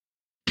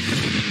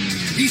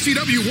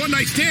ECW One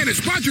Night Stand is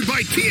sponsored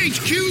by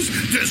THQ's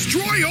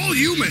Destroy All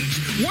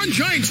Humans. One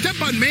giant step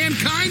on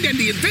mankind and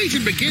the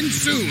invasion begins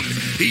soon.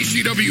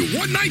 ECW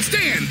One Night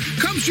Stand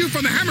comes to you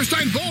from the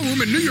Hammerstein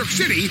Ballroom in New York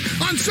City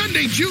on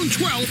Sunday, June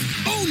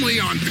 12th, only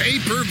on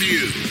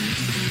pay-per-view.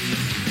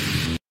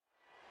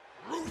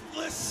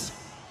 Ruthless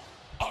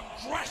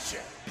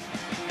aggression.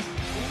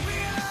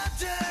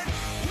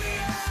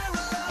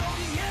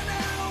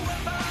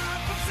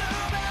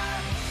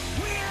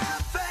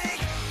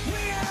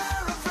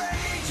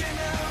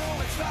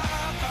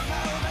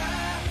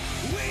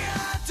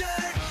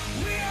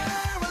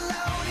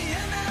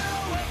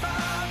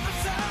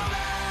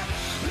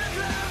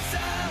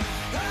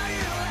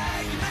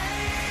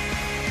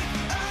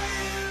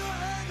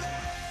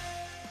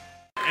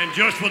 And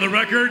just for the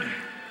record,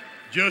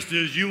 just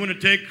as you want to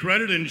take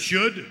credit and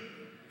should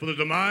for the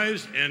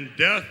demise and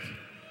death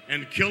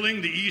and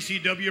killing the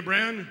ECW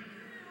brand,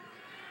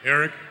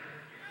 Eric,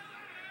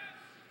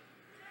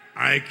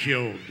 I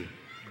killed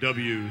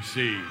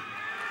WCW.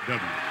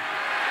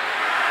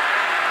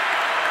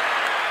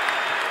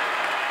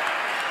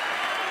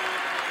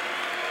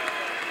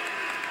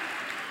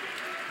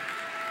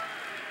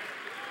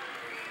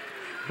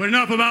 But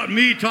enough about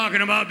me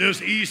talking about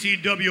this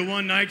ECW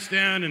One Night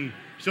Stand and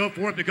so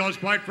forth, because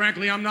quite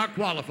frankly, I'm not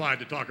qualified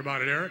to talk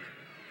about it, Eric.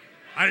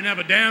 I didn't have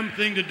a damn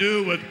thing to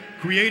do with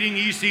creating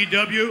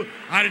ECW.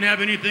 I didn't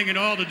have anything at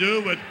all to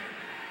do with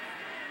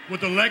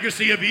the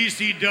legacy of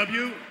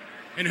ECW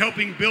and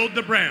helping build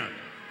the brand.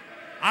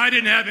 I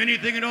didn't have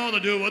anything at all to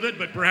do with it,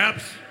 but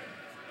perhaps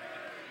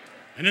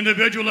an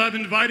individual I've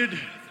invited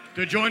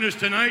to join us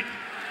tonight.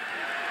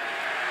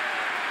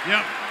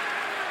 Yep.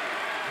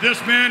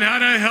 This man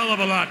had a hell of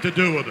a lot to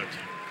do with it.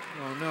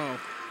 Oh, no.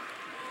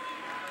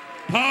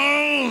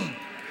 Paul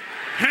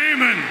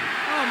Heyman.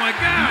 Oh, my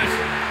gosh.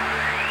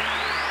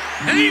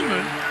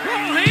 Heyman?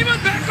 Paul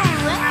Heyman back on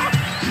Raw?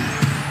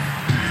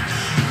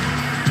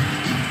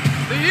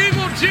 The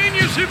evil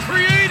genius who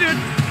created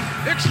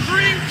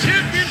Extreme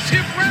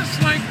Championship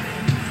Wrestling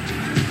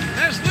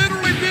has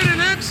literally been in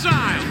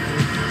exile.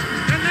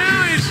 And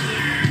now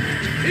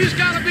he's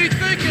got to be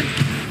thinking,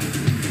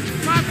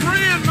 my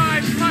brand,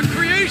 my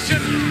creation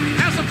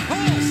has a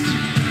pulse.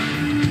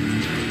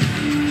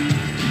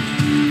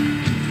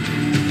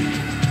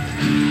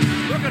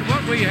 Look at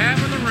what we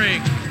have in the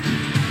ring.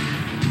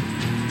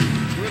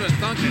 Would have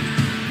thunk it.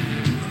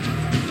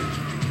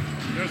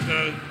 Just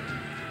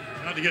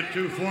not to get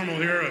too formal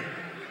here.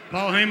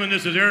 Paul Heyman,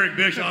 this is Eric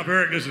Bischoff.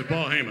 Eric, this is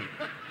Paul Heyman.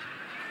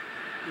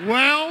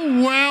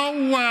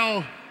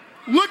 Well.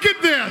 Look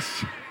at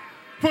this.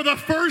 For the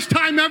first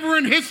time ever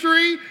in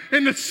history,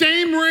 in the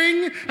same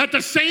ring at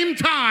the same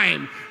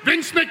time,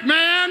 Vince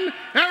McMahon,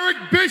 Eric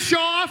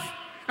Bischoff,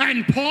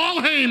 and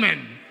Paul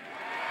Heyman.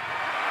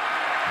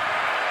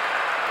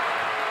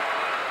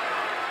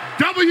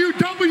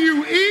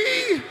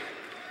 WWE,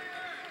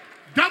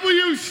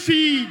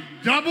 WCW,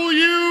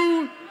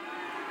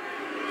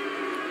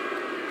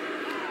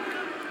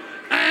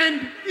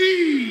 and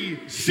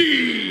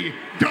ECW.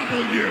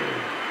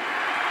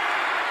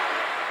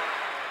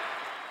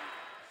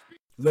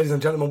 Ladies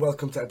and gentlemen,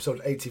 welcome to episode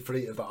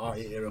 83 of the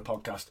RE Era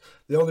podcast,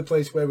 the only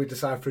place where we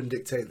decipher and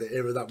dictate the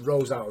era that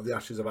rose out of the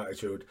ashes of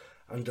Attitude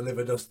and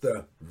delivered us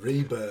the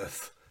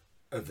rebirth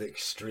of the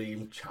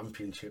Extreme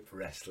Championship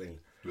Wrestling.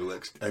 We'll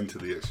enter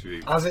the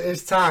Extreme. As it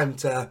is time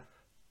to...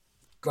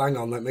 Hang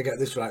on, let me get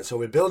this right. So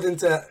we're building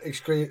to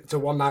Extreme, to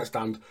One Night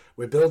Stand,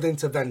 we're building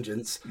to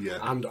Vengeance,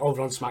 and over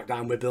on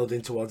SmackDown we're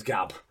building towards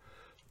Gab.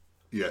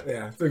 Yeah.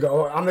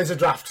 And there's a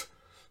draft.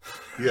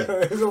 Yeah.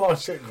 There's a lot of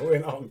shit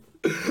going on.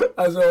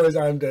 As always,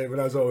 I'm Dave,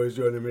 and as always,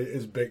 joining me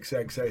is Big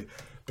Sexy,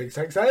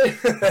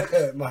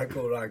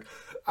 Michael Ragg.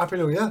 Happy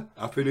New Year.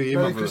 Happy New Year,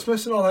 Merry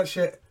Christmas and all that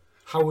shit.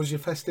 How was your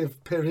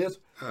festive period?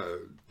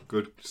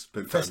 Good.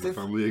 Spent time with my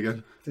family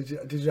again.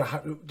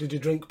 Did you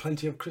drink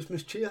plenty of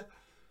Christmas cheer?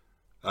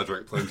 I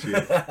drank plenty.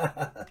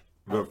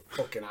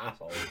 Fucking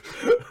asshole.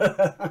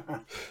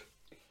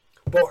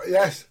 But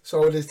yes,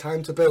 so it is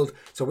time to build.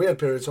 So weird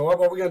period. So what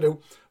we're going to do?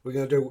 We're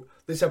going to do.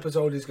 This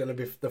episode is going to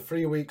be the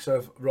 3 weeks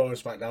of Raw and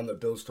SmackDown that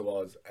builds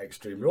towards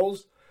Extreme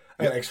Rules.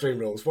 Extreme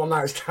Rules. One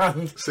Night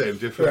Stand. Same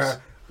difference. Yeah,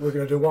 we're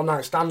going to do One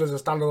Night Stand as a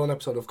standalone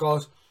episode, of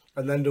course,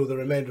 and then do the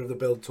remainder of the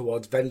build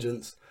towards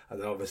Vengeance, and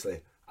then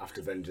obviously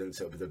after Vengeance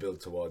it'll be the build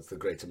towards the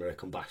Great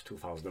American Bash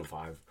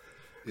 2005.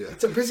 Yeah.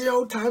 It's a busy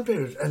old time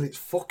period, and it's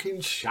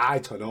fucking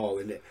shite and all,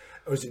 isn't it?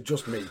 Or is it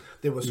just me?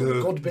 There were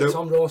some good bits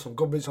on Raw, some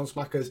good bits on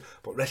Smackers,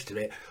 but rest of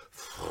it,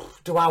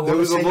 do I want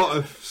to see... There was a lot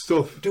of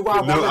stuff. Do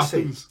I want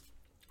to see...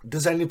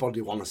 Does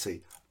anybody want to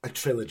see a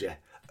trilogy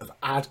of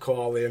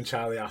Hardcore and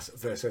Charlie Ass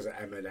versus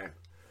Eminem?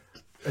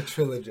 A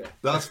trilogy.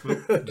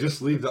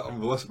 Just leave that on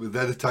the list.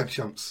 They're the tag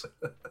champs.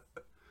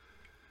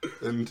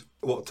 And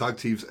what tag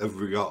teams have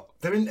we got?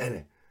 There isn't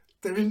any.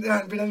 There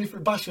hasn't been any for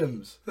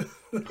Bashams.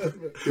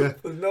 Yeah.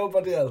 There's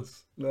nobody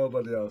else.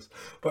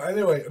 But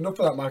anyway, enough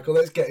of that, Michael.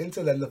 Let's get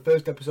into then the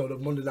first episode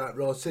of Monday Night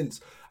Raw since,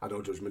 I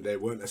know Judgment Day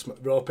weren't a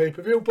Raw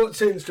pay-per-view, but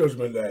since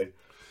Judgment Day.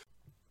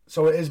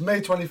 So it is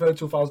May 23rd,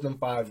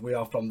 2005. We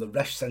are from the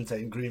Resch Center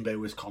in Green Bay,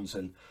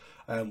 Wisconsin.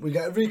 We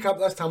get a recap.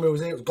 Last time we was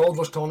here, it was Gold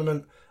Rush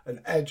tournament,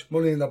 and Edge,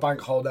 Money in the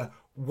Bank holder,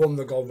 won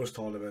the Gold Rush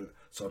tournament.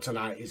 So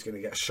tonight he's going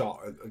to get a shot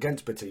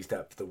against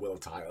Batista for the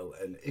world title.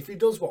 And if he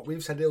does what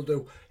we've said he'll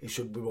do, he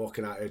should be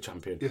walking out here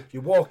champion. Yeah.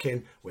 You walk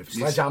in with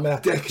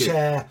sledgehammer,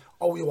 chair,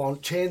 all you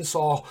want,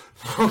 chainsaw,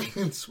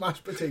 fucking smash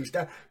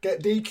Batista,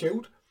 get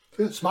DQ'd,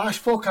 smash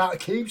fuck out,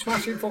 keep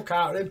smashing fuck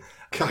out of him,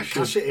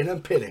 cash it in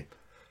and pin him.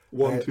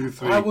 1, 2,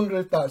 3. I wonder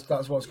if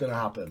that's what's going to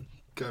happen.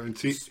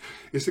 Guaranteed.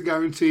 It's a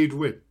guaranteed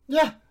win.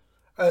 Yeah.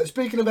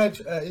 Speaking of Edge,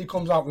 he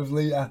comes out with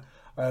Lita.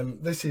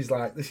 This is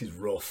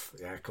rough,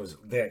 yeah, because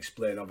they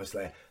explain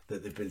obviously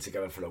that they've been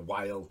together for a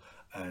while,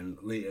 and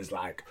Lita's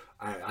like,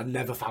 I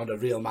never found a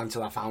real man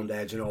till I found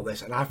Edge and all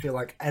this, and I feel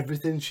like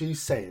everything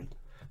she's saying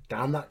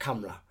down that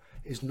camera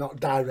is not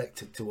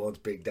directed towards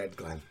Big Dead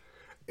Glenn.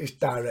 It's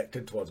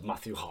directed towards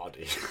Matthew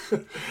Hardy.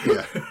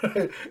 Yeah.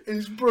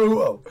 It's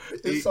brutal.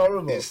 It's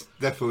horrible. It's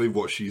definitely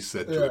what she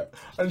said to him.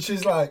 And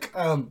she's like,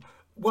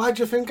 why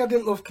do you think I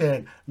didn't love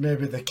Kane?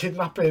 Maybe the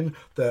kidnapping,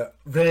 the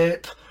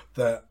rape,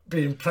 the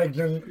being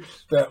pregnant,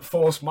 the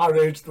forced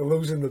marriage, the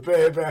losing the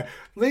baby.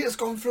 Lita's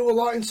gone through a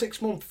lot in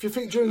 6 months. If you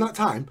think during that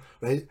time,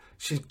 right,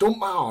 she's dumped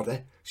Matt Hardy,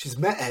 she's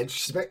met Edge,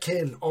 she's met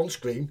Kane on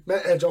screen,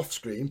 met Edge off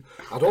screen,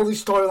 had all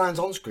these storylines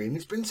on screen.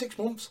 It's been 6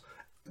 months.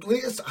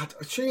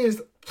 She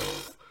is...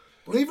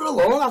 Leave her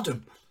alone,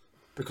 Adam.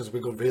 Because we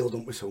go real,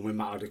 don't we? So when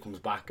Matt Hardy comes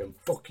back and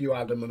fuck you,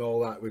 Adam, and all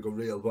that, we go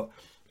real. But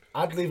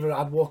I'd leave her,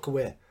 I'd walk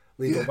away.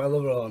 Leave her well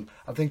alone.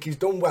 I think he's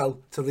done well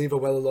to leave her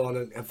well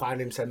alone and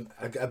find him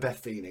a Beth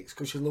Phoenix,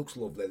 because she looks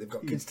lovely. They've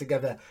got kids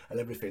together and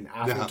everything.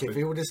 I think if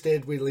he would have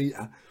stayed with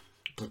Lita,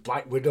 the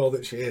Black Widow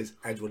that she is,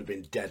 Edge would have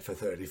been dead for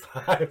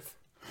 35.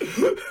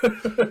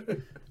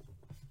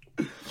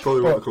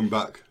 Probably want to come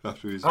back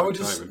after his I was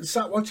retirement. just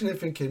sat watching it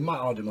thinking Matt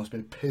Hardy must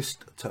be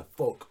pissed to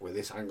fuck with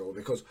this angle,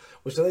 because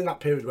we're still in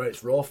that period where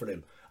it's raw for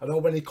him. I know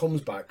when he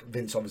comes back,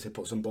 Vince obviously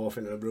puts them both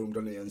in a room,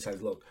 doesn't he, and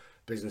says, look,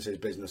 business is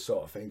business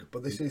sort of thing.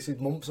 But this is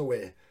months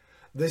away.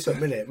 This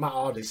at minute, Matt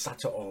Hardy's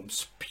sat at home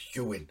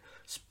spewing,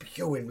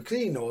 because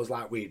he knows,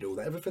 like we do,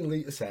 that everything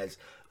Lita says,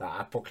 that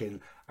I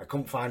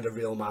couldn't find a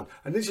real man.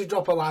 And then she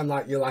drop a line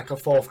like you're like a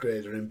 4th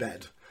grader in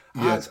bed.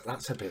 Yeah.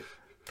 That's a bit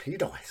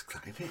pedo-esque,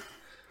 isn't it?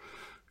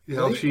 Yeah,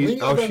 how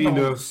she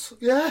knows?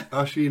 Yeah.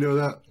 How she know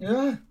that?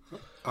 Yeah.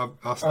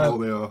 I still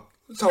they are.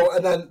 So,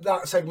 and then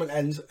that segment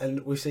ends,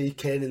 and we see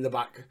Kane in the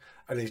back,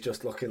 and he's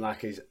just looking like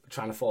he's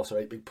trying to force a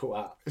 8 big put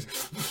out.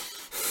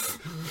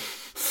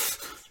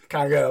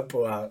 Can't get a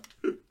put out.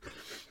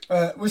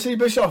 We see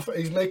Bischoff,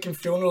 he's making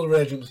funeral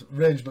arrangements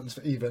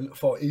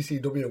for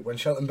ECW when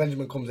Shelton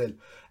Benjamin comes in.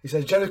 He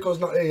says Jericho's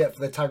not here yet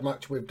for the tag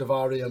match with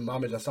Daivari and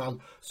Mohamed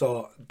Hassan,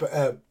 so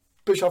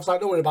Bischoff's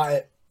like, don't worry about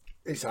it,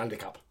 it's a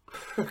handicap.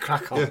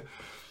 Crack on. Yeah.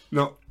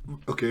 No,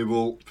 okay,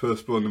 we'll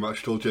postpone the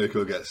match till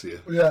Jericho gets here.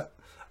 Yeah.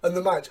 And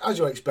the match, as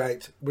you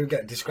expect, we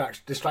get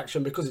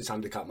distraction because it's a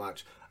handicap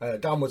match.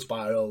 Downward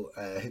spiral,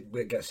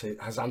 gets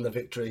Hassan the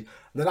victory. And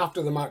then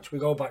after the match, we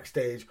go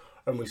backstage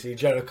and we see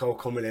Jericho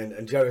coming in.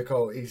 And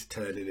Jericho, he's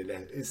turning in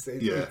it. This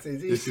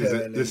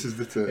is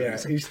the turn. Yeah,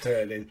 he's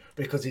turning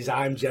because he's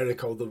I'm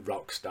Jericho the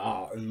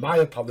Rockstar. And my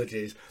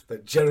apologies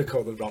that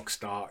Jericho the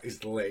Rockstar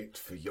is late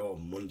for your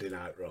Monday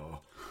Night Raw.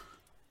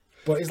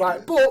 But he's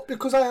like, but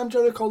because I am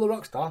Jericho the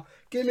Rockstar,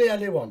 give me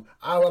anyone.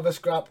 I'll have a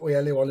scrap with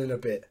anyone in a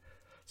bit.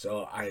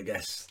 So I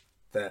guess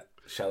that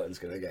Shelton's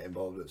going to get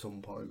involved at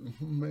some point.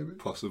 Maybe.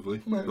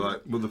 Possibly. Maybe.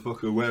 Like,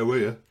 motherfucker, where were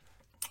you?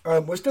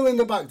 We're still in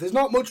the back. There's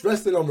not much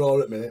wrestling on Raw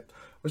at the minute.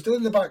 We're still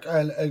in the back.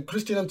 And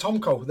Christian and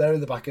Tomko, they're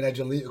in the back, and Edge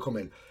and Lita come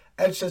in.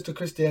 Edge says to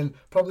Christian,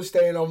 probably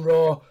staying on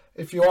Raw.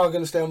 If you are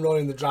going to stay on Raw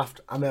in the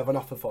draft, I may have an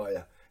offer for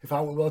you. If I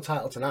win world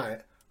title tonight,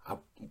 I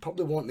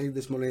probably won't need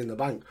this money in the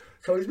bank.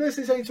 So he's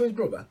basically saying to his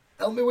brother,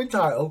 help me win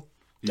title,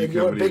 then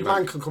your big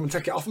man can come and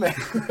take it off me.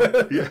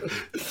 Yeah.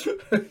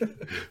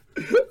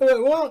 I'm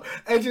like, what?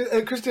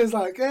 Christian's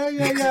like, yeah,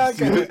 I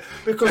get it.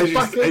 Because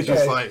back in Edge day,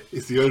 is like,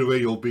 it's the only way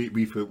you'll beat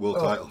me for world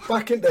title.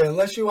 Back in day,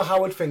 unless you were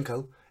Howard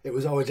Finkel, it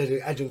was always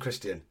Edge and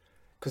Christian.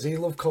 Because he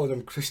loved calling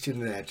them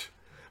Christian and Edge.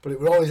 But it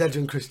was always Edge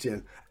and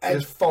Christian.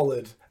 Edge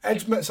followed.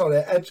 Edge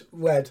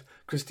led,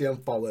 Christian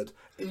followed.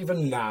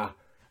 Even now,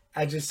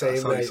 Edge is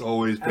saying, it's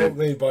always been. Help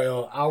me,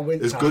 boy, I'll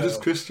win as title. good as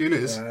Christian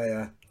is.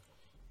 Yeah.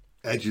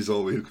 Edge has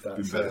always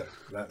been better.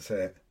 That's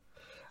it.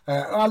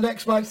 Our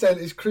next match then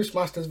is Chris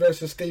Masters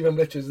versus Stephen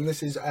Richards, and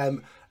this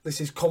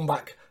is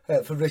comeback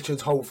for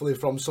Richards, hopefully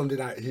from Sunday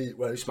Night Heat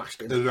where he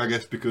smashed him. And I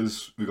guess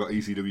because we've got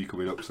ECW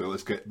coming up, so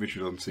let's get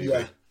Richard on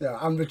TV. Yeah,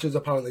 and Richards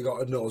apparently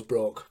got a nose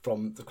broke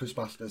from the Chris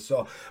Masters,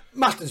 so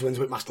Masters wins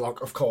with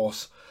Masterlock, of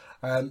course.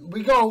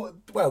 We go,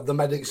 well, the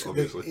medics,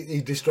 he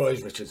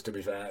destroys Richards, to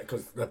be fair,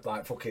 because they're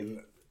like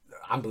fucking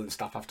ambulance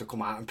staff have to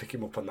come out and pick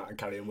him up on that and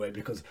carry him away,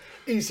 because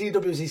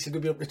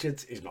ECW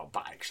Richards is not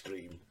that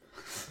extreme.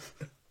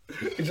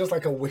 He's just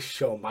like a Wish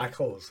Shawn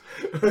Michaels,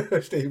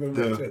 Stephen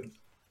Richards.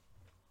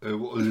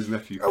 What was his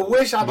nephew I called?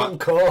 wish Adam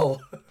Cole.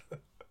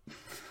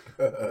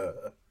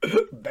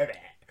 Baby.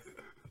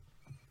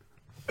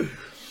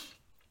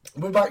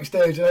 we're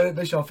backstage and Eric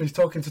Bischoff is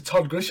talking to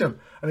Todd Grisham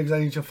and he's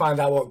saying to find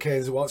out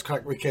what's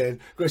cracked with Kane.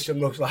 Grisham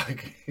looks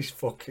like he's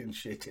fucking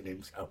shitting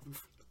himself.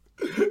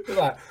 He's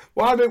like,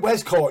 why me?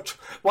 Where's Coach?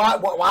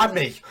 Why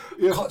me?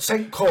 Yeah.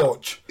 Same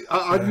Coach.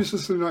 I'm just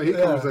listening to that. He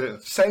comes later.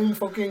 Same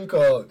fucking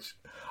Coach.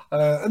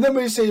 And then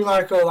we see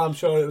Michael, I'm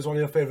sure it was one of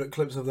your favourite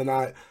clips of the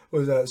night,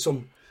 was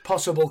some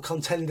possible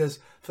contenders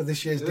for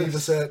this year's Diva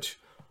Search.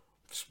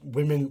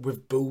 Women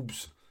with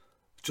boobs.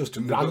 Just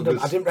random.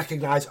 I didn't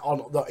recognise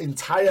on the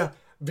entire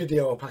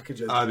video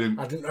packages. I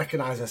didn't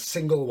recognise a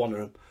single one of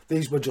them.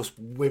 These were just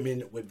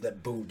women with their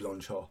boobs on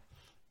show.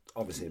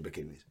 Obviously in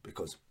bikinis,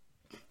 because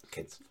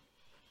kids.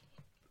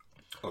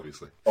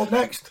 Obviously. Up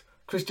next,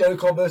 Chris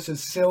Jericho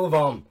versus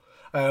Sylvan.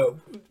 There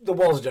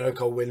was a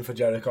Jericho win for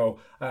Jericho.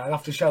 And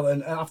after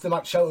the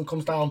match, Shelton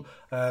comes down.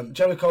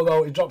 Jericho,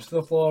 though, he drops to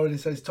the floor and he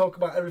says, talk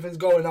about everything's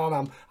going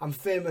on. I'm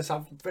famous.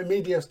 I'm a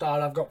media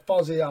star. I've got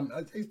Fozzy.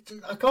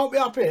 I can't be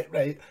happy,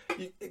 right?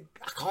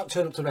 I can't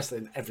turn up to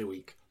wrestling every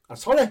week. I'm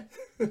sorry.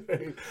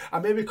 I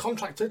may be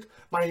contracted,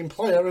 my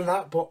employer and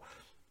that, but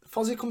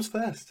Fozzy comes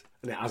first.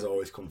 And it has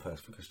always come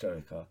first for Chris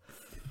Jericho.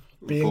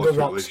 Being a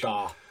rock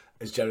star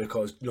is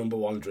Jericho's number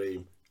one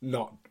dream,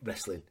 not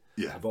wrestling.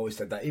 Yeah. I've always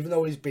said that. Even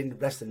though he's been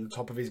wrestling at the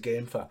top of his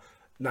game for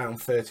now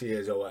 30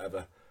 years or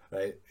whatever,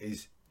 right?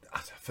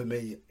 For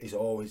me, he's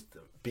always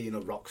being a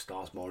rock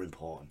star's more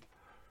important.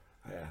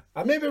 Yeah.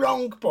 I may be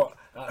wrong, but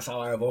that's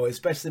how I've always,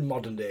 especially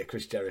modern day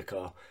Chris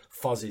Jericho,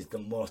 Fozzy's the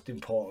most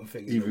important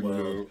thing in the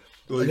world.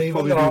 He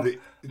probably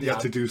knew had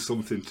to do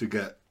something to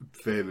get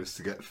famous,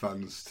 to get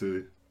fans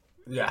to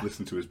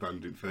listen to his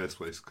band in the first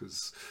place,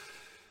 because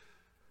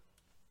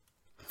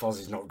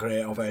Fozzy's not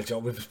great over here,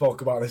 John. We've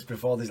spoke about this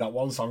before. There's that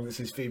one song that's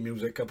his theme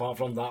music. Apart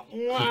from that,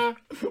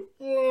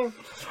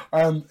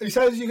 he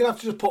says you're gonna have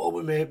to just put up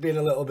with me being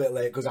a little bit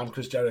late because I'm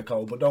Chris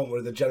Jericho. But don't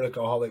worry, the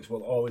Jericho-holics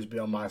will always be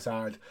on my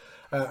side.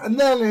 And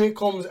then here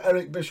comes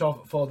Eric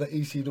Bischoff for the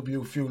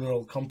ECW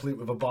funeral, complete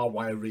with a barbed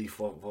wire wreath.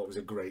 What was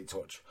a great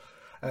touch.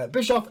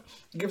 Bischoff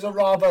gives a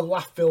rather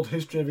laugh-filled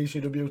history of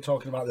ECW,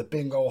 talking about the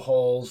bingo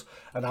halls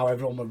and how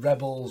everyone were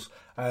rebels.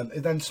 He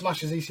then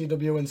smashes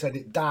ECW and said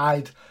it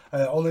died,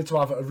 only to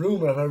have a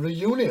rumour of a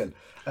reunion.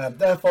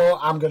 Therefore,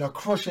 I'm going to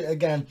crush it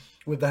again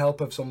with the help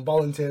of some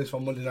volunteers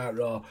from Monday Night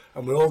Raw,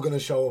 and we're all going to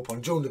show up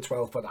on June the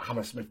 12th at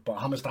the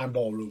Hammerstein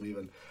Ballroom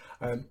even.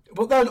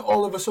 But then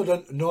all of a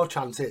sudden, no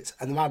chance hits,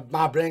 and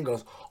my brain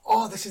goes,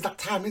 oh, this is that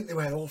time, isn't it,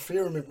 where all three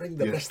of them ring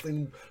the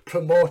wrestling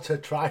promoter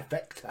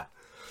trifecta.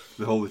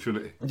 The Holy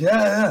Trinity.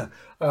 Yeah.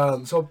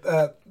 So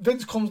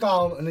Vince comes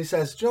down and he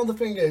says, do you know the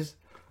thing is,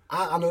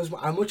 I know as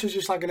much as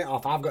you're slagging it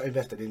off, I've got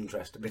invested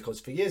interest,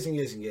 because for years and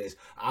years and years,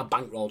 I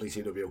bankrolled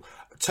ECW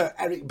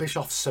to Eric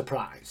Bischoff's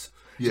surprise.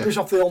 Yeah.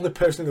 Bischoff, the only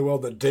person in the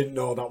world that didn't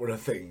know that were a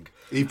thing.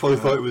 He probably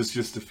thought it was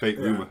just a fake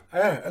rumour.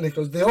 Yeah, and he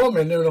goes, they owe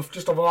me near enough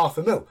just over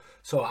 $500,000.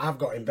 So I've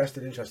got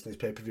invested interest in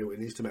this pay-per-view. It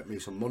needs to make me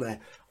some money.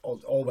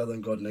 All well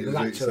and good. And he goes,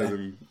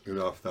 actually,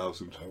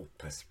 $7,500. Oh,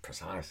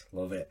 precise.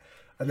 Love it.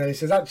 And then he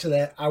says,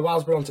 actually,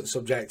 whilst we're on to the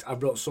subject, I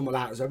brought someone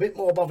out who's a bit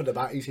more bothered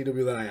about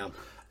ECW than I am.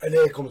 And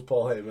here comes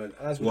Paul Heyman.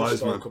 As we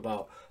spoke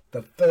about,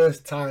 the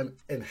first time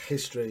in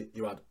history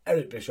you had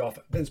Eric Bischoff,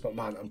 Vince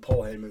McMahon and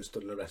Paul Heyman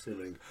stood in a wrestling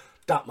ring.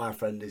 That, my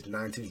friend, is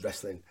 90s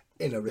wrestling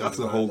in a ring. That's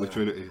the Holy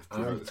Trinity.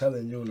 I'm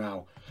telling you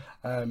now.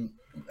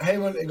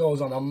 Heyman, he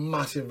goes on a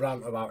massive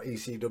rant about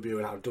ECW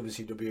and how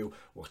WCW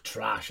was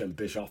trash and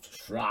Bischoff's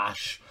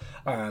trash.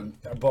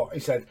 But he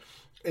said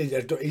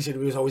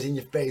ECW was always in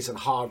your face and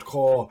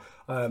hardcore.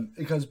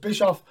 Because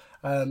Bischoff,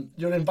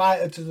 you're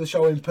invited to the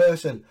show in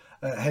person.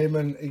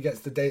 Heyman, he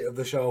gets the date of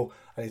the show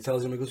and he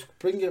tells him, he goes,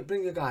 bring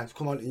your guys,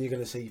 come on, and you're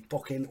going to see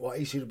fucking what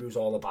ECW is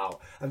all about.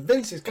 And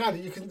Vince is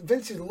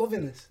Vince is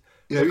loving this.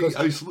 Yeah, Vince.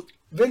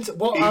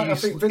 I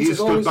think Vince is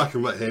always back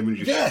and let Heyman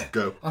just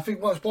go. I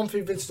think what's one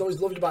thing Vince has always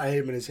loved about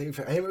Heyman is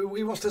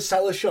he wants to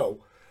sell a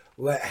show.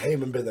 Let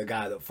Heyman be the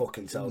guy that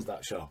fucking sells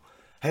that show.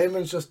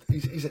 Heyman's just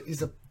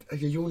he's a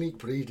unique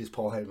breed, is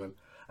Paul Heyman,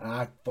 and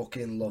I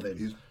fucking love him.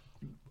 He's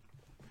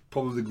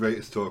probably the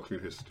greatest talker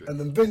in history. And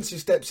then Vince, he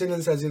steps in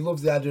and says he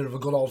loves the idea of a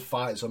good old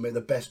fight, so may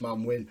the best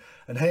man win.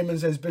 And Heyman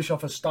says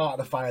Bischoff has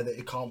started a fire that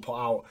he can't put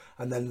out,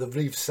 and then the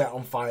wreath's set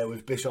on fire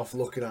with Bischoff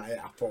looking at it.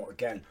 I thought,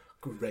 again,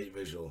 great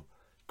visual.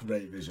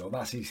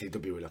 That's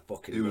ECW in a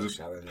fucking it was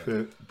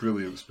a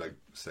brilliant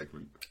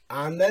segment.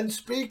 And then,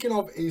 speaking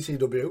of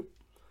ECW,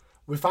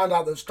 we found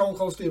out that Stone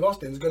Cold Steve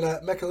Austin's going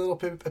to make a little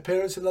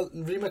appearance in the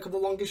remake of The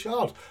Longest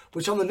Yard,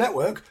 which on the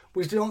network,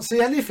 we don't see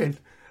anything.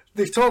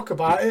 They talk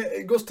about it,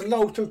 it goes to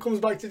note and comes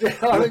back to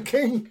JR and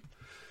King.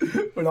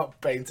 We're not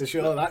paying to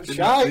show that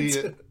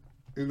shite.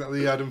 Isn't that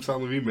the Adam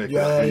Sandler remake?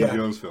 Yeah.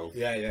 Jones film?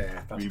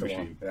 Yeah. That's the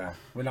one. Yeah,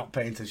 we're not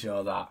paying to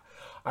show that.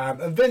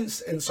 And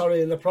Vince, in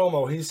the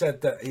promo, he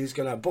said that he's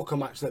going to book a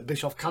match that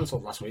Bischoff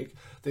cancelled last week.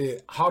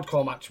 The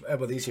hardcore match, the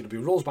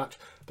ECW rules match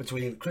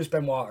between Chris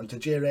Benoit and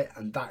Tajiri,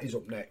 and that is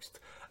up next.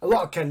 A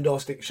lot of kendo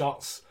stick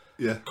shots.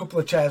 Yeah. A couple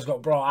of chairs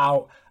got brought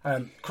out.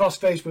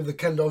 Crossface with the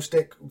kendo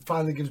stick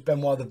finally gives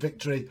Benoit the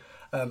victory.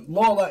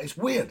 Lawler, it's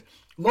weird.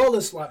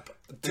 Lawler's like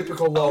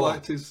typical Lawler.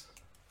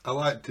 I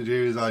like to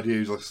do his idea.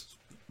 He's just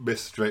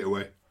missed straight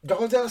away.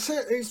 That's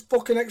it. It's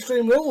fucking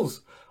Extreme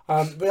Rules.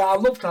 But yeah, I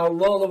loved how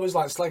Lola was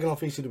like slagging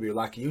off ECW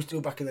like he used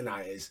to back in the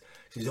 90s.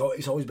 He's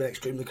always been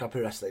extremely crappy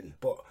wrestling.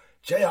 But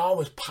JR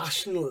was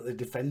passionately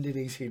defending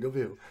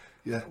ECW.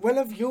 Yeah. When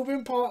have you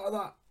been part of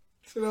that?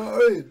 Do you know what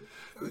I mean?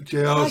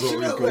 JR's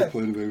always got to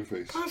play the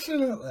babyface.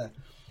 Passionately.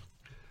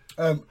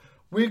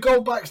 We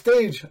go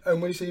backstage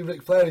and we see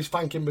Ric Flair is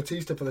thanking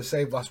Batista for the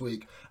save last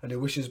week and he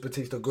wishes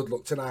Batista good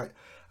luck tonight.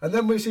 And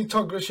then we see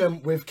Todd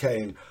Grisham with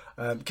Kane.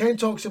 Kane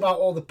talks about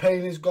all the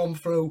pain he's gone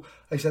through.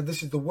 He said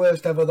this is the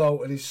worst ever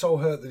though, and he's so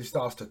hurt that he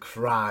starts to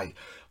cry.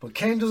 But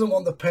Kane doesn't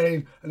want the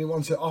pain and he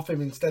wants it off him.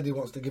 Instead he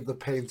wants to give the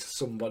pain to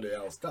somebody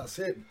else. That's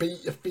it.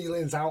 Beat your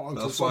feelings out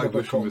onto somebody else.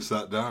 That's why Grisham was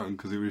sat down,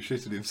 because he was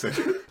shitting himself.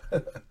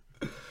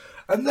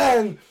 And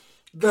then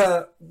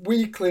the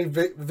weekly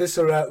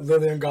Viscera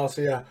Lillian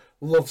Garcia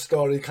love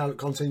story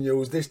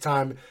continues. This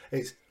time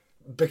it's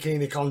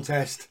bikini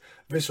contest.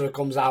 Viscera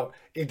comes out,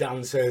 he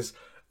dances.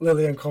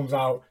 Lillian comes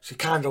out, she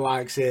kind of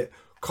likes it.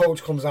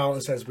 Coach comes out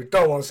and says, we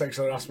don't want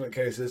sexual harassment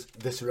cases.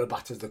 Viscera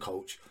batters the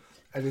coach.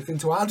 Anything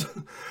to add?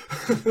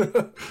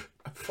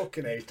 I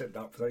fucking hated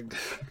that thing.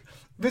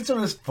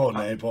 Viscera's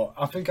funny, but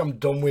I think I'm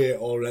done with it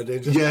already.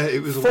 Just yeah,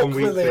 it was a 1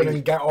 week Lillian thing.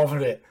 And get over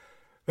it.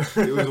 It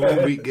was a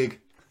 1 week gig.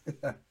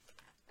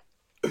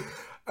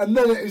 And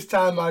then it is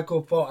time,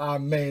 Michael, for our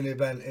main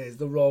event. It is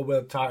the Raw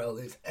World title.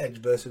 It's Edge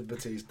versus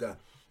Batista.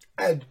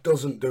 Edge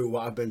doesn't do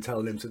what I've been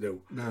telling him to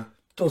do. No.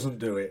 Doesn't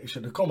do it. He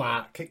should have come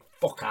out, kicked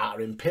fuck out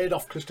of him, paid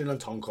off Christian and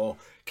Tonko,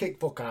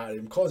 kicked fuck out of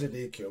him, cause a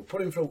DQ,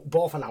 put him through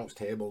both announce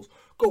tables,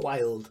 go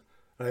wild,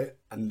 right,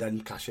 and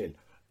then cash in.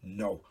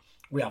 No.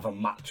 We have a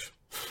match.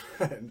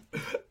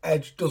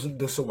 Edge doesn't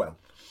do so well.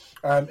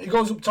 He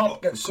goes up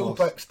top, gets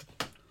suplexed.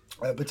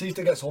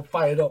 Batista gets all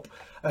fired up.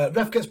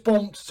 Ref gets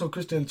bumped so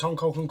Christian and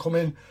Tonko can come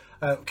in.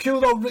 Cue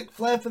though Ric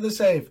Flair for the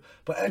save,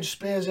 but Edge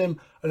spears him,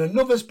 and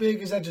another spear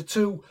gives Edge a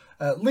 2.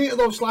 Lita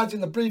though slides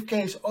in the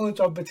briefcase, only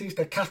to have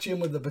Batista catch him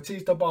with the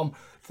Batista bomb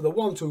for the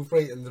 1, 2,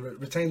 3 and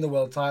retain the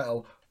world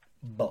title.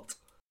 But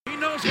he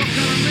knows what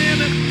kind of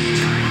man it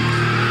is.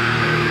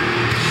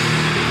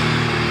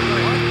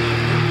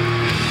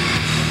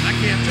 I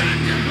can't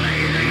take it.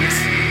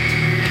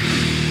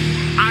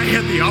 I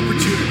had the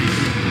opportunity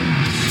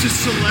to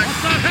select.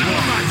 What the hell?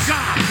 Oh my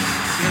God!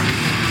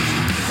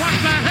 What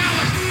the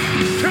hell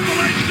is Triple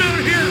H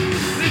doing here?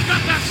 He's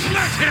got that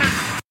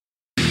sledgehammer.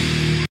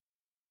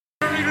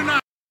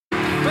 Tonight,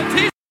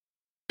 Batista.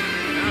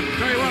 I'll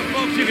tell you what,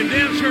 folks, you can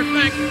damn sure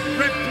thank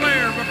Ric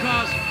Flair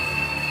because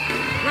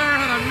Flair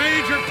had a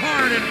major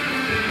part in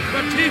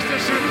Batista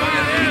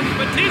surviving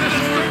this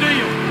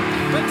ordeal.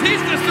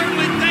 Batista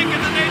certainly thanking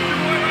the Nature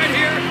Boy right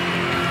here.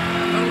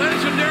 The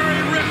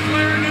legendary Ric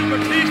Flair and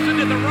Batista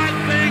did the right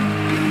thing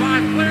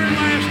by Flair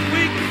last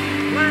week.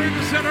 Flair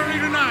even said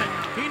earlier tonight,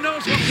 he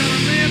knows what kind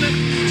of man it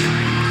is.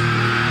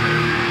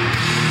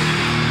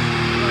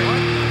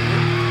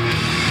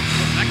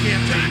 I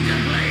can't take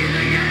it.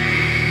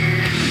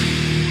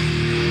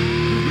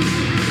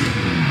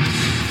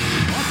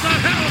 What the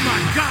hell, my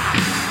God?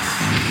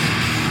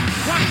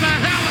 What the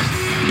hell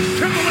is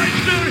Triple H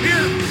doing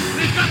here?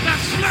 He's got that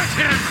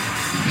sledgehammer.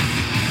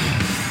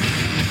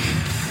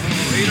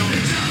 Oh, he don't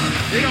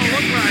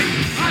look right.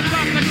 I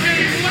thought the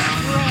game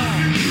left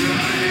wrong.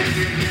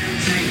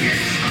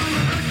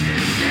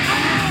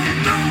 Oh,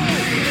 no!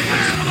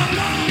 Flair with a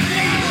low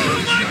blow.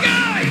 Oh, my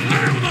God!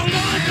 Flair with a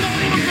low blow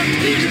on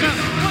Batista.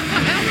 What the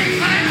hell is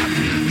that?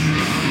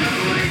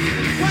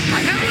 What the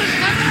hell is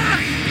that?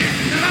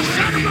 The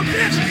son of a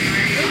bitch!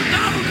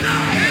 No!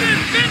 It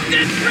is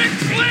vintage Ric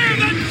Flair,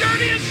 the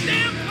dirtiest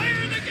damn player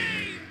in the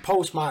game!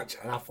 post-match,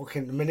 and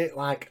the minute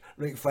like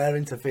Ric Flair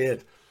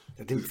interfered,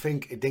 I didn't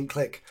think, it didn't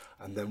click.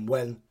 And then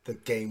when the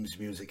game's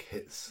music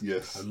hits,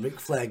 yes, and Ric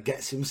Flair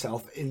gets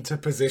himself into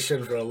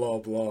position for a low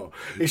blow,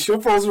 he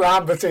shuffles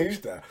around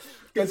Batista,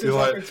 gets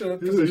himself into a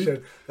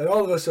position, and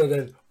all of a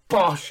sudden,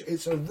 bosh,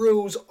 it's a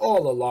ruse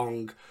all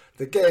along.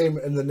 The game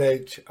and the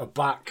Nate are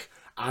back,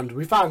 and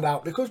we found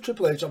out, because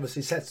Triple H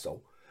obviously said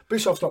so,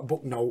 Bischoff's not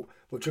book note,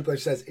 but Triple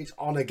H says it's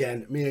on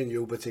again, me and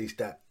you,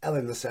 Batista, Hell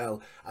in the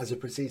Cell, as he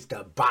proceeds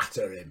to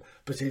batter him.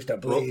 Batista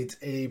bleeds,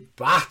 he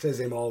batters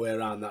him all the way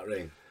around that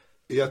ring.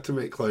 He had to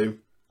make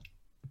claim.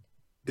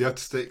 He had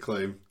to stake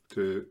claim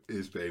to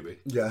his baby.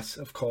 Yes,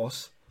 of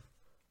course.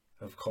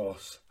 Of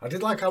course. I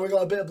did like how we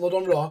got a bit of blood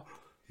on Raw.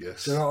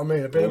 Yes. Do you know what I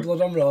mean? A bit of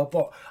blood on Raw,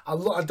 but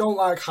I don't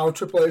like how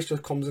Triple H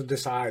just comes and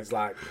decides,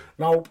 like,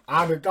 nope,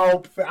 I'm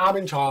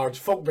in charge,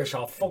 fuck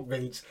Bischoff, fuck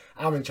Vince,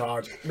 I'm in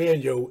charge, me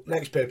and you,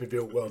 next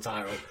pay-per-view, world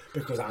title,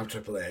 because I'm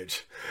Triple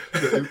H.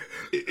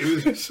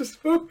 It's just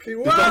fucking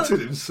wild. He battered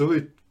him, so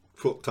he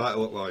put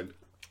title up line.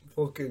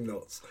 Fucking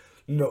nuts.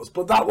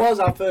 But that was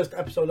our first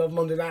episode of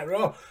Monday Night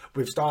Raw.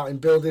 We've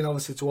started building,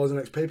 obviously, towards the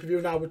next pay-per-view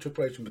now with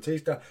Triple H and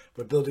Batista.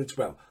 We're building to,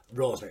 well,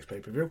 Raw's next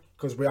pay-per-view,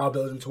 because we are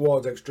building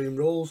towards Extreme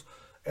Rules.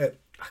 I'm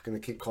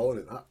going to keep calling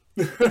it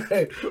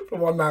that. For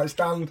One Night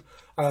Stand.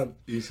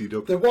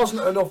 ECW. There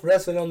wasn't enough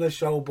wrestling on this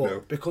show,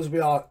 but because we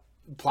are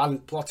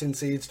plotting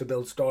seeds to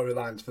build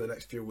storylines for the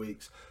next few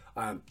weeks,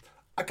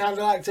 I kind of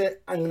liked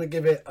it. I'm going to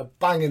give it a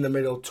bang in the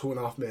middle,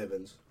 2.5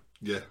 Mavens.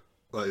 Yeah,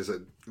 like I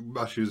said,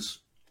 matches,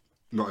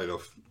 not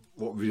enough.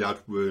 What we had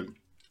weren't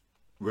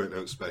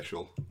out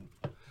special.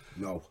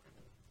 No.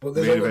 But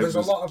there's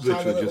a lot of tiny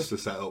literally little... just to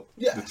set up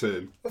the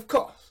turn. Of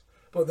course.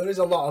 But there is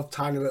a lot of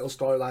tiny little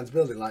storylines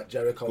building, like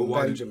Jericho and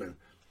Benjamin.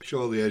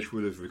 Surely Edge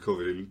would have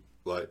recovered him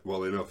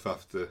well enough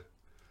after...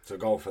 To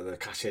go for the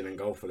cash in and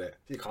go for it.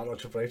 You can't know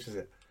Triple H, is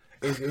it?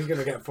 He's going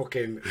to get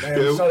fucking...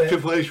 sorry,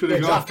 Triple H would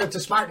have gone... after to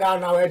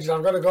SmackDown now, Edge,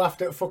 I'm going to go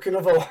after a fucking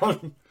other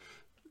one.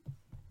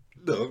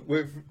 No,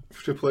 wait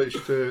for Triple H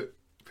to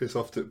piss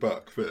off to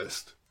back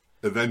first.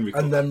 And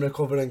then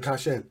recover and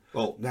cash in.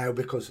 Oh. Now,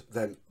 because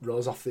then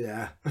Raw's off the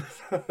air.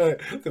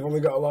 They've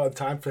only got a lot of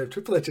time for him.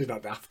 Triple H is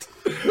not daft.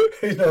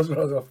 He knows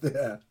Raw's off the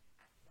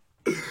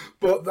air.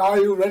 But are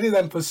you ready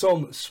then for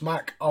some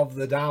smack of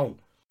the down?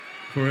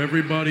 For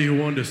everybody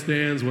who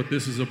understands what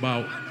this is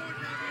about.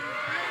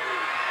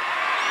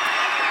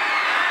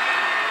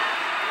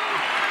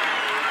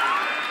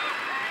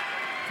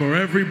 For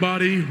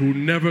everybody who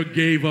never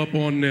gave up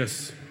on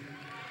this.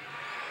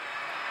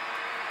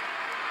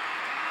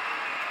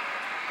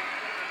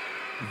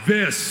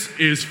 This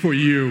is for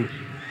you.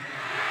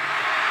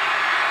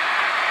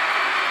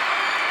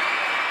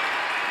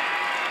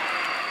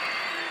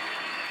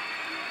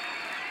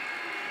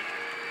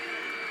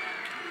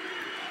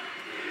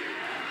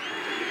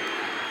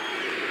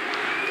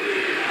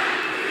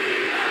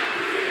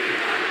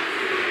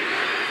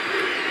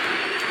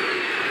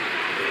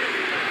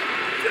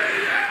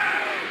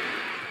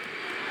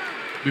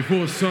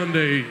 Before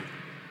Sunday,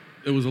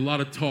 there was a lot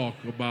of talk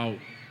about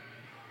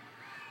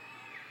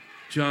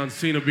John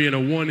Cena being a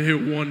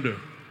one-hit wonder.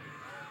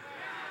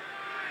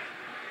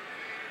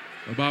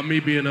 About me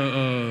being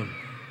a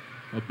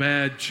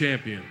bad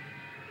champion.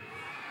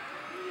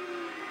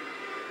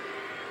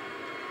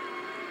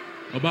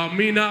 About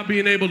me not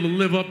being able to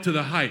live up to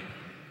the hype.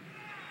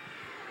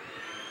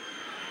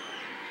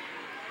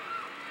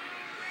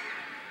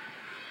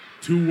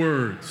 Two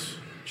words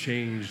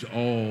changed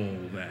all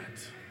that.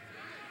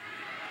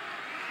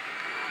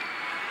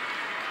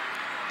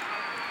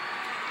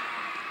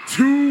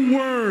 Two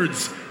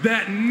words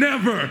that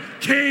never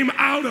came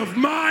out of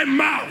my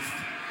mouth.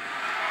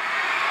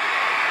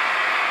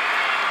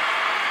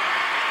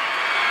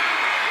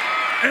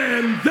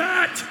 And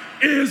that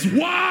is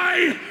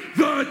why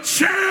the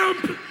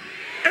champ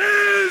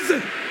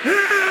is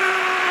here.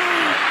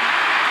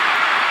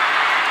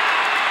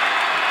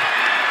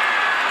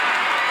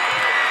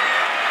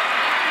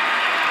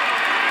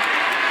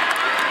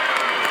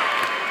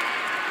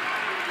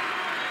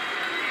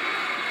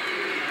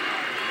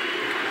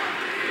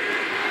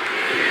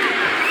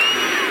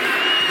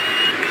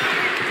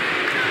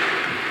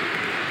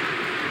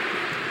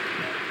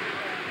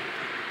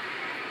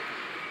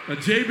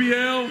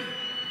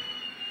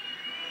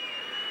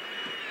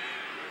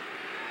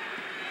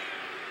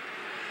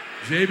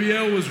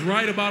 JBL was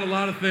right about a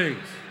lot of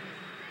things.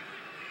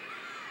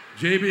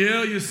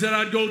 JBL, you said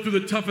I'd go through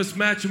the toughest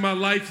match of my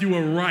life. You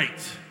were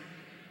right.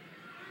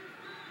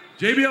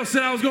 JBL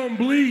said I was going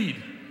to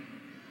bleed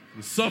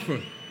and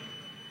suffer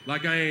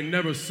like I ain't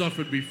never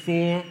suffered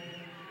before.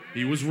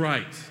 He was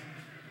right.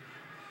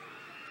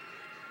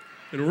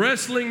 And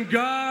Wrestling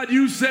God,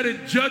 you said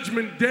at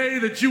Judgment Day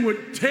that you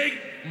would take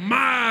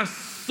my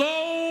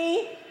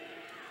soul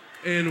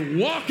and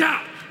walk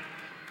out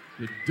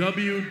the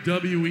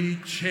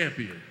WWE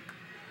champion.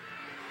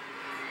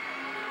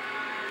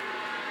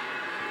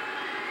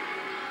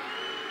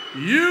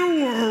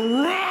 You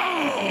were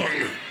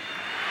wrong.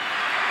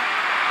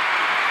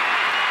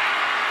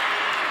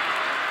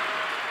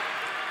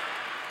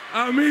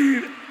 I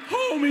mean,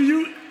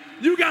 homie,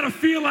 you gotta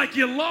feel like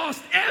you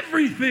lost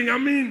everything. I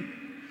mean,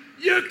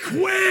 you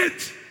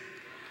quit.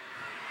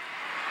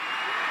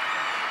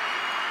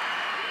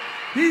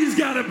 He's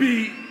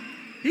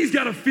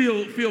gotta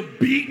feel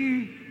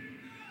beaten,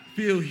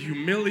 feel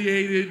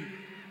humiliated,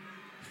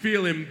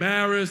 feel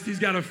embarrassed. He's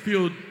gotta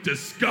feel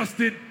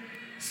disgusted,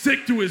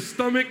 sick to his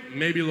stomach,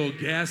 maybe a little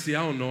gassy.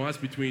 I don't know. That's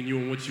between you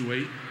and what you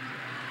ate.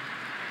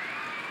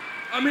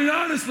 I mean,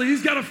 honestly,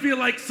 he's gotta feel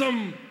like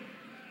some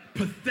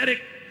pathetic,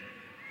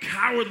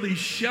 cowardly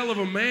shell of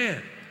a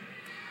man.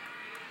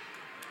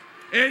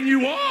 And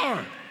you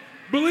are.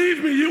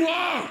 Believe me, you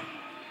are.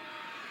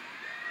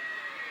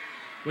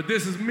 But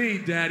this is me,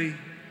 Daddy.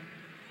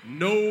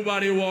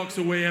 Nobody walks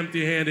away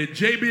empty-handed.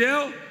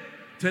 JBL,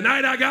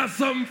 tonight I got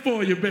something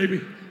for you,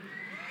 baby.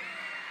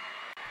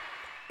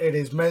 It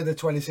is May the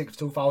 26th,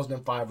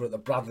 2005. We're at the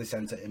Bradley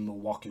Center in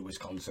Milwaukee,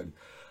 Wisconsin.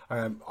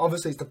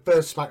 Obviously, it's the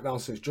first SmackDown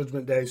since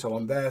Judgment Day, so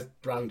on their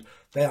brand,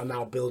 they are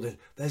now building.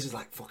 This is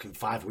like fucking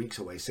 5 weeks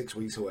away, 6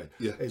 weeks away.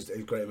 Yeah. It's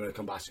Great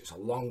American Bash. It's a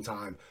long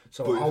time.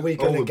 So but are we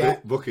going to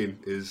get... booking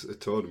is a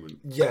tournament.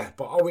 Yeah,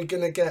 but are we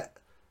going to get,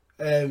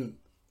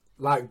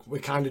 like we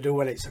kind of do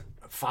when it's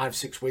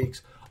 5-6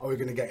 weeks, are we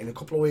going to get in a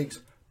couple of weeks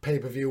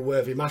pay-per-view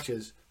worthy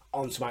matches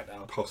on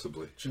SmackDown?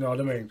 Possibly. Do you know what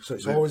I mean? So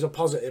it's always a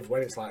positive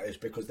when it's like this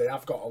because they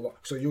have got a lot.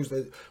 So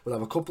usually we'll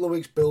have a couple of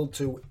weeks build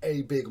to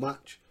a big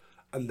match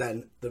and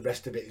then the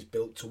rest of it is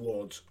built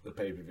towards the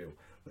pay-per-view.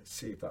 Let's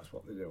see if that's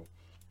what they do.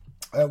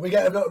 We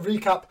get a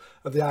recap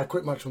of the I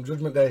Quit match from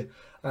Judgment Day,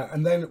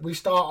 and then we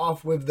start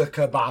off with the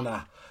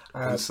Cabana.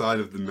 And side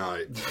of the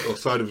night, or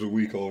side of the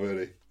week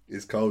already,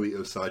 is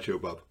Carlito's Sideshow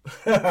Bob.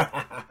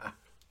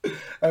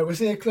 We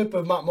see a clip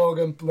of Matt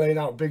Morgan laying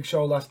out Big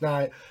Show last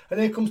night, and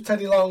here comes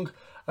Teddy Long.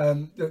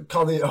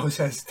 Carlito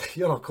says,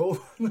 "You're not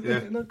cool." Yeah.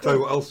 You're not cool. Tell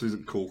you what else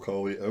isn't cool,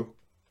 Carlito.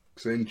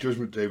 Saying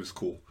Judgment Day was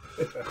cool.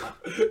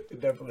 It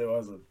definitely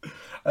wasn't.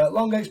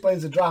 Long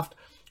explains the draft.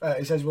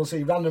 He says we'll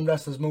see random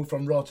wrestlers move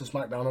from Raw to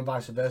SmackDown and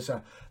vice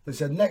versa. They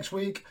said next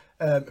week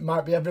it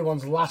might be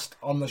everyone's last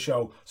on the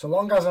show. So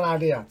Long has an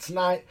idea.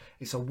 Tonight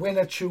it's a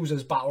winner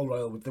chooses battle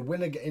royal with the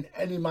winner getting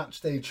any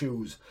match they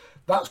choose.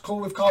 That's cool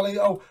with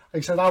Carlito.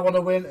 He said I want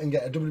to win and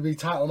get a WWE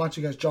title match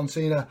against John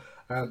Cena.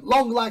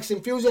 Long likes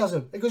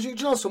enthusiasm because you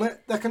know something.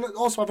 They can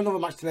also have another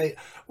match tonight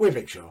with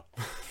Big Show.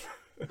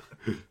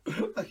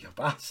 Like a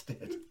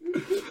bastard.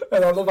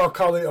 And I love how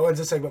Carlito ends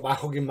the segment by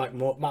hugging Matt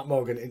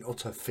Morgan in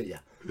utter fear.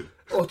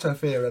 Utter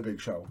fear of Big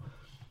Show.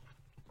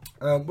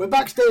 We're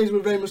backstage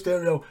with Rey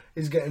Mysterio.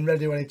 He's getting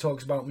ready when he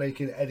talks about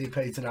making Eddie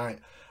pay tonight.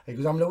 He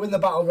goes, I'm going to win the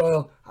Battle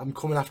Royal. I'm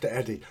coming after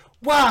Eddie.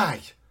 Why?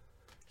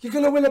 You're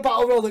going to win a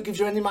Battle Royal that gives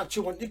you any match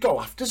you want. You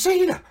go after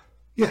Cena.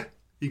 Yeah,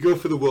 you go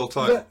for the world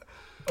title. Yeah,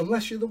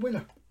 unless you're the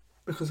winner.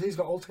 Because he's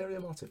got ulterior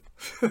motive.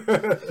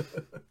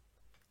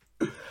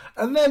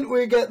 And then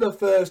we get the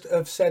first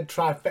of said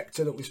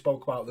trifecta that we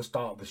spoke about at the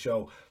start of the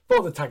show. For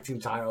the tag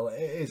team title,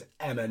 it is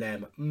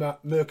MNM,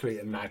 Mercury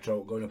and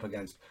Nitro going up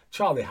against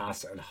Charlie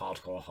Haas and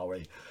Hardcore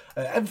Holly.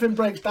 Everything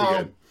breaks down.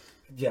 Again.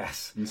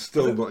 Yes. And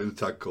still not in the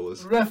tag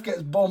colours. Ref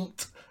gets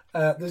bumped.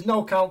 There's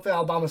no count for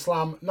Alabama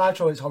Slam.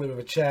 Nitro hits Holly with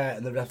a chair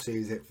and the ref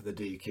sees it for the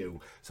DQ.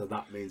 So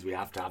that means we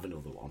have to have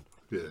another one.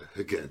 Yeah,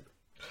 again.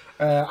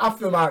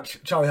 After the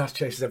match, Charlie Haas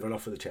chases everyone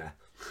off with a chair.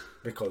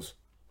 Because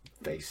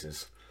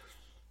faces.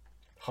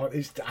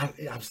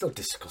 I'm still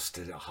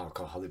disgusted at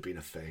Hardcore Holly being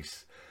a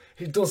face.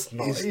 He does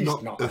not. He's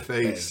not a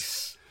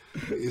face.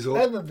 He's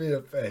never be a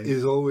face.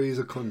 He's always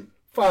a cunt.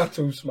 Far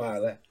too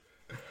smiley.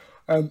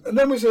 And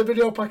then we see a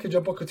video package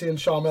of Booker T and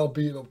Sharmell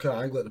beating up Kurt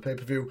Angle at the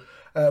pay-per-view.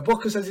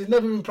 Booker says he's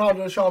never been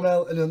prouder of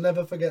Sharmell and he'll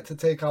never forget to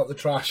take out the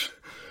trash.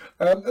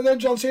 And then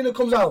John Cena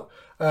comes out.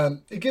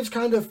 He gives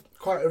kind of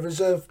quite a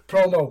reserved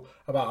promo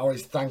about how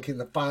he's thanking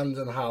the fans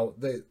and how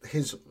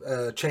his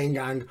chain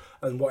gang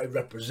and what it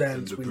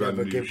represents. We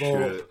never give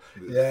up.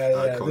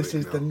 Yeah. This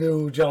is the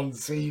new John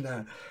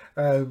Cena.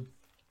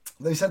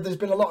 They said there's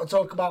been a lot of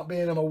talk about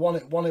being a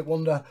one-hit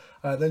wonder.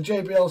 Then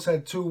JBL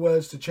said 2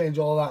 words to change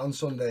all that on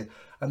Sunday.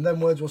 And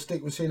them words will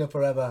stick with Cena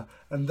forever.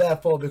 And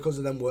therefore, because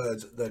of them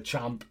words, the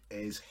champ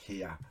is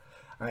here.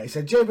 He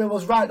said JBL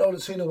was right though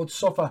that Cena would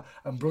suffer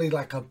and bleed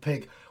like a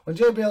pig. When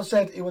JBL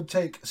said he would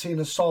take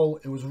Cena's soul,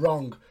 it was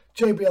wrong.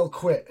 JBL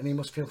quit and he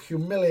must feel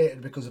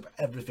humiliated because of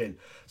everything.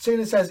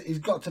 Cena says he's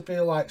got to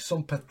feel like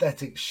some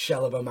pathetic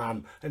shell of a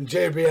man. And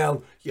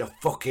JBL, you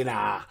fucking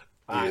are.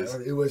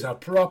 It was a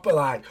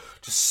proper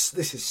this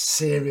is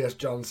serious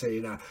John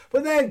Cena.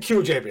 But then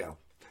cue JBL.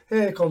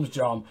 Here comes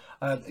John.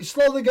 He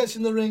slowly gets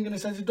in the ring and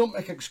he says he don't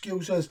make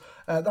excuses.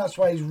 That's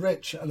why he's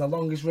rich and the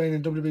longest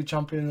reigning WWE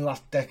champion in the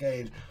last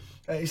decade.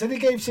 He said he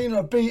gave Cena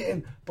a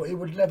beating, but he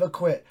would never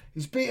quit.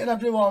 He's beaten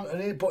everyone,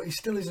 but he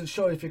still isn't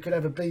sure if he could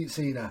ever beat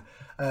Cena.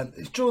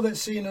 It's true that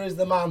Cena is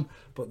the man,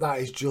 but that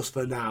is just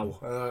for now.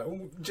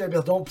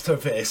 JBL, don't put her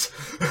face.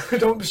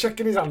 Don't be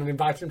shaking his hand and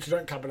inviting him to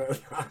drink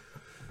cabinet.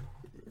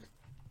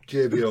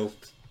 JBL,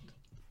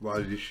 why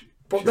did you shake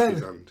his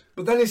hand?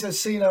 But then he says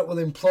Cena will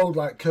implode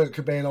like Kurt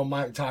Cobain on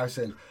Mike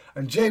Tyson,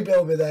 and JBL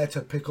will be there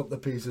to pick up the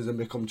pieces and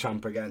become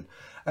champ again.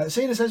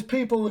 Cena says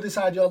people will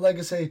decide your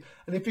legacy,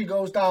 and if he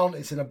goes down,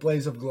 it's in a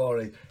blaze of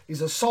glory.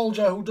 He's a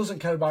soldier who doesn't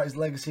care about his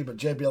legacy, but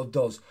JBL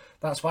does.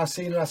 That's why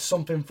Cena has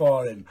something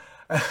for him.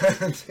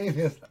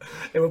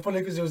 It was funny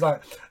because he was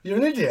like, you're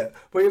an idiot,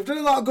 but you've done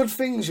a lot of good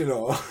things, you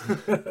know.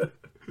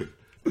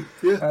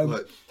 Yeah,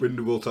 like win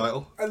the world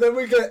title. And then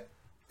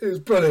it was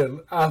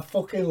brilliant. I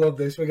fucking love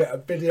this. We get a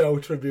video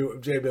tribute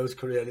of JBL's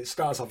career and it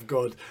starts off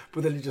good,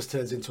 but then it just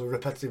turns into a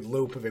repetitive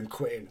loop of him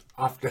quitting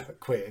after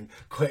quitting.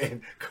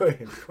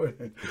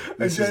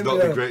 This is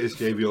not the greatest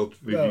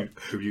JBL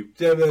tribute.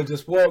 JBL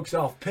just walks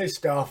off,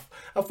 pissed off.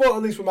 I thought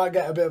at least we might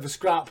get a bit of a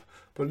scrap,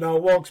 but no,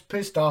 walks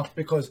pissed off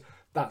because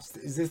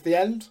is this the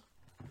end?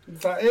 Is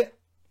that it?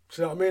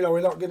 Do you know what I mean? Are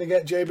we not going to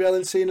get JBL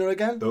and Cena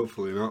again?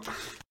 Hopefully not.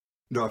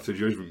 Not after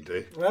Judgment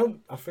Day. Well,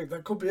 I think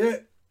that could be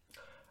it.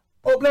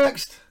 Up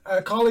next,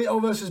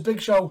 Carlito versus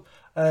Big Show.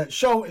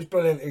 Show is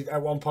brilliant.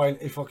 At one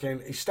point,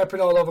 he's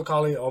stepping all over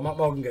Carlito. Matt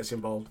Morgan gets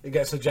involved. He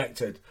gets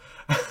ejected.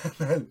 And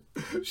then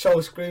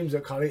Show screams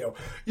at Carlito,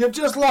 "You've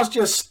just lost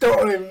your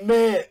stuttering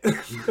mate."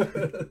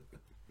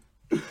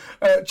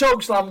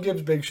 Chokeslam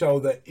gives Big Show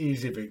the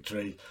easy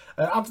victory.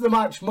 After the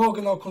match,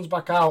 Morgan though comes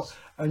back out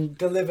and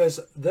delivers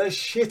the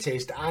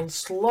shittest and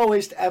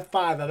slowest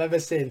F5 I've ever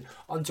seen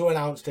onto an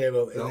announce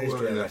table in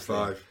history.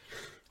 F5.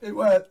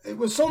 It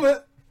was something.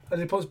 And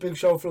he puts Big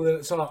Show through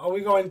the... So, are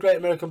we going Great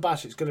American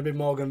Bash? It's going to be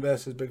Morgan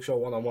versus Big Show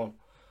 1-on-1.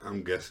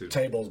 I'm guessing.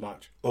 Tables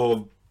match.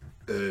 Or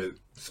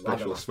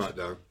special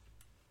SmackDown.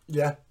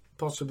 Yeah,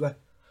 possibly.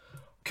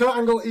 Kurt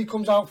Angle, he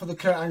comes out for the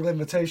Kurt Angle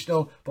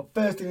Invitational, but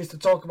first he needs to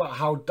talk about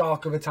how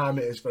dark of a time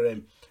it is for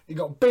him. He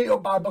got beat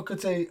up by Booker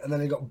T, and then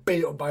he got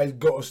beat up by his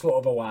gutter slut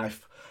of a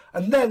wife.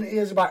 And then he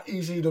hears about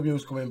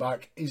ECW's coming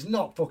back. He's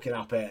not fucking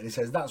happy, and he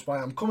says, that's why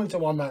I'm coming to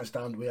One Night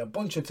Stand with a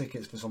bunch of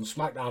tickets for some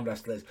SmackDown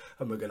wrestlers,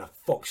 and we're going to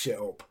fuck shit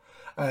up.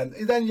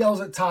 He then yells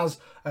at Taz,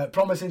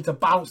 promising to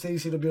bounce the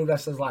ECW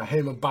wrestlers like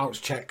him and bounce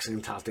checks,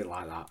 and Taz didn't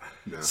like that.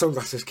 No.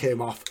 Sunglasses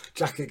came off,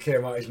 jacket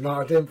came out his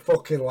mouth. I didn't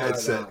fucking like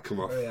that. Come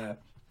off. Yeah.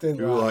 You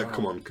were like,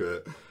 come on,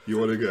 Kurt. You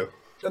want to go?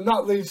 And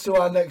that leads to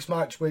our next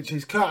match, which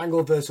is Kurt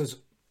Angle versus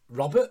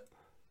Robert.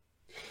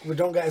 We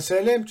don't get a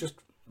surname, just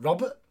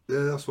Robert.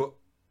 Yeah, that's what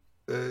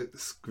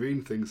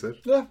screen thing said.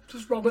 Yeah,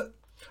 just Robert.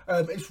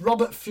 It's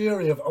Robert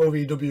Fury of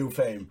OVW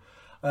fame.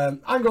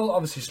 Angle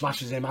obviously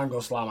smashes him,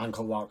 Angle slam,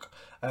 ankle lock.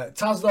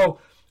 Taz, though,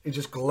 he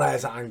just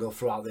glares at Angle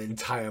throughout the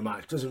entire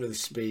match. Doesn't really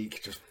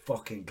speak, just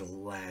fucking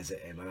glares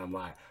at him. And I'm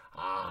like,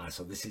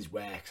 so this is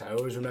where, because I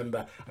always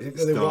remember, I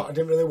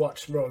didn't really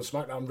watch Raw and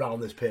SmackDown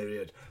around this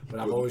period, but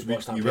I've always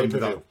watched that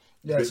pay-per-view.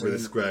 Yes, with a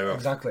square off.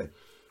 Exactly.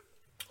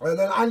 And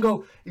then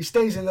Angle, he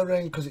stays in the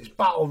ring because it's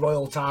Battle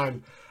Royal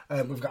time.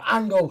 We've got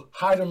Angle,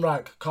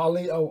 Heidenreich,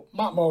 Carlito,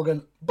 Matt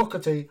Morgan, Booker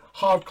T,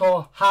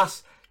 Hardcore,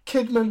 Haas,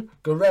 Kidman,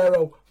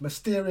 Guerrero,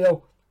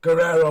 Mysterio,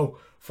 Guerrero,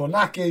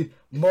 Funaki,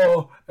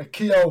 Moore,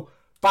 Akio,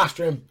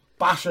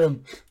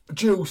 Basham,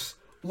 Juice,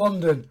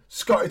 London,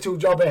 Scotty 2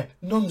 Jobby,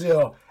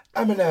 Nunzio,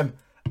 Eminem,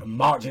 and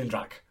Mark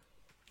Jindrak.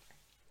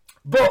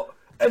 But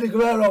Eddie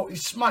Guerrero, he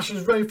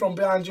smashes Ray from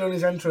behind during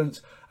his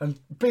entrance, and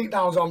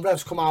beatdowns on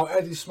refs come out.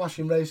 Eddie's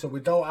smashing Ray, so we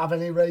don't have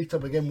any Ray to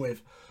begin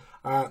with.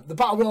 The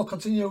battle royal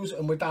continues,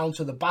 and we're down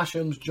to the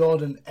Bashams,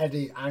 Jordan,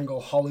 Eddie,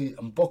 Angle, Holly,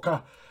 and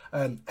Booker.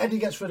 Eddie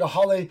gets rid of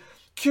Holly.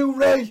 Q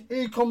Ray,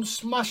 he comes,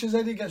 smashes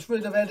Eddie, gets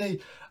rid of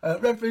Eddie.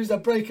 Referees are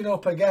breaking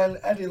up again.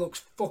 Eddie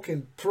looks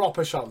fucking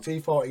proper shocked. He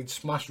thought he'd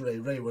smash Ray.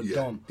 Ray was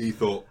done. He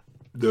thought,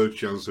 no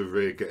chance of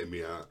Ray getting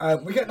me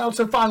out. We get down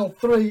to the final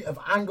three of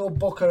Angle,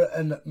 Booker,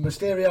 and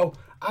Mysterio.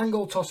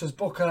 Angle tosses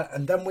Booker,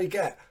 and then we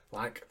get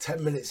like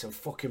 10 minutes of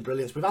fucking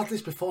brilliance. We've had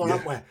this before,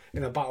 haven't we?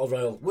 In a battle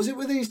royal. Was it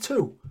with these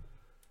two?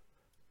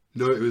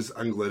 No, it was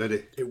Angle and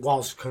Eddie. It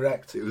was,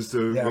 correct. It was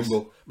the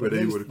Rumble.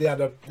 They had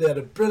a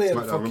brilliant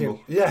SmackDown fucking...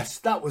 Rumble. Yes,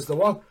 that was the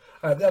one.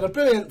 They had a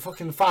brilliant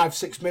fucking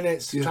 5-6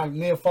 minutes,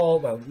 kind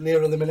of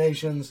near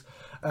eliminations.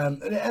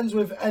 And it ends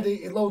with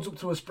Eddie, he loads up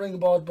to a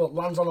springboard but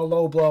lands on a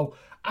low blow.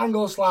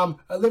 Angle slam,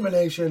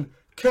 elimination.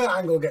 Kurt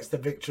Angle gets the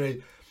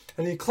victory.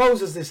 And he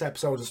closes this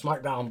episode of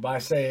SmackDown by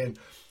saying,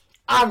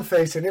 I'm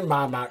facing in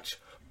my match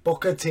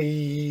Booker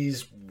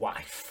T's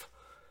wife.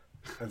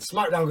 And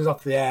SmackDown goes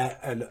off the air,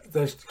 and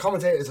the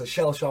commentators are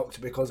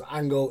shell-shocked because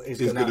Angle is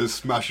going to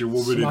smash a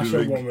woman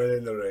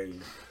in the ring.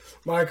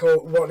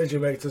 Michael, what did you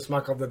make to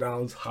Smack of the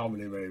Downs? How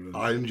many Ravens?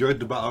 I enjoyed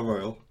the Battle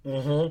Royal.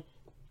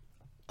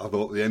 Mm-hmm. I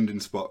thought the ending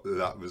spot of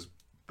that was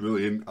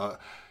brilliant. I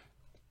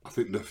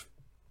think the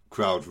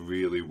crowd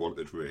really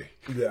wanted Ray.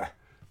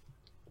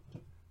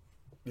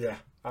 Yeah,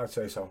 I'd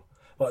say so.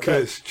 But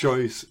Kurt's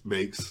choice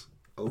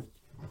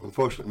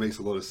unfortunately makes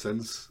a lot of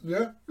sense.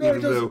 Yeah,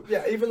 even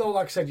though,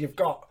 like I said, you've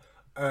got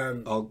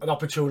an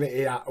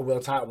opportunity at a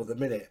world title at the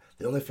minute,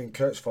 the only thing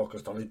Kurt's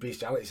focused on is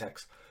bestiality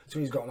sex. So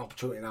he's got an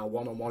opportunity now,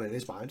 one-on-one in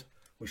his mind,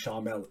 with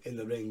Sharmell in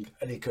the ring,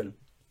 and he can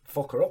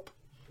fuck her up.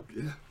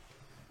 Yeah.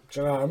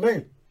 Do you know what I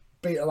mean?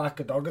 Beat her like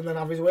a dog and then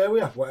have his way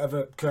with her.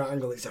 Whatever Kurt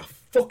Angle, it's a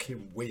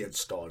fucking weird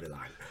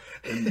storyline.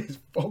 It's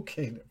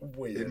fucking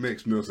weird. It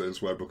makes no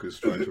sense why Booker's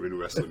trying to win a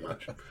wrestling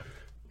match.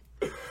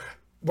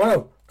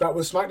 Well, that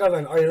was SmackDown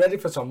then. Are you ready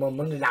for some on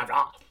Monday Night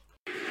Raw?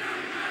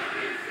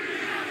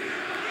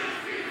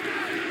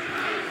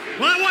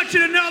 Well, I want you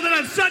to know that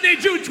on Sunday,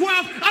 June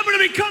 12th, I'm going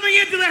to be coming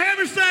into the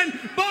Hammerstein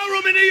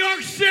Ballroom in New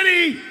York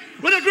City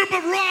with a group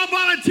of Raw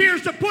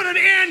volunteers to put an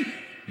end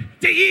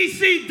to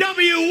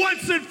ECW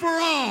once and for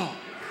all.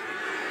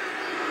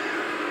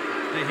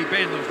 Hey, he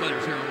banned those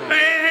letters here on Raw.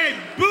 Hey,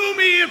 boo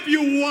me if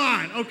you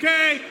want,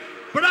 okay?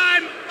 But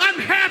I'm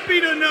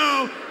happy to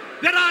know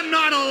that I'm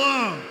not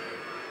alone.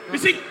 You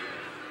see,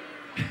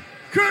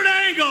 Kurt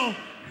Angle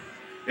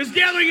is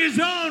gathering his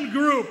own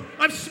group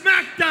of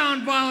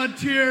SmackDown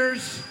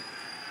volunteers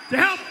to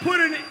help put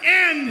an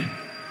end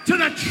to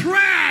the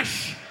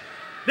trash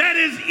that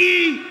is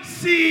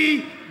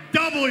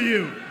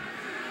ECW.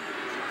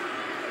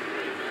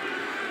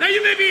 Now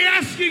you may be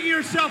asking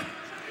yourself,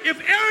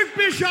 if Eric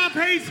Bischoff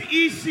hates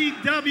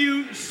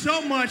ECW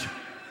so much,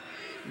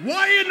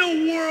 why in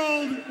the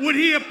world would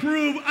he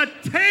approve a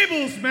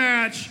tables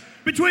match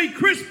between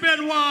Chris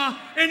Benoit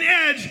and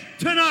Edge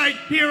tonight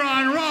here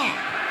on Raw?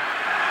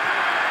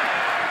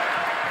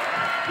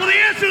 Well, the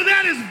answer to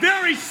that is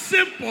very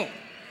simple.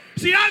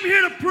 See, I'm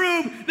here to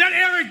prove that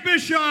Eric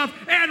Bischoff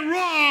and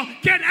Raw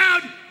can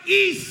out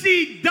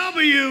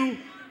ECW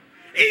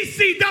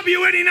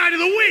any night of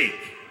the week.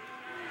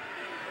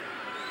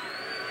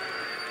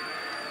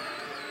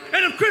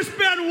 And if Chris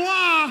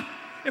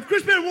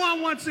Benoit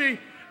wants a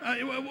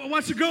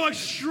wants to go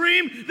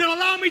extreme, then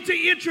allow me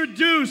to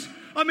introduce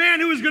a man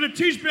who is going to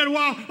teach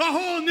Benoit a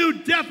whole new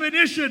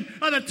definition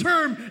of the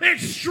term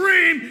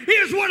extreme. He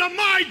is one of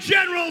my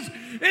generals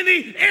in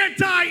the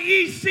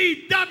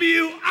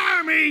anti-ECW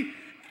army,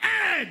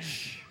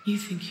 Edge. You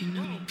think you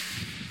know me?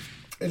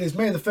 It is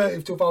May the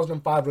 30th,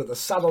 2005. We're at the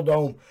Saddle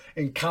Dome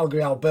in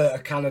Calgary, Alberta,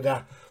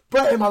 Canada.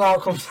 Bret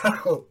Hart comes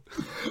out.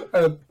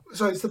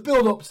 So it's the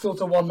build-up still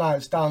to One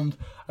Night Stand,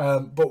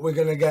 but we've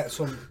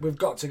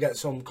got to get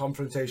some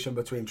confrontation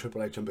between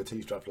Triple H and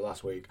Batista after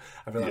last week.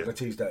 I feel like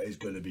Batista is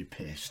going to be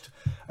pissed.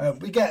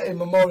 We get a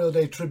Memorial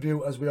Day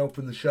tribute as we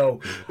open the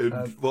show.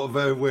 What a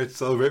better way to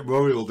celebrate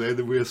Memorial Day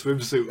than wear a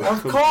swimsuit.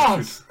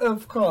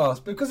 Of course,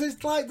 because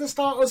it's like the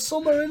start of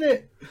summer, isn't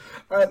it?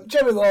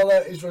 Jerry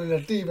Lawler is running a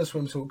Diva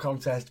swimsuit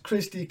contest.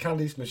 Christy,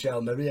 Candice,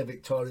 Michelle, Maria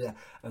Victoria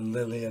and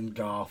Lillian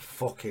Gar.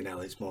 Fucking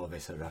hell, it's more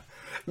Viscera.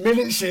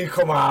 Minute she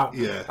come out,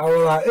 and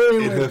we're like, here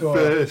we go. In her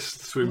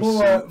first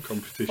swimsuit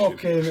competition.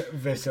 Fucking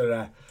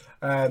Viscera.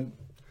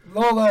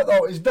 Lawler,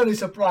 though, is very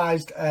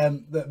surprised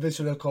that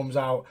Viscera comes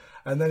out,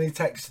 and then he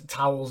takes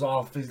towels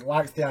off. He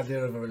likes the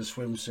idea of her in a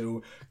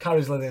swimsuit,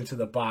 carries Lillian to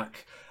the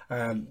back.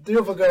 The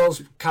other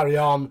girls carry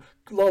on.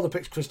 Lawler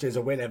picks Christy as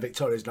a winner.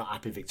 Victoria's not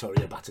happy.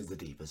 Victoria batters the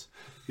Divas.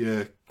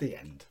 Yeah. The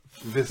end.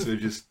 Viscera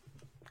just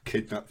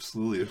kidnaps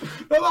Lillian.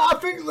 No, I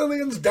think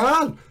Lillian's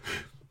down.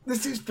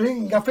 This is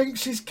thing. I think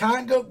she's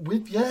kind of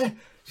with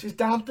she's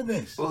down for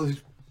this. Well,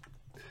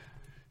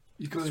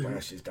 I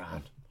swear she's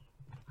down.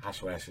 I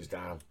swear she's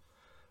down.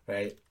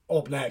 Right.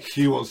 Up next.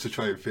 She wants to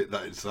try and fit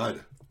that inside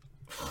her.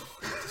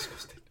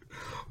 Disgusting.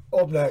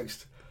 Up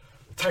next.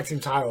 Tag team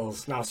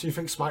titles. Now, so you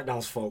think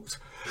SmackDown's fucked?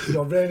 You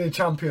know, reigning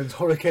champions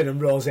Hurricane and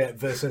Rosie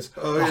versus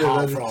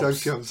the tag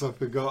champs, I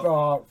forgot.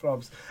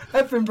 Heartthrobs.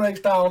 Everything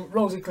breaks down.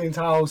 Rosie cleans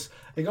house.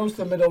 He goes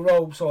to the middle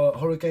rope so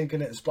Hurricane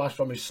can hit a splash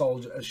from his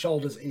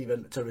shoulders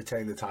even to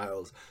retain the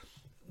titles.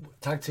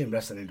 Tag team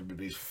wrestling in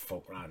WWE is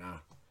fucked right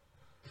now.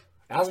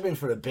 It hasn't been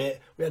for a bit.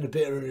 We had a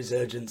bit of a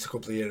resurgence a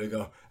couple of years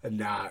ago, and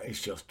now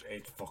it's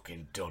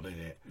fucking done, isn't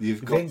it?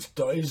 You've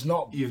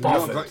not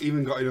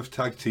even got enough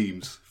tag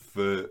teams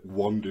for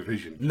one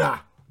division. Nah.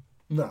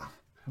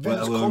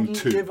 Vince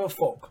couldn't give a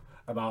fuck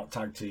about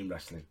tag team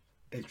wrestling.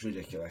 It's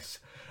ridiculous.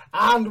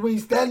 And we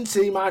then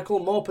see, Michael,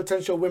 more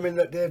potential women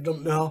that Dave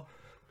don't know,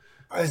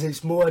 as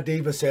it's more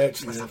Diva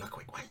Search. Let's have a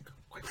quick wank.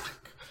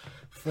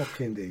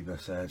 Fucking Diva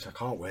Search. I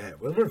can't wait.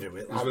 We'll review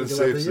it like we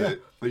do every year.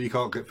 When you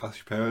can't get past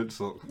your parents,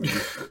 look,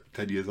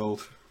 10 years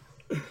old.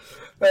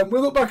 We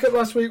look back at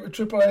last week with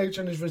Triple H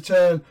and his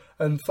return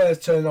and Flair's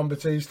turn on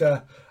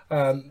Batista.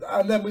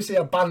 And then we see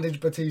a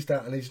bandaged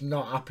Batista, and he's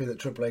not happy that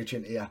Triple H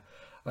isn't here.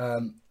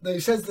 He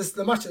says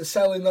the match at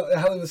Hell in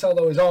the Cell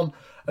though is on,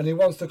 and he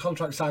wants the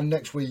contract signed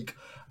next week.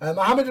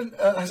 Muhammad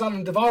Hassan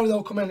and Daivari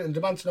though come in and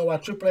demand to know why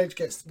Triple H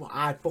gets. Well,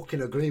 I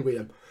fucking agree with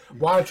him.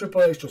 Why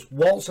Triple H just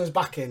waltzes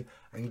back in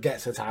and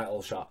gets a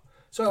title shot.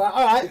 So like,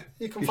 all right,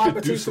 you can fight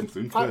Batista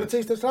tonight for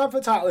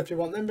the title if you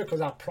want them,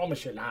 because I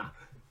promise you now,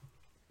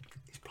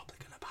 he's probably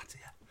gonna batter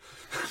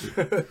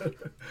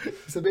you.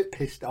 He's a bit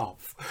pissed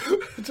off.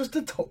 Just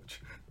a touch.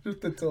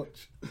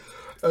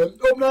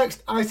 Up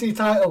next, IC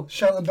title,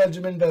 Shelton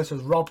Benjamin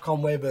versus Rob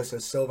Conway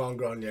versus Sylvain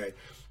Grenier.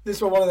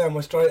 This was one of them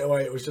where straight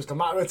away it was just a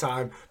matter of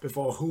time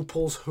before who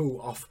pulls who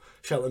off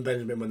Shelton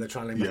Benjamin when they're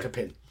trying to make a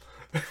pin.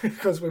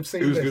 Because we've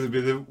seen who's going to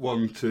be the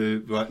one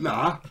to be like,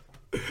 nah.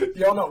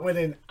 You're not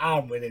winning,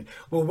 I'm winning.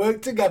 We'll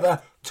work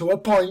together to a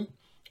point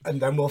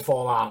and then we'll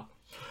fall out.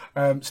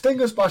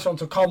 Stinger splash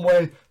onto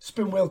Conway.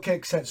 Spin wheel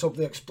kick sets up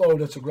the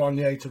Exploder to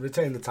Grenier to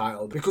retain the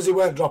title, because he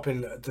weren't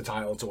dropping the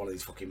title to one of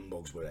these fucking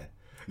mugs, were they?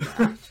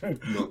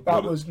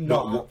 That was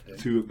not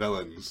two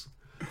villains.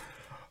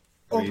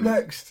 Up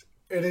next,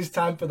 it is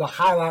time for the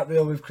highlight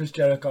reel with Chris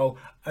Jericho,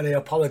 and he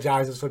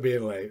apologises for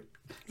being late.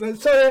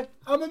 Sorry,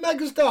 I'm a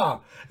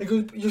megastar. He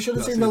goes, you should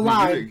have seen the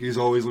line. He's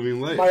always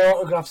living late. My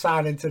autograph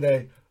signing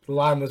today. The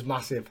line was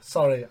massive.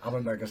 Sorry, I'm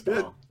a megastar.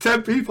 Yeah,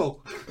 10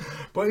 people.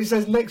 But he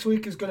says next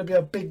week is going to be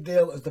a big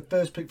deal, as the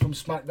first pick from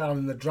SmackDown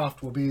in the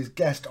draft will be his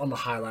guest on the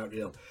highlight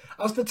reel.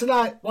 As for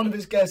tonight, one of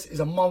his guests is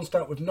a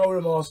monster with no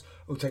remorse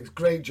who takes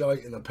great joy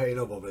in the pain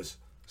of others.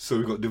 So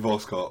we've got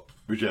Divorce Court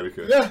with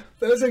Jericho. Yeah,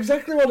 that's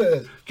exactly what it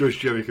is. Just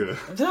Jericho.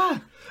 Yeah.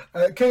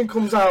 Kane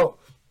comes out.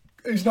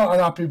 He's not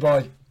an happy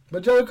boy.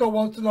 But Jericho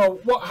wants to know,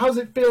 how does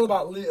it feel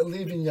about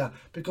leaving you?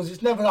 Because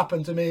it's never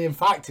happened to me. In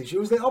fact, it's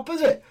usually the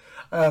opposite.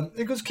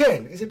 He goes,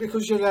 Kane, is it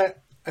because your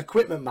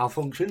equipment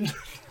malfunctioned?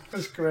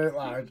 That's a great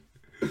line.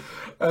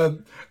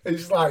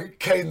 It's like,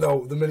 Kane,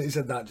 though, the minute he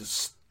said that,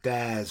 just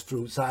stares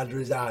through the side of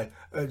his eye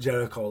at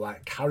Jericho,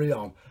 like, carry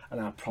on. And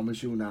I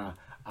promise you now,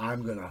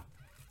 I'm going to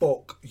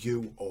fuck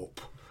you up.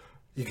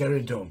 You're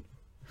getting done.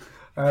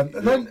 And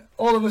then,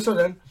 all of a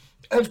sudden,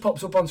 Edge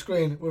pops up on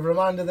screen with a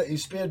reminder that he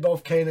speared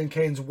both Kane and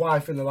Kane's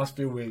wife in the last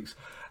few weeks.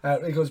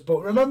 He goes,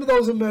 but remember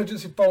those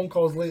emergency phone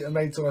calls Lita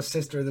made to her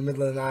sister in the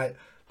middle of the night?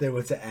 They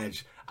were to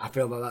Edge. I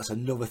feel like that's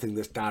another thing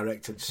that's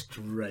directed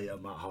straight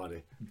at Matt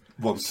Hardy.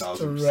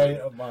 1000%. Straight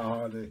at Matt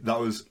Hardy.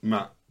 That was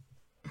Matt.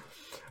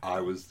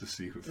 I was the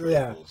secret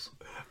phone calls.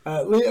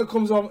 Lita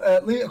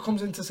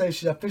comes in to say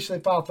she's officially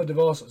filed for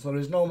divorce, so there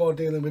is no more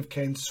dealing with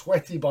Kane's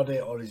sweaty body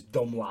or his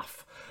dumb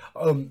laugh.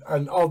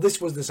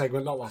 This was the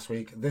segment, not last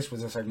week. This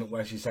was the segment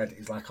where she said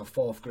he's like a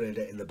fourth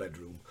grader in the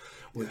bedroom,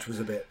 which was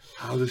a bit.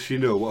 How does she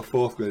know what a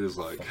fourth grader's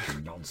like?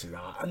 Fucking nonsense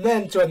that. And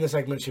then to end the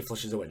segment, she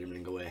flushes the wedding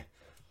ring away.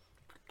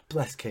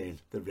 Bless Kane,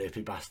 the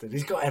rapey bastard.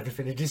 He's got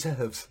everything he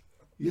deserves.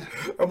 Yeah.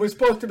 And we're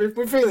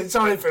feeling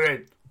sorry for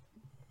him.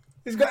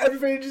 He's got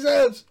everything he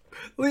deserves.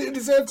 Lita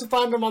deserves to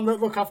find a man that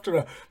look after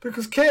her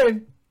because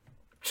Kane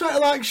treat her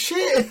like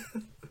shit.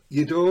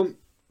 You don't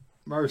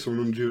marry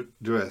someone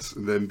undressed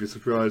and then be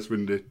surprised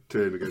when they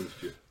turn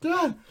against you.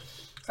 Yeah.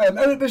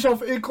 Eric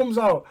Bischoff, he comes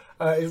out,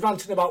 he's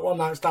ranting about One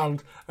Night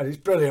Stand, and it's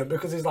brilliant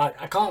because he's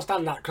like, I can't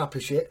stand that crappy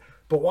shit,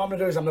 but what I'm going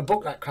to do is I'm going to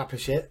book that crappy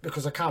shit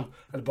because I can,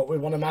 but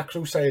with one of my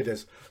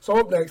Crusaders. So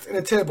up next, in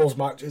a tables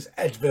match, is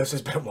Edge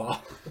versus Benoit.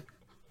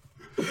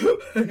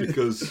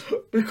 because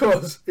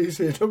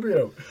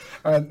ECW.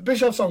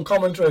 Bischoff's on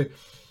commentary.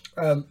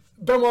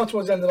 Benoit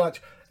towards the end of the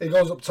match, he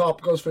goes up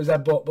top, goes for his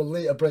headbutt, but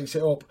Lita breaks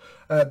it up.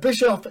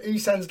 Bischoff, he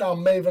sends down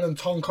Maven and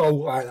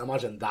Tonko. Right,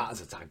 imagine that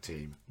as a tag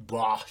team.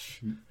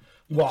 Bosh.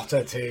 What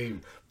a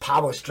team.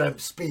 Power,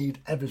 strength, speed,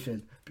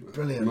 everything.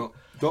 Brilliant. No,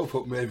 don't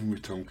put Maven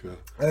with Tonko.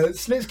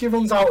 Snitsky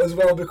runs out as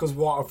well because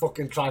what a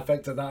fucking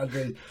trifecta that'd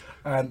be.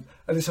 And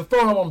it's a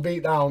 4-on-1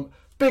 beatdown.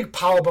 Big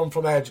powerbomb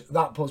from Edge.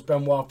 That puts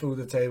Benoit through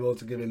the table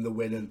to give him the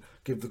win and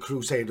give the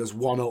Crusaders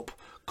one up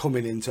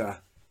coming into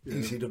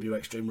ECW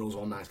Extreme Rules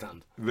One Night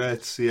Stand. Rare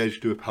to see Edge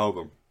do a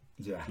powerbomb.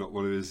 Yeah. Not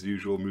one of his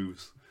usual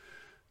moves.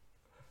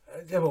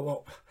 Yeah, but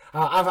what?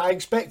 I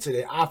expected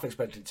it. I've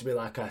expected it to be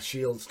like a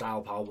Shield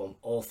style powerbomb.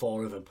 All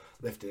four of them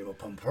lifting him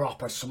up and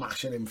proper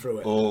smashing him through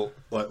it. Or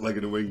like leg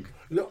and a wing.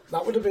 No,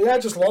 that would have been,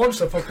 just launch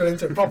the fucker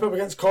into it, prop him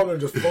against corner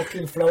and just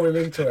fucking throw him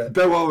into it.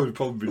 Benoit would have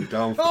probably been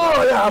down for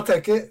that. Yeah, I'll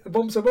take it. A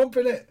bump's a bump,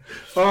 innit?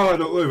 Oh,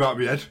 don't worry about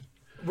me, Ed.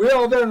 We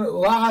are then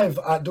live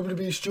at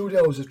WB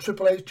Studios as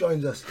Triple H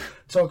joins us.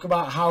 Talk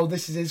about how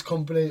this is his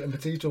company and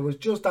Batista was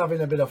just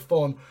having a bit of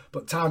fun,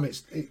 but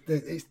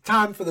it's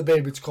time for the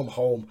baby to come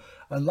home.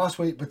 And last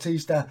week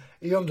Batista,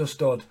 he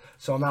understood.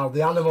 So now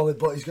the animal,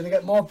 but he's going to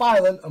get more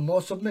violent and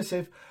more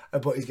submissive,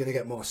 but he's going to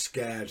get more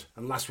scared.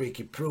 And last week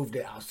he proved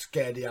it, how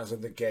scared he has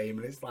of the game.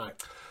 And it's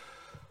like,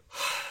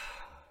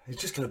 he's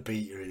just going to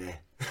beat you in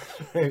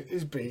here.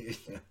 He's beating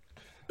you.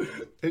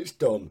 It's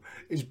done.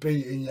 He's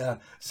beating you.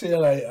 See you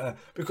later.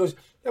 Because,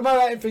 am I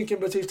right in thinking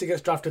Batista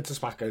gets drafted to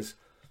Smackers?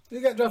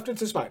 You get drafted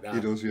to SmackDown? He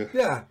does, yeah.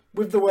 Yeah,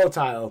 with the world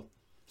title.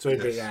 So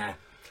he'd be there.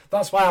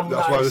 That's why I'm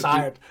not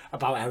excited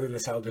about Hell in a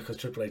Cell, because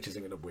Triple H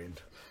isn't going to win.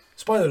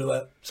 Spoiler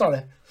alert.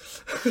 Sorry.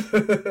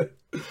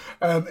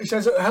 He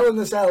says, at Hell in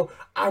a Cell,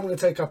 I'm going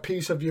to take a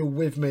piece of you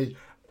with me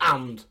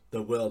and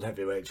the World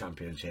Heavyweight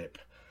Championship.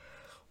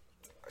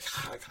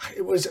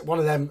 It was one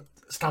of them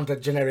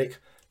standard generic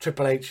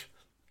Triple H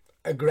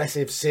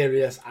aggressive,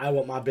 serious, I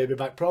want my baby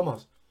back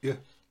promos. Yeah.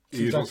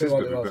 He wants his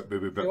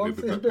baby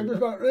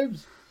back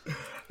ribs.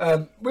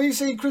 We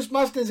see Chris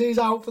Masters, he's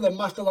out for the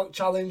Master Lock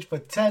Challenge for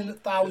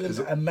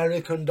 $10,000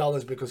 American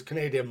dollars because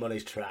Canadian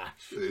money's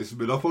trash. It's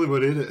Monopoly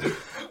money, isn't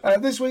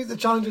it? This week the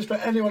challenge is for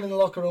anyone in the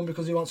locker room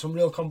because he wants some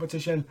real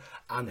competition.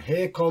 And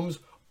here comes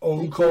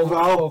Uncle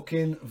Val.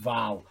 Fucking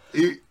Val.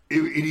 He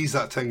needs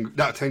that 10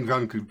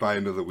 grand could buy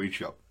another weed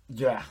shop.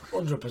 Yeah,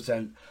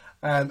 100%.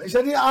 He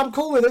said, yeah, I'm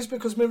cool with this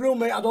because my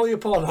roommate had all your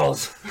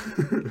pornos.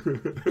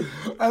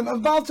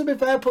 And Val, to be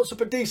fair, puts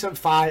up a decent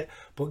fight,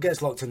 but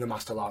gets locked in the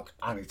Master Lock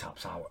and he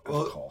taps out,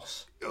 of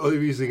course. The only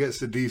reason he gets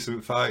a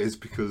decent fight is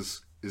because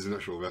he's an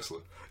actual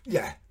wrestler.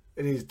 Yeah,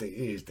 he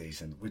is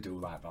decent. We do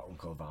like that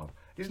Uncle Val.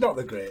 He's not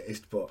the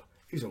greatest, but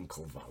he's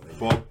Uncle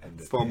Val.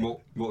 For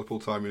multiple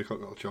time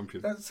Intercontinental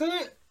Champion. That's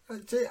it.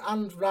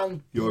 And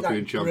ran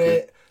European champion.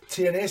 Great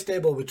TNA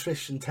stable with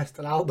Trish and Test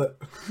and Albert.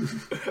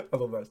 I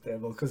love that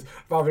stable because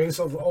Val Venis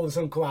all of a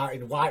sudden come out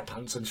in white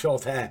pants and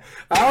short hair.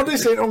 How do you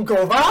say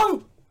Uncle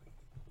Val?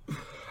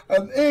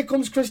 And here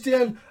comes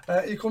Christian.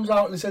 He comes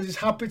out and he says he's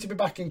happy to be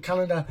back in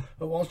Canada,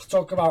 but wants to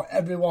talk about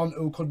everyone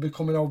who could be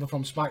coming over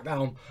from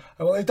SmackDown.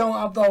 And what they don't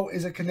have though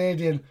is a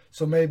Canadian,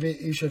 so maybe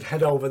he should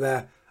head over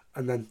there.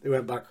 And then he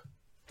went back.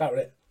 That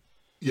was it.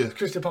 Yeah.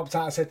 Christian popped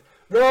out and said,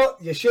 "Bro,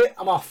 you shit,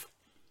 I'm off."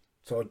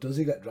 So does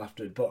he get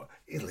drafted? But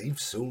he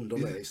leaves soon,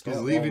 doesn't he? He's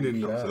leaving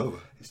in October.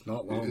 It's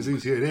not long.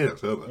 He's here in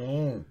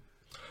October.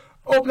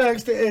 Up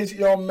next it is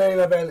your main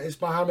event. It's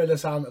Mohamed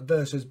Hassan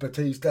versus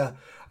Batista.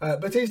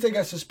 Batista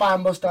gets a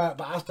spine buster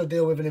but has to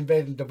deal with an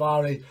invading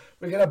Daivari.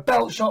 We get a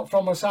belt shot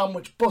from Hassan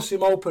which busts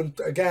him open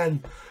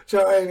again.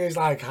 So he's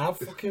like,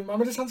 fucking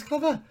Mohamed Hassan's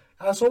clever.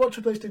 I saw what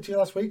Triple H did to you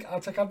last week. I'll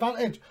take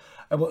advantage.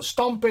 But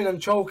stomping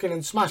and choking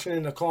and smashing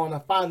in the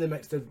corner finally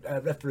makes the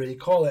referee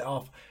call it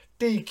off.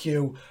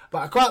 DQ, but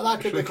I quite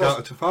like it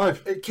because to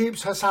 5. It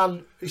keeps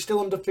Hassan. He's still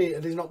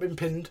undefeated. He's not been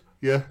pinned.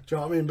 Yeah. Do you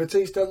know what I mean?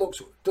 Batista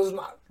doesn't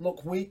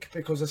look weak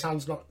because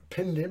Hassan's not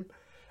pinned him,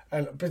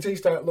 and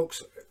Batista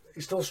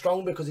he's still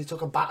strong because he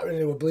took a battering.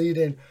 He was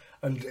bleeding,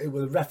 and it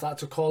was the ref that had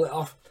to call it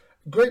off.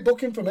 Great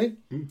booking for me.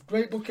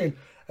 Great booking.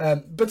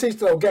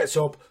 Batista gets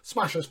up,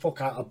 smashes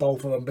fuck out of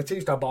both of them.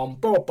 Batista bomb,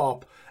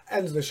 bop,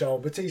 ends the show.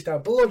 Batista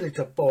bloody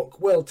to fuck,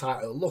 world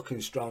title,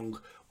 looking strong.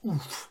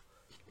 Oof.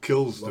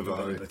 Kills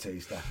Daivari.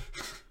 Batista.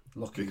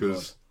 Looking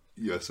because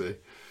good. USA.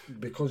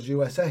 Because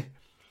USA.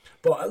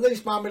 But at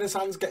least Mohamed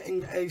Hassan's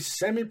getting a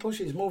semi-push.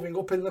 He's moving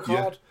up in the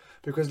card.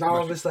 Because now,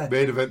 obviously...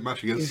 Main event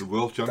match against the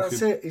world champion.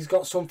 That's it. He's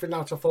got something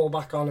now to fall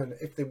back on. And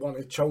if they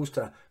chose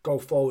to go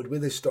forward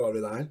with his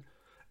storyline,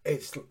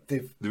 it's...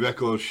 The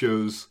record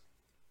shows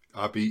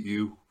I beat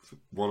you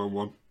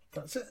one-on-one.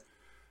 That's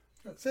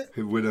it.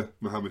 The winner,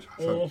 Mohamed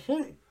Hassan.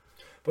 Mm-hmm.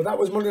 But that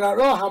was Monday Night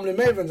Raw. How many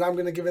Mavens? I'm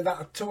going to give it that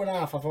a 2.5.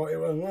 I thought it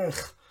was...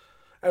 Ugh.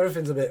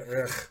 Everything's a bit...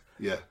 Ugh.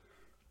 Yeah.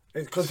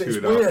 Because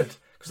it's weird.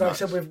 Because like I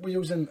said, we're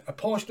using a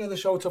portion of the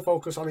show to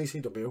focus on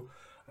ECW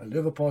and the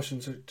other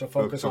portion to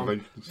focus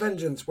on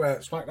Vengeance, where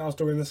SmackDown's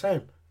doing the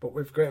same. But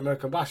with Great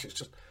American Bash,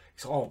 it's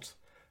odd.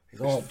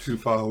 It's too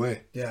far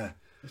away. Yeah,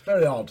 it's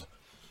very odd.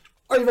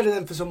 Are you ready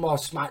then for some more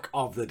Smack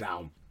of the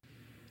Down?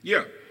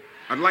 Yeah,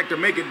 I'd like to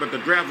make it, but the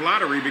draft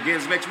lottery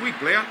begins next week,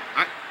 player.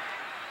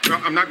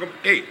 I'm not going to...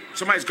 Hey,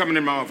 somebody's coming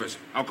in my office.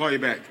 I'll call you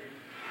back.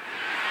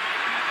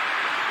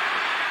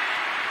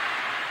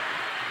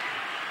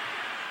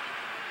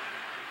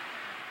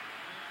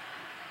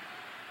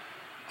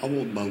 I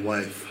want my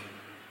wife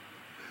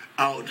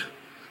out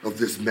of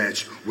this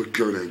match with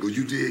Kurt Angle.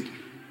 You dig?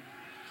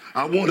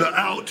 I want her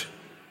out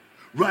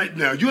right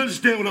now. You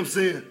understand what I'm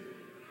saying?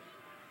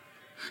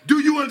 Do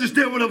you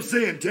understand what I'm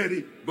saying,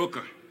 Teddy?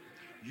 Booker,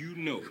 you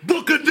know.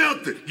 Booker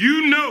nothing.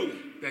 You know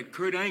that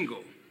Kurt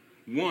Angle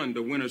won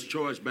the Winner's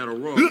Choice Battle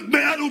Royal. Look,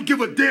 man, I don't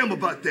give a damn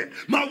about that.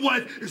 My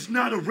wife is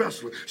not a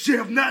wrestler. She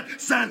have not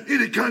signed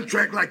any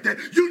contract like that.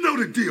 You know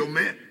the deal,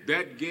 man.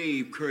 That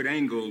gave Kurt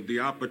Angle the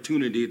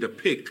opportunity to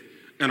pick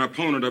an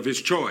opponent of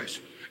his choice,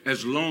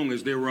 as long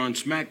as they were on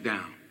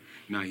SmackDown.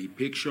 Now, he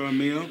picked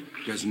Sharmell.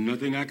 There's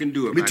nothing I can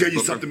do about it. Let me tell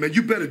you something, man.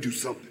 You better do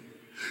something.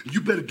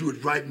 You better do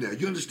it right now.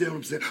 You understand what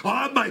I'm saying? Or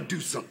I might do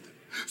something.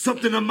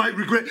 Something I might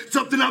regret.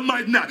 Something I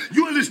might not.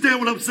 You understand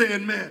what I'm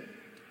saying, man?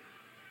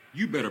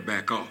 You better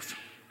back off.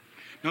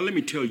 Now, let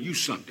me tell you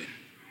something.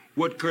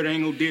 What Kurt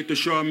Angle did to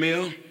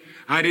Sharmell,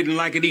 I didn't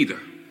like it either.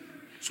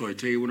 So I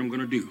tell you what I'm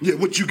going to do. Yeah,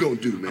 what you going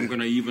to do, man? I'm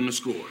going to even the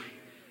score.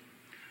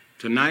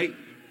 Tonight,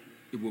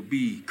 it will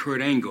be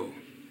Kurt Angle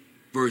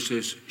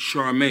versus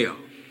Sharmell,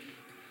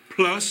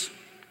 plus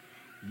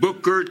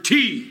Booker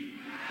T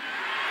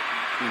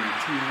in a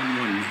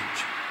 2-on-1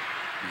 match.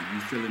 Are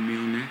you feeling me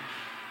on that?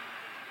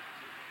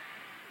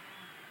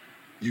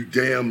 You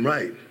damn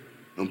right.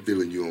 I'm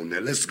feeling you on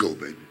that. Let's go,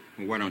 baby.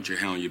 Well, why don't you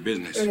handle your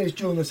business? It is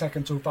June the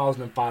 2nd,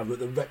 2005, at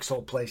the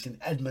Rexall Place in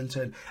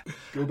Edmonton.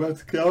 Go back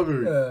to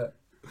Calgary.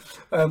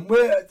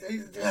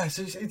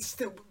 It's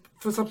still...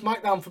 For some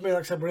SmackDown, for me,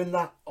 like I said, we're in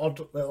that odd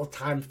little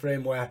time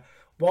frame where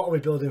what are we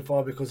building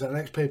for? Because the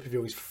next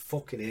pay-per-view is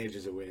fucking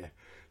ages away.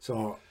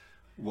 So,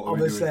 what are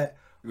obviously, are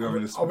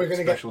we going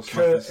to get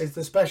Kurt? Is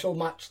the special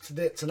match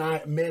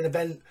tonight, main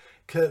event,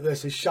 Kurt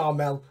versus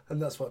Sharmell, and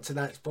that's what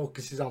tonight's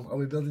focus is on. Are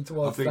we building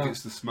towards that? I think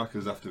it's the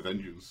Smackers after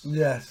Vengeance.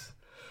 Yes.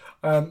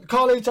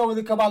 Carlito with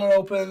the Cabana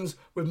opens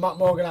with Matt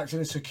Morgan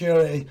acting as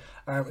security.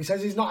 He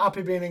says he's not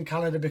happy being in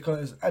Canada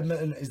because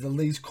Edmonton is the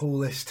least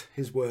coolest,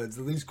 his words,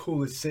 the least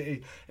coolest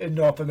city in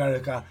North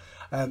America.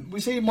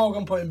 We see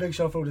Morgan putting Big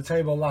Show through the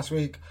table last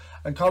week,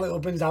 and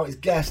Carlito brings out his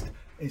guest.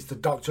 It's the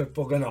Doctor of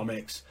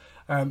Thugonomics.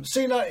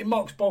 Cena, he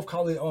mocks both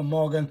Carlito and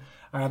Morgan.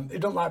 He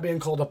don't like being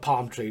called a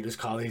palm tree, does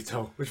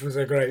Carlito, which was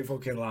a great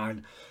fucking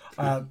line.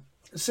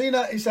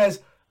 Cena, he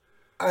says,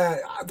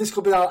 this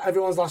could be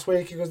everyone's last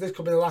week. He goes, this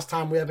could be the last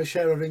time we ever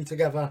share a ring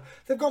together.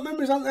 They've got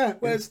memories, haven't they?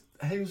 Where's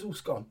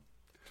Jesus gone?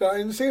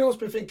 So Cena must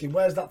be thinking,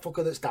 where's that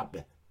fucker that stabbed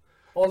me?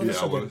 All of a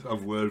sudden,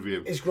 I've word with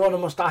him. He's grown a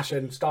moustache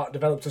and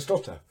developed a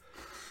stutter.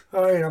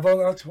 I mean, I've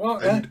only had to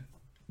what? And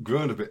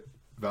grown a bit,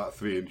 about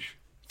 3 inch.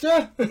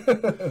 Yeah.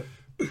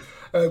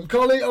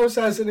 Carlito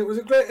says, and it was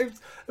a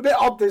bit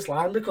odd this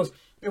line, because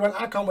he went,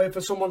 I can't wait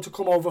for someone to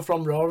come over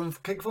from Raw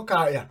and kick fuck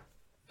out you.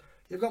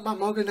 You've got Matt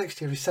Morgan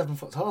next year, he's 7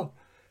 foot tall.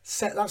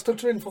 Set that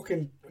stuttering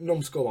fucking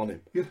numbskull on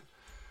him. Yeah.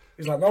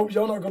 He's like, no,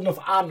 you're not good enough,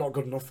 I'm not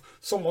good enough.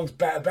 Someone's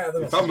better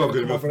than us. If I'm not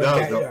good enough,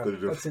 Dad's not good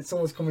enough. That's it,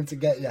 someone's coming to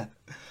get you.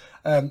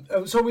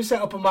 So we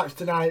set up a match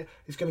tonight.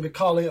 It's going to be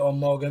Carlito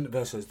Morgan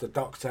versus the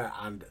Doctor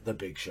and the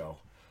Big Show.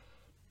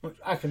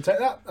 I can take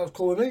that. That's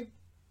cool with me.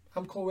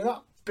 I'm cool with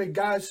that. Big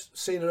guys,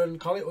 Cena and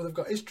Carlito, they've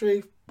got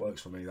history.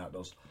 Works for me, that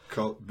does.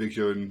 Big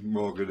Show and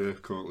Morgan are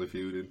currently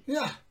feuding.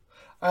 Yeah.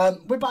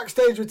 We're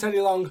backstage with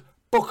Teddy Long.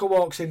 Booker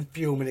walks in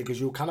fuming because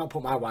you cannot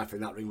put my wife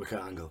in that ring with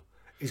Kurt Angle.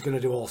 He's going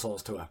to do all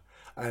sorts to her.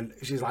 And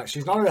she's like,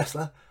 she's not a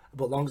wrestler,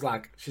 but Long's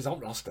like, she's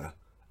on roster.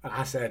 And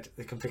I said,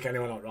 they can pick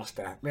anyone on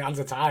roster. My hands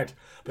are tied.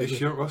 But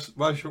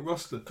why is she on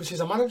roster? Because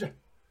she's a manager.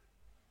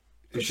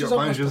 Is she got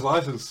manager's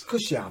license?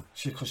 Because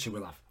she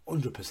will have.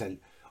 100%.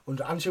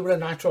 And she was a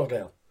Nitro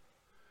girl.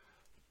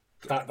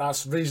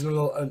 That's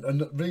reasonable,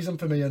 and reason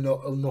for me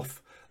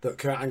enough that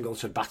Kurt Angle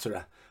should batter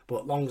her.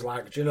 But Long's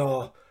like, do you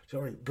know,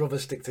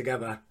 brothers stick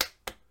together.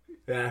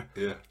 Yeah.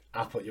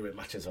 I'll put you in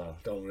match as well.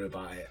 Don't worry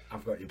about it.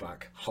 I've got you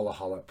back. Holla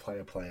holla,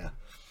 player.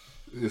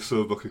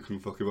 So Booker can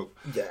fuck him up.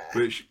 Yeah.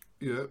 Which,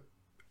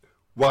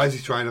 why is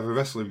he trying to have a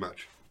wrestling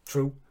match?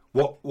 True.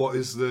 What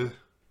is the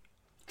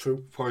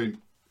true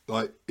point?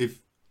 Like,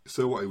 if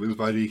he wins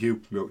by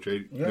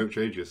DQ, no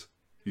changes.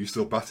 You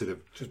still battered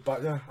him.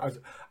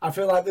 I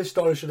feel like this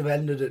story should have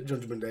ended at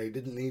Judgment Day.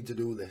 Didn't need to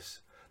do this.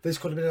 This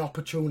could have been an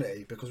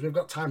opportunity because we've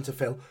got time to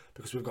fill.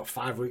 Because we've got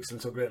 5 weeks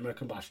until Great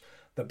American Bash.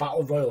 The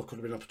Battle Royal could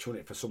have been an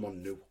opportunity for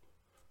someone new.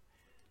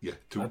 Yeah.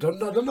 I don't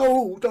know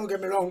who. Don't get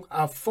me wrong.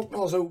 I fuck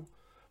knows who,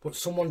 but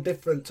someone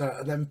different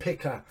and then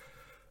pick her,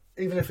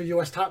 even if a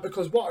US title.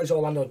 Because what is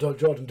Orlando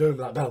Jordan doing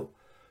with that belt?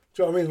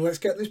 Do you know what I mean? Let's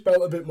get this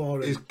belt a bit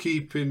more. He's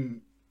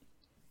keeping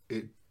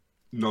it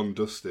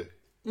non-dusty.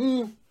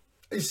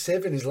 He's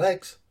saving his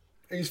legs.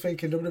 He's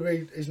thinking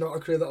WWE is not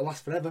a career that'll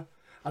last forever.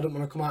 I don't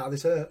want to come out of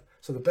this hurt.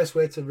 So the best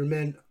way to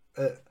remain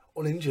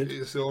uninjured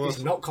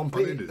is not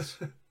compete.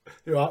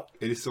 You are?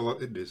 It is still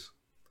on Indies.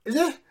 Is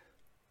it?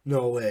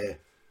 No way.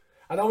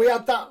 I know we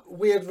had that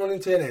weird running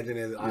TNA,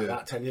 didn't he?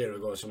 Like 10 years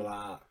ago or something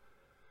like that.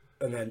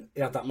 And then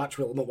he had that match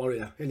with Ultimate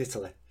Warrior in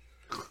Italy.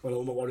 When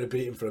Ultimate Warrior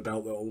beat him for a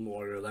belt, the Ultimate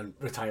Warrior then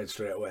retired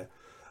straight away.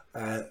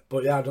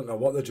 But yeah, I don't know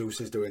what the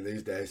Juice is doing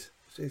these days.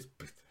 It's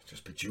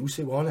just be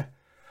juicy, won't it?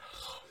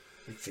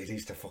 He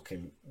needs to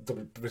fucking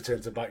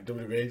return to back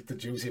WWE, the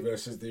Juicy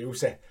versus the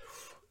Usi.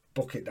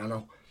 Book it,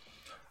 Dano.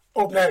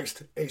 Up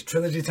next, it's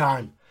trilogy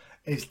time.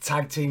 It's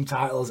tag team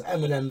titles,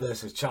 Eminem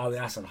versus Charlie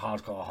Ass and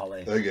Hardcore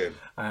Holly.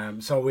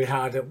 Again. So we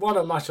had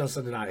one match on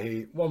Sunday Night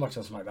Heat, one match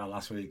on SmackDown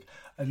last week,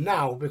 and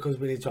now, because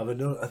we need to have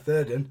a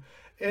third in,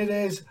 it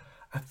is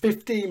a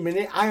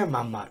 15-minute Iron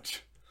Man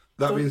match.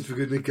 That means we're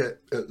going to get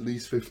at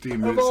least 15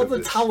 minutes of all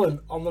the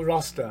talent on the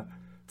roster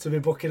to be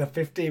booking a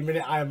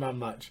 15-minute Iron Man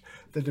match.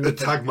 A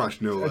tag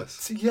match, no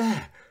less.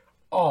 Yeah.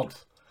 Odd.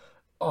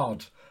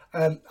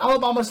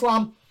 Alabama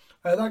Slam.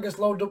 That gets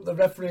loaded up. The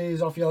referee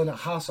is off yelling at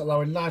Haas,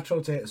 allowing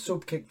Nitro to hit a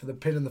sub kick for the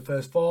pin in the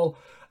first fall.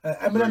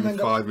 Eminem then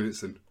 5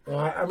 minutes in.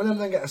 Right, Eminem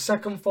then get a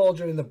second fall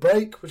during the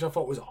break, which I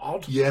thought was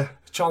odd. Yeah.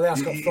 Charlie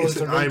Haas got thrown into the ring post.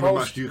 It's an Iron Man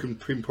match. You can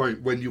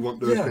pinpoint when you want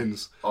those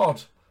pins.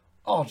 Odd.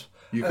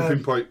 You can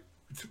pinpoint,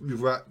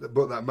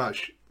 but that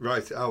match,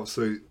 write it out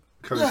so it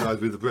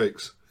coincides with the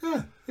breaks.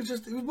 Yeah, it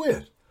was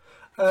weird.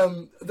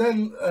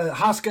 Then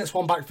Haas gets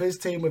one back for his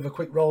team with a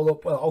quick roll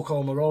up. Well,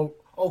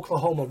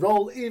 Oklahoma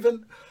roll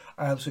even.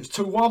 So it's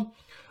 2-1.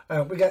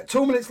 We get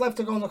 2 minutes left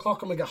to go on the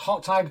clock and we get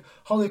hot tag.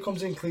 Holly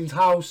comes in, cleans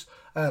house.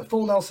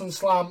 Full Nelson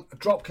slam. A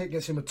drop kick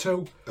gets him a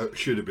 2.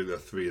 Should have been a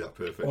 3, that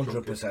perfect.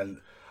 100%.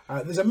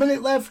 There's a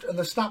minute left and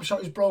the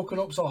snapshot is broken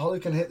up so Holly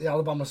can hit the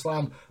Alabama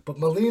slam. But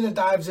Melina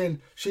dives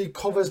in. She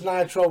covers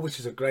Nitro, which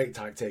is a great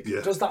tactic.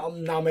 Yeah. Does that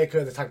now make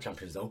her the tag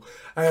champions though?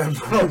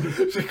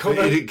 She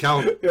covers, it didn't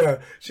count. Yeah,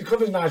 she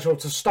covers Nitro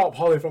to stop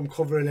Holly from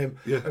covering him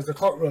as the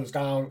clock runs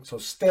down. So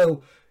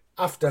still,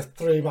 after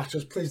 3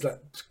 matches,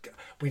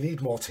 we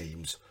need more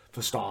teams.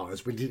 For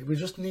starters, we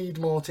just need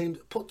more teams.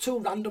 Put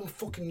 2 random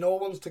fucking no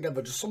ones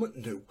together, just something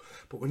new.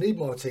 But we need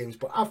more teams.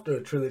 But after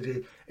a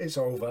trilogy, it's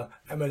over.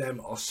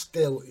 Eminem are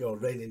still your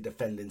reigning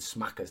defending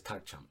Smackers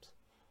tag champs.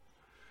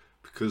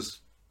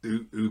 Because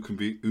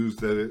who's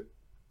there?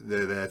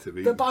 They're there to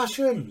be. The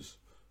Bashams,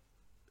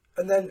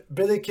 and then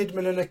Billy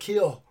Kidman and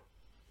Akio.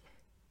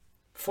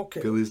 Fuck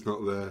it. Billy's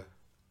not there.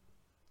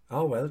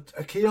 Oh well,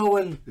 Akio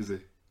and is he?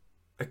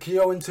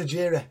 Akio and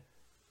Tajiri.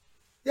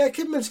 Yeah,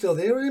 Kidman's still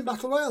there. We're in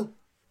Battle Royale.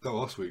 That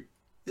last week.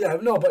 Yeah,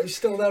 no, but he's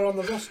still there on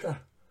the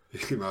roster.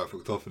 He might have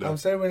fucked off now. I'm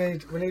saying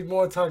we need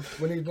more tags.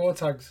 We need more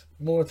tags.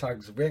 More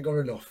tags. We ain't got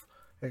enough.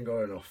 We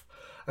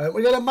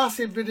got a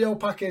massive video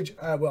package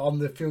on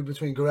the feud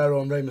between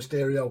Guerrero and Rey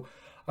Mysterio.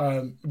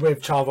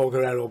 With Chavo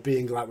Guerrero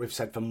being, like we've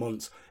said for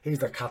months, he's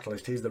the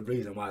catalyst. He's the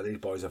reason why these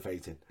boys are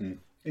fighting.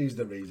 He's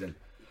the reason.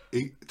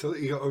 He got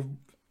a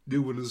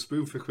new one as a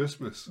spoon for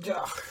Christmas.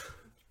 Yeah.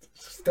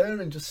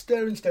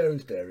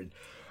 Staring.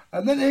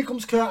 And then here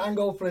comes Kurt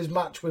Angle for his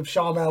match with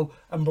Sharmell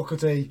and Booker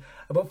T.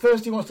 But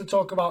first he wants to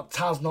talk about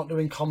Taz not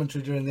doing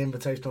commentary during the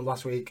Invitational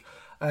last week.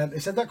 He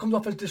said that comes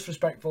off as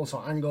disrespectful,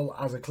 so Angle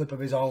has a clip of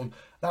his own.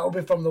 That will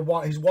be from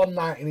his one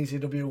night in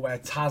ECW where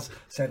Taz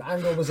said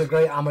Angle was a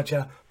great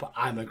amateur, but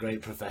I'm a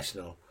great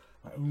professional.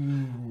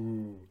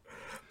 Ooh.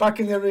 Back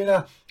in the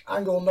arena,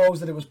 Angle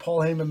knows that it was Paul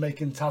Heyman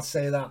making Taz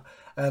say that.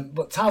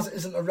 But Taz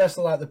isn't a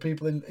wrestler like the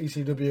people in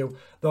ECW,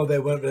 though they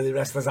weren't really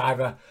wrestlers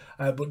either.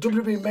 But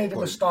WWE made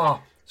him a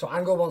star. So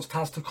Angle wants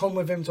Taz to come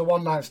with him to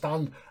One Night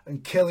Stand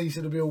and kill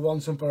ECW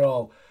once and for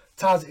all.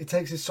 Taz, he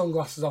takes his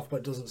sunglasses off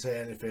but doesn't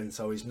say anything,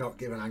 so he's not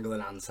giving Angle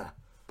an answer.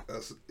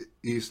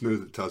 He just knows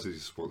that Taz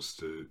just wants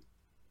to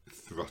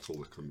throttle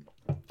the cunt.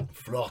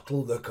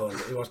 Throttle the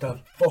cunt. He wants to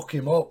fuck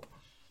him up.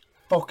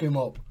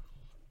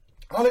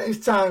 And it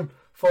is time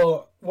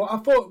for what I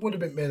thought would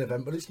have been main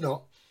event, but it's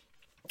not.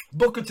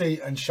 Booker T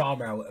and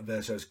Sharmell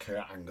versus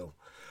Kurt Angle.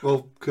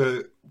 Well,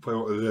 Kurt played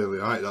on the early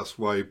night, that's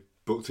why he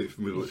booked it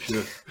for middle of the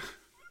show.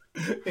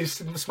 It's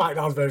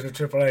SmackDown's version of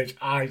Triple H.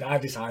 I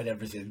decide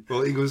everything.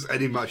 Well, he goes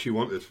any match you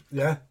wanted.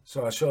 Yeah,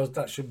 so I suppose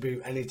that should be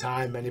any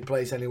time, any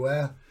place,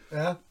 anywhere.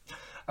 Yeah.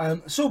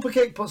 Super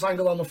kick puts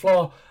Angle on the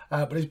floor,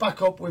 but he's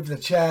back up with the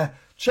chair.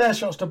 Chair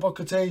shots to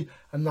Booker T,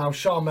 and now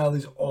Sharmell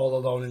is all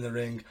alone in the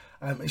ring.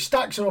 He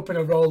stacks her up in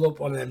a roll-up,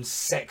 one of them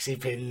sexy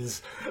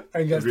pins,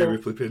 and gets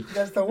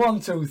the 1,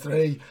 2,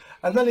 3.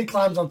 And then he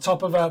climbs on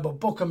top of her, but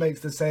Booker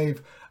makes the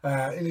save,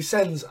 and he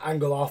sends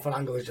Angle off, and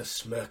Angle is just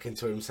smirking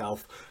to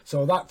himself.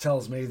 So that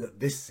tells me that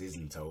this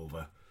isn't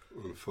over.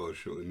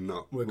 Unfortunately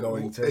not. We're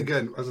going to...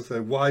 Again, as I say,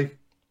 why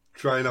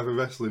try and have a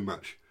wrestling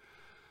match?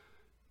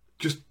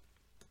 Just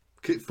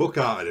kick fuck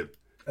out of him.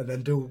 And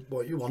then do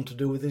what you want to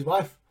do with his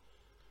wife.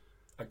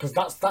 Because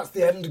that's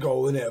the end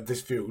goal, innit, of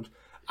this feud.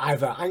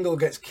 Either Angle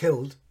gets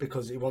killed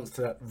because he wants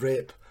to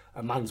rape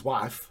a man's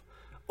wife,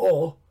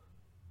 or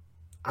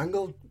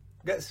Angle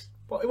gets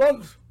what he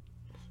wants.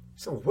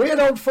 It's a weird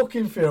old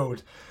fucking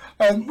feud.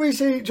 We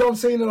see John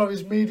Cena on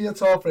his media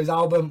tour for his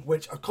album,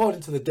 which,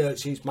 according to the dirt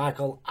sheets,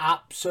 Michael,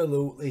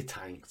 absolutely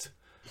tanked.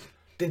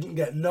 Didn't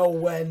get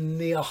nowhere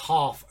near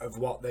half of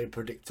what they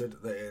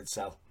predicted that it'd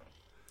sell.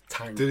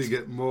 Tanked. Did it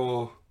get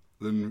more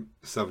than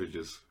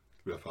Savage's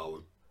rap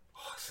album?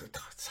 Oh,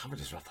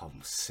 Savage's rap album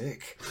was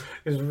sick.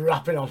 He was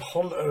rapping on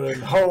Hunter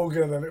and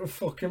Hogan, and it was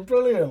fucking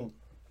brilliant.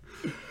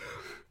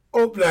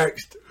 Up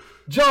next,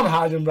 John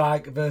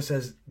Heidenreich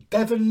versus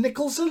Devin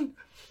Nicholson.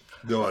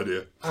 No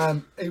idea.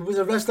 He was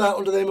a wrestler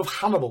under the name of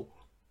Hannibal.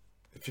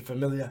 If you're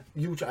familiar, I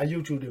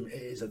YouTubed him. It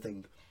is a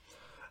thing.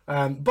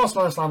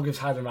 Bossman Slam gives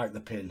Heidenreich the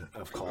pin,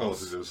 of course. Of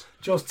course it does.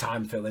 Just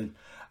time filling.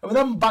 And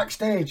then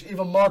backstage,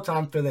 even more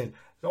time filling.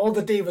 All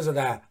the divas are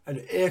there, and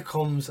here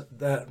comes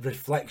the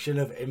reflection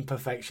of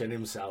imperfection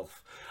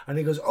himself. And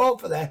he goes,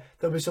 for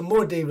there'll be some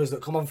more divas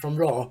that come on from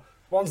Raw,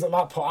 ones that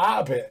might put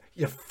out a bit,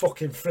 you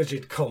fucking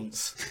frigid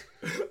cunts.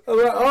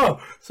 I'm like,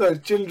 so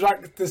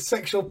Jindrak the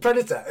sexual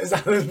predator? Is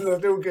that the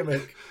new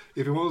gimmick?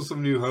 If he wants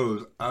some new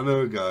hoes, I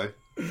know a guy.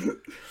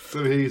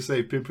 So hear you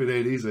say pimping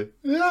ain't easy.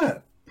 Yeah.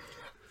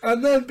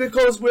 And then,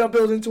 because we are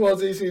building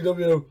towards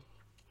ECW,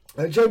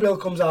 JBL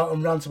comes out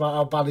and rants about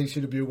how bad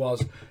ECW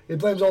was. He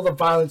blames all the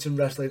violence in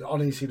wrestling on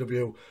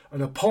ECW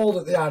and appalled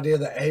at the idea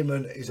that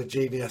Heyman is a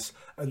genius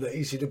and that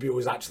ECW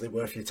was actually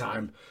worth your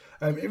time.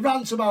 He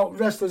rants about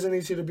wrestlers in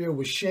ECW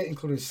with shit,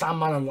 including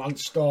Sandman and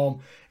Lance Storm.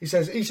 He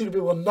says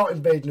ECW will not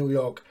invade New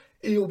York.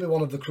 He will be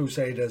one of the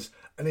Crusaders,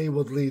 and he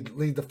would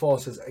lead the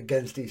forces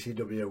against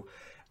ECW.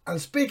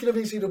 And speaking of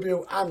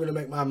ECW, I'm going to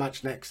make my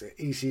match next, the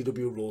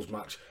ECW rules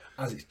match,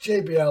 as it's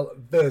JBL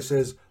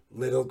versus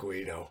Little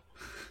Guido.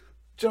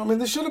 Do you know what I mean?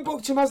 They should have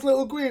booked him as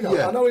Little Guido.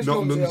 Yeah, I know he's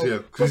not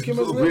Nunzio. Book him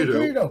as Little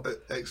Guido.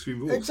 Extreme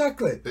Rules.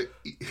 Exactly.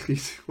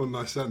 He's one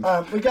nice sense.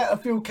 We get a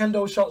few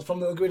kendo shots from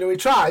Little Guido. He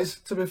tries,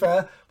 to be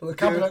fair, but the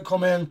cabinet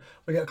come in.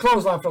 We get a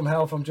clothesline from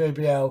Hell from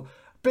JBL.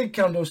 Big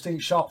kendo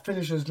stick shot,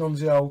 finishes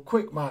Nunzio.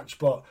 Quick match,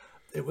 but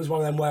it was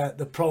one of them where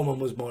the promo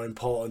was more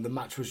important. The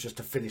match was just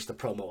to finish the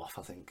promo off,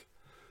 I think.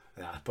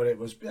 Yeah, but it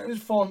was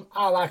fun.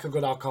 I like a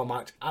good hardcore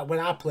match. When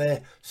I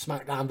play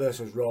SmackDown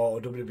versus Raw or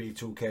WWE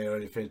 2K or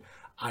anything,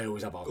 I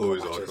always have hardcore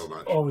matches.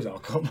 Always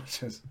hardcore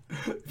matches.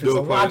 If it's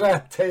a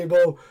ladder,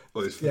 table.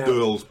 Well, it's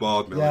girls,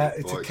 barred now. Yeah,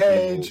 it's a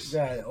cage.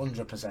 Yeah,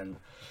 100%.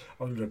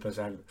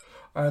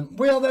 100%.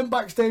 We are then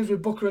backstage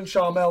with Booker and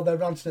Sharmell. They're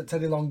ranting at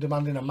Teddy Long,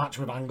 demanding a match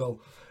with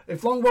Angle.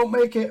 If Long won't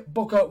make it,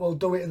 Booker will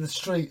do it in the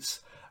streets.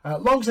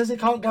 Long says he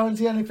can't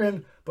guarantee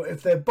anything, but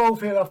if they're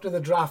both here after the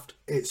draft,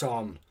 it's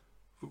on.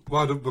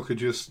 Why don't Booker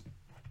just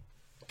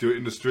do it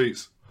in the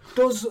streets?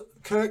 Does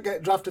Kurt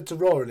get drafted to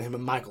Raw and him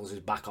and Michaels is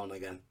back on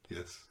again?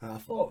 Yes. I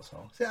thought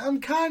so. See,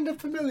 I'm kind of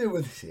familiar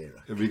with this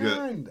era. Have you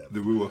got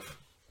the woo-off?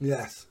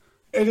 Yes.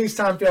 It is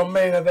time for your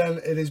main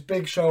event. It is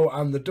Big Show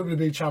and the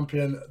WWE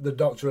Champion, the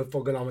Doctor of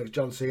Thugonomics,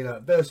 John Cena,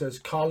 versus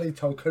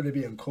Carlito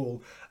Caribbean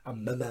Cool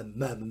and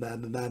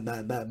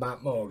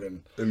Matt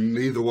Morgan. And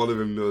neither one of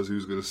them knows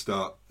who's going to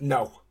start.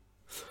 No.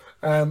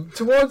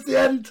 Towards the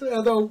end,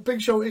 though,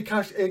 Big Show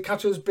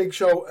catches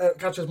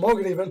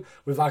Morgan even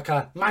with like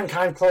a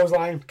Mankind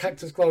clothesline,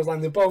 Cactus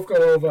clothesline. They both go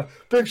over.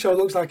 Big Show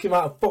looks like he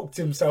might have fucked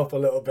himself a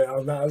little bit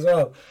on that as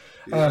well.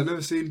 Yeah, I've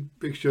never seen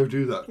Big Show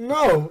do that.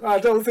 No, I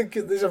don't think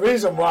there's a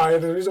reason why.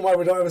 The reason why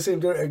we don't ever see him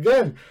do it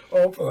again,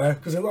 hopefully,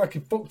 because it looked like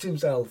he fucked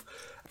himself.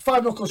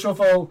 5-knuckle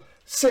shuffle,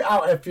 sit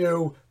out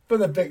FU for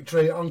the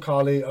victory on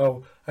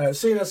Carlito.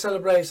 Cena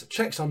celebrates,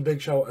 checks on Big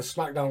Show as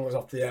SmackDown was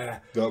off the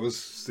air. That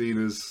was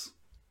Cena's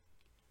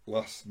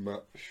last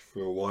match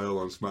for a while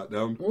on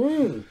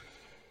SmackDown.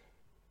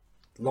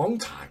 Long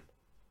time.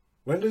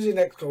 When does he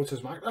next go to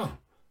SmackDown?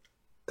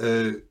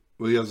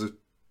 Well, he has a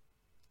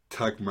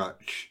tag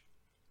match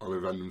on a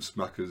random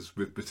Smackers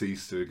with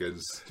Batista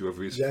against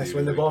whoever he's Yes,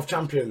 when they're both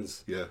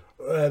champions. Yeah.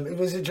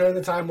 Was it during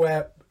the time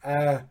where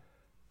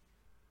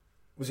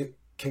was it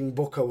King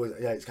Booker?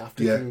 It's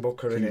after King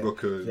Booker, King innit?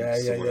 Booker.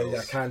 Yeah.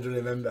 I can't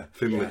remember.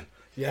 Finlay.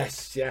 Yeah.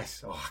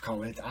 Yes. Oh, I can't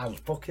wait. I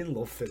fucking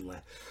love Finlay.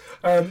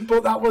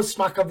 But that was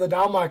Smack of the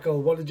Down,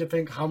 Michael. What did you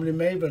think? How many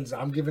Mavens?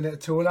 I'm giving it a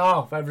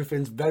 2.5.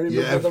 Everything's very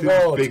middle of the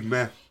road. Big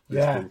meh.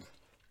 Yeah.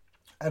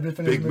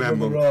 Everything is middle of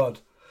the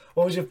road.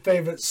 What was your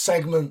favourite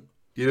segment?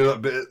 You know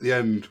that bit at the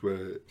end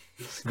where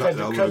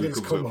SmackDown credits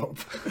come up.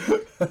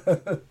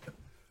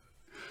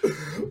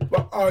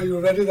 But are you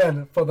ready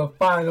then for the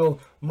final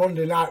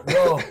Monday Night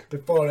Raw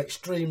before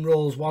Extreme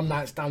Rules One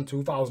Night Stand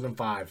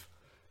 2005?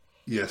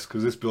 Yes,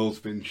 because this bill's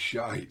been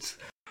shite.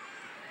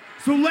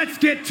 So let's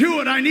get to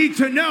it. I need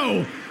to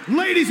know,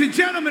 ladies and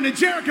gentlemen and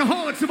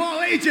Jerichoholics of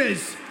all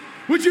ages,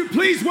 would you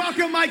please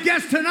welcome my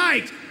guest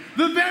tonight,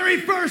 the very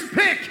first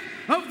pick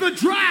of the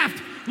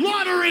draft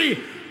lottery.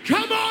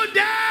 Come on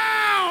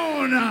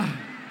down!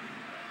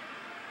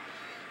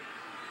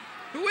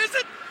 Who is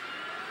it?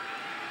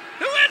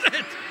 Who is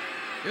it?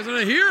 Is it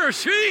a he or a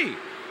she?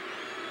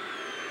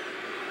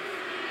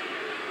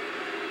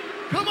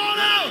 Come on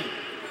out!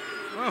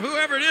 Well,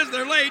 whoever it is,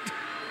 they're late.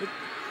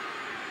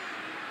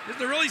 Is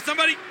there really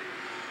somebody?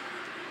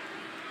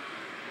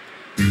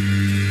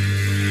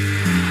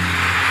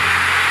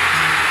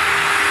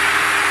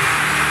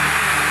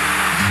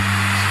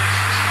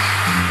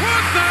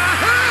 What the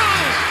hell?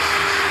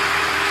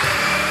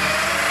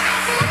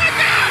 Oh my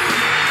God!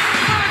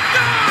 My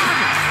God!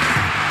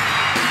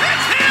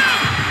 It's him!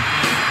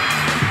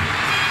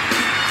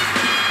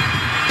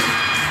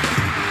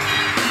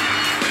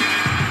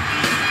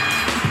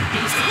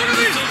 Look at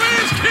these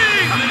fans,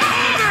 King! On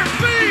their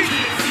feet!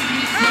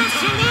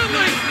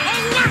 Absolutely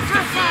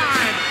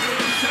electrified!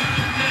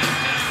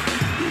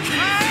 I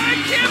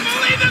can't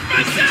believe this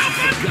myself!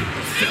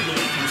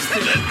 This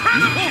is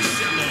incredible!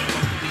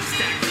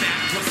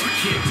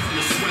 Do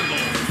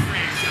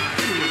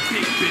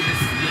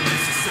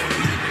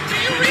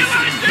you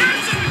realize that?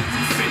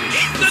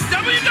 He's the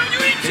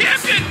WWE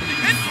champion!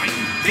 And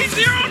he's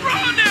here on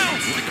Raw now!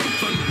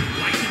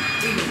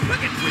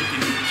 Look at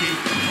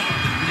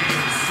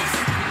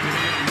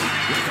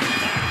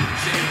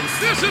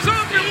this is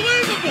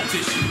unbelievable!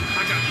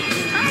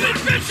 How did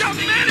Bishop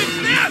manage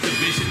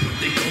this?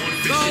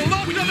 The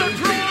luck of the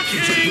draw,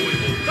 King!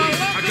 The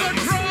luck of the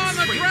draw on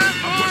the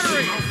draft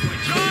lottery!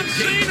 John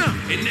Cena!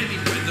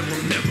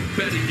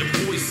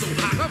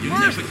 The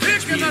first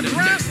pick in the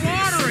draft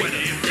lottery!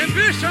 And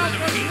Bishop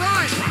was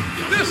right!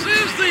 This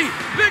is the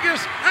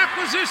biggest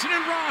acquisition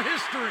in Raw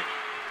history!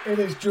 It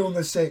is June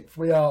the 6th.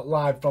 We are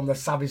live from the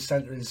Savage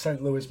Center in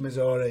St. Louis,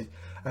 Missouri.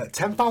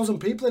 10,000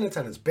 people in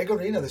attendance. Big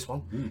arena, this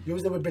one.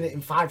 Usually we've been in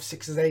 5,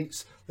 6,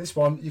 8s. This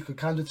one, you could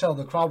kind of tell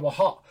the crowd were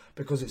hot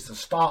because it's the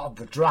start of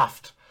the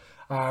draft.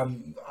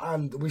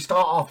 And we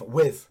start off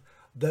with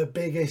the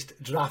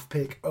biggest draft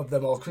pick of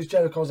them all. Chris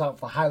Jericho's out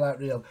for the highlight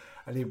reel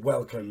and he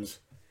welcomes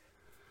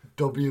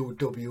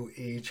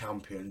WWE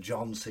champion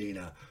John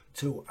Cena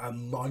to a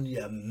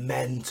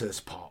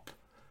monumentous pop.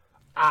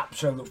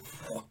 Absolute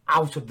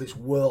out of this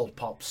world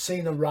pop.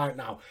 Cena right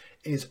now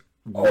is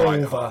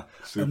over.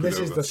 And this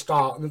is the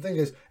start. And the thing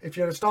is, if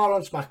you're a star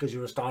on Smackers,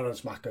 you're a star on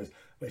Smackers.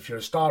 But if you're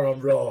a star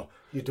on Raw,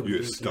 you're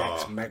WWE's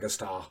next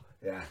megastar.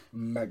 Yeah,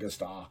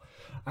 megastar.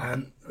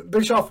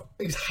 Bischoff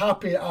is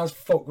happy as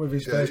fuck with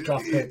his first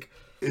draft pick.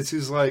 It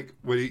is like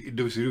when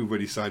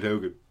he signed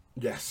Hogan.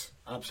 Yes,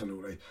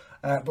 absolutely.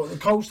 But the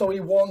coach, though,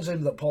 he warns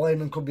him that Paul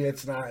Heyman could be here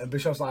tonight. And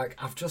Bischoff's like,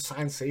 I've just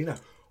signed Cena.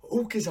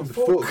 Who gives a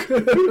fuck?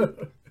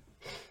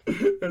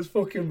 It's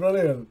fucking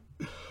brilliant.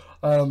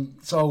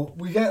 So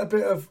we get a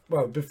bit of,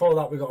 well, before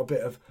that we got a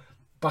bit of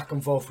back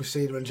and forth with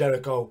Cena and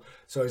Jericho.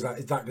 So he's like,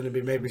 is that going to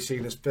be maybe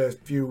Cena's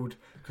first feud?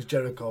 Because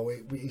Jericho,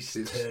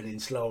 he's turning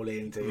slowly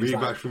into...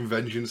 Rematch like, from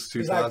Vengeance 2000.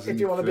 He's like, if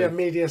you want to be a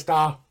media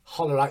star,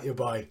 holler at your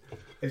boy.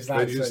 It's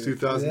like, Vengeance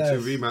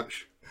 2002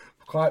 rematch.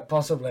 Quite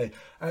possibly.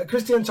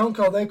 Christian and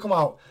Tonko, they come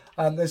out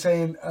and they're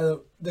saying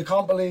they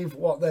can't believe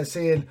what they're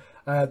seeing.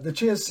 The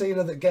cheers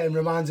Cena that get him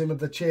reminds him of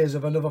the cheers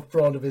of another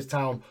fraud of his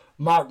town,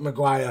 Mark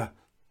Maguire.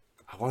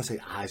 I want to say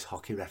ice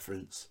hockey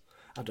reference.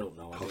 I don't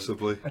know.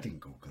 Possibly. I didn't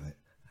Google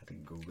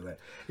it.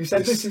 He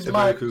said, this is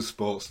American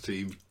sports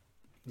team.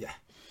 Yeah.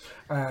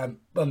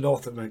 Well,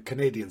 North American,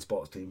 Canadian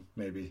sports team,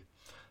 maybe.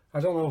 I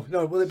don't know.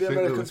 No, will it be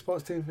American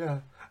sports team? Yeah.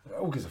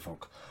 Who gives a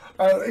fuck?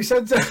 He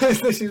said,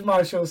 this is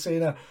my show,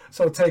 Cena,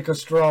 so take a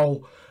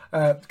stroll.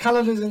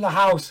 Canada's in the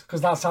house,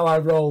 because that's how I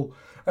roll.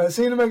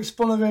 Cena makes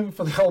fun of him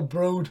for the old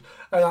Brood.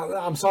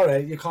 I'm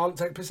sorry, you can't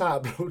take piss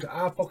out of Brood.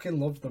 I fucking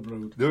love the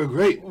Brood. They were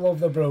great. Love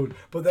the Brood.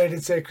 But they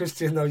did say,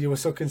 Christian, though, you were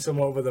sucking some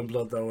over than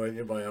blood, though, weren't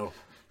you, boyo?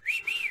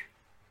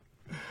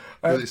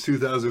 It's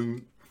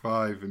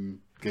 2005 and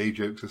gay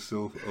jokes are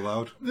still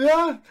allowed.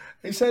 Yeah.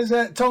 He says,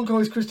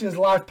 Tonko is Christian's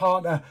life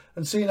partner,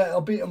 and Cena,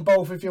 I'll beat them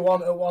both if you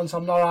want at once.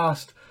 I'm not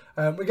asked.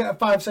 We get a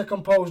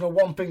 5-second pose and a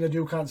one finger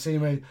you can't see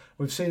me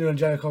with Cena and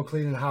Jericho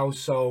cleaning house.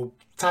 So,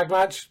 tag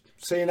match.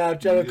 Cena,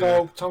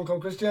 Jericho,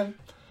 Tonko, Christian.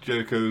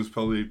 Jericho's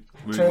probably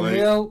running late.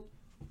 Heel,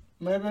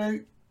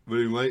 maybe.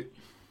 Running late.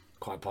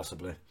 Quite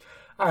possibly.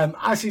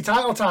 IC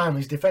title time.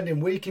 He's defending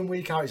week in,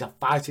 week out. He's a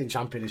fighting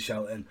champion in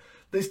Shelton.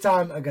 This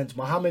time against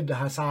Mohammed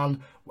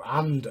Hassan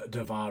and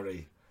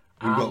Daivari.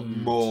 Who got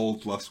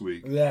mauled last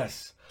week.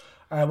 Yes.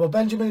 Well,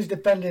 Benjamin is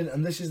defending,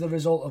 and this is the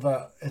result of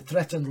a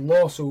threatened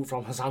lawsuit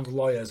from Hassan's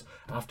lawyers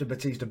after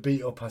Batista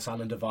beat up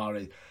Hassan and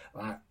Daivari.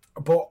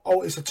 But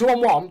it's a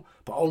 2-on-1,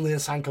 but only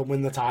Hassan can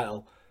win the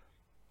title.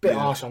 Bit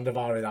harsh on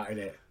Daivari, that,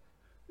 isn't it?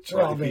 Do you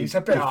know what I mean? It's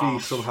a bit harsh. He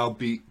somehow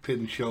beat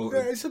Pin Shelton.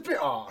 Yeah, it's a bit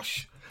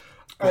harsh.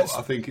 But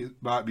I think it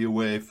might be a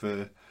way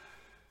for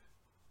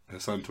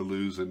Hassan to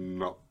lose and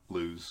not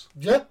lose.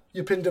 Yeah,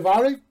 you pinned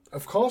Daivari,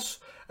 of course.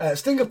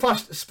 Stinger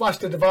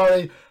splashed to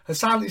Daivari.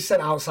 Hassan is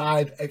sent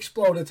outside.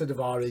 Exploded to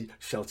Daivari.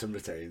 Shelton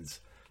retains.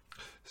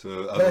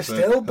 So they're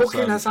still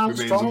booking Hassan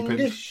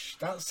strongish.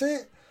 That's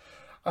it.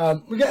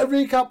 We get a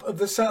recap of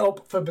the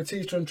setup for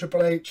Batista and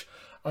Triple H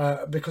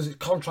because it's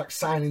contract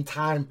signing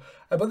time.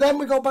 But then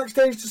we go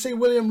backstage to see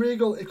William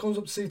Regal. He comes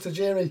up to see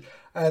Tajiri.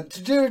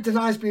 Tajiri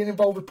denies being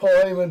involved with Paul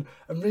Heyman,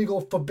 and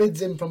Regal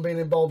forbids him from being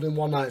involved in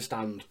One Night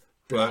Stand.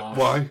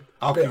 Why?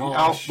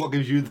 What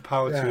gives you the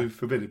power to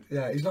forbid him?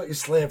 Yeah, he's not your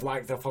slave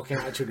like the fucking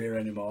Attitude Era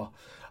anymore.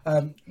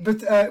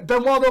 But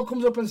Benoit though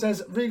comes up and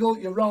says, Regal,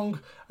 you're wrong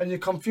and you're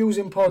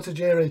confusing Paul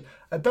Tajiri.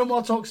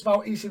 Benoit talks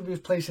about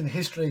ECW's place in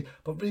history,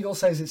 but Regal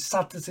says it's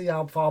sad to see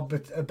how far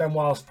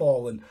Benoit's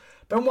fallen.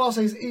 Benoit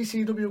says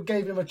ECW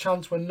gave him a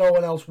chance when no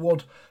one else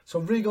would, so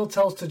Regal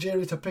tells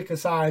Tajiri to pick a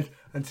side,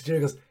 and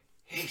Tajiri goes,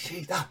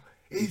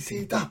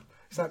 ECW.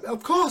 It's like,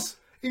 of course,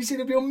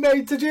 ECW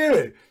made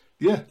Tajiri.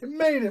 Yeah. It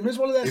made him. It's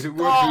one of their stars. If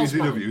it weren't for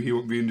ECW, he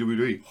wouldn't be in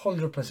WWE.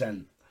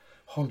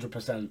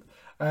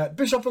 100%.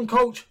 Bischoff and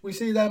Coach, we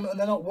see them and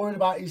they're not worried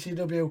about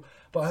ECW,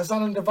 but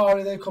Hassan and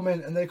Daivari, they come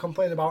in and they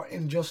complain about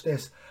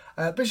injustice.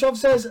 Bischoff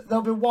says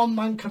there'll be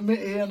one-man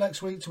committee here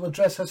next week to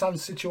address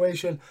Hassan's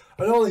situation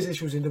and all these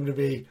issues in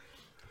WWE.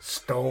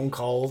 Stone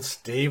Cold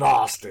Steve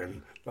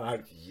Austin.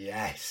 Like,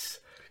 yes,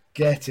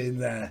 get in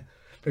there,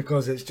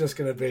 because it's just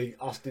going to be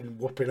Austin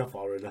whooping a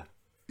foreigner.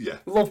 Yeah.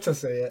 Love to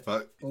see it.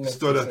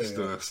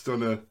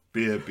 Stunner,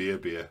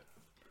 beer.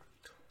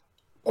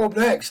 Up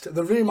next,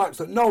 the rematch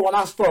that no one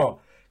asked for.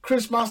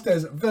 Chris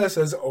Masters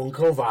versus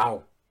Uncle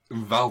Val.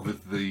 Val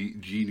with the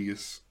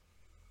genius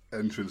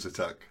entrance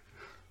attack.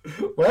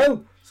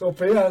 Well, so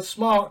Pierre,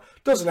 smart,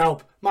 doesn't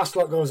help.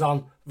 Masterlock goes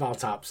on, Val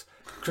taps.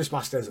 Chris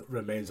Masters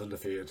remains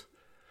undefeated.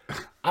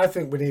 I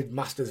think we need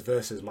Masters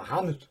versus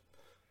Muhammad.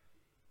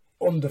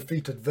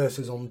 Undefeated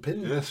versus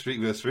unpinned. Yeah, streak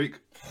versus streak.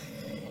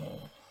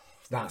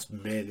 That's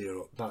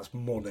mania. That's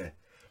money.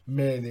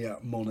 Mania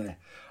money.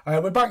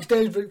 We're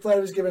backstage. Ric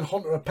Flair is giving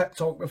Hunter a pep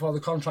talk before the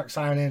contract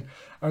signing,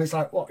 and it's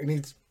like, what he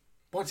needs?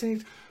 What's he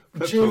need?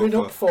 Cheering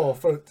up for?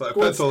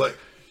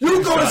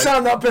 You go and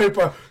sign that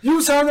paper.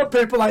 You sign that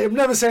paper like you've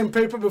never seen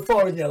paper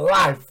before in your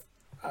life.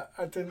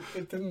 I don't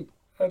understand.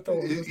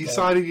 He's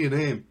signing your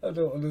name. I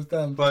don't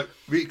understand. Like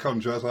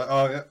contract, like,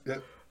 oh yeah.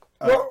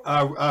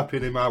 I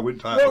pin him, I win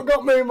title. What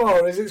got me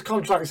more is it's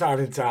contract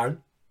signing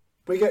time.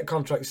 We get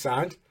contracts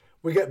signed.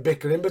 We get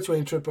bickering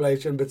between Triple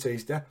H and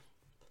Batista.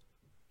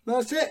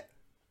 That's it.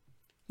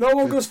 No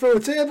one goes through a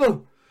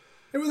table.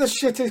 It was the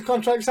shittest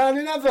contract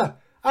signing ever.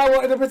 I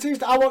wanted a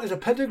Batista. I wanted a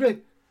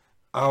pedigree.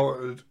 I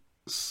wanted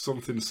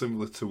something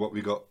similar to what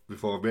we got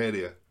before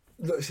Mania.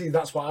 See,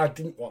 that's what I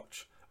didn't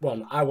watch.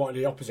 Well, I wanted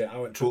the opposite. I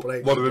went Triple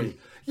H. One of them.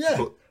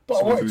 Yeah, but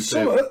I wanted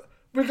something.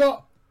 We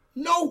got...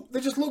 No, they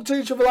just looked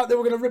at each other like they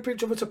were going to rip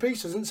each other to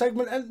pieces and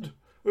segment end.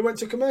 We went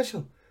to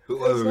commercial.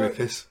 Looked like they were going to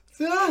kiss.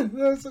 Yeah,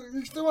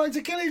 they still wanted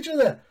to kill each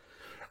other.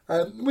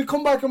 We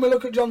come back and we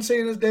look at John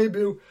Cena's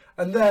debut,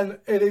 and then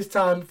it is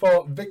time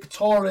for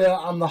Victoria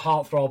and the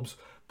Heartthrobs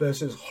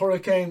versus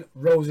Hurricane,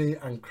 Rosie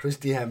and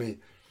Christy Hemme.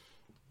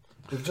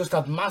 We've just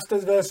had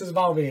Masters versus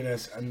Val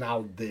Venis, and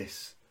now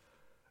this.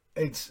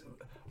 It's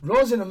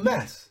Rose in a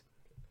mess.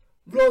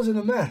 Rose in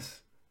a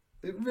mess.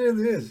 It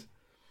really is.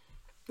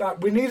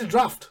 Like, we need a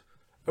draft,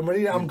 and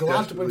I'm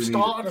glad we've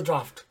started a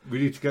draft. We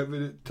need to get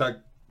rid of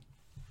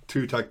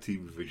two tag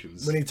team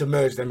divisions. We need to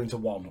merge them into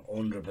one,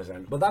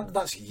 100%. But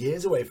that's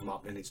years away from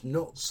happening. It's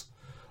nuts.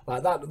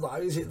 Like that.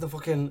 Like, is it the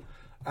fucking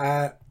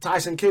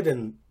Tyson Kidd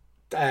and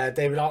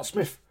David Hart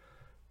Smith?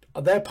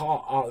 They're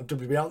part of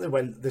WWE, aren't they,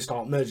 when they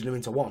start merging them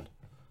into one?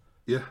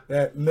 Yeah.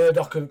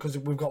 Murdoch, because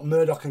we've got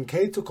Murdoch and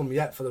Cade to come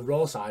yet for the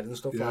Raw side and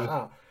stuff like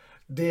that.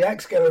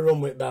 DX get a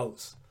run with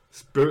belts.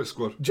 Spirit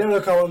Squad.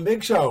 Jericho and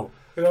Big Show.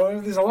 You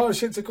know, there's a lot of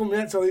shit to come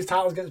yet till these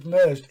titles get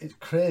merged. It's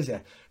crazy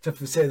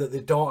to say that they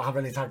don't have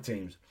any tag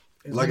teams.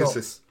 It's Legacy.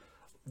 Nuts.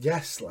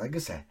 Yes,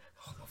 Legacy.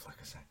 Oh, I love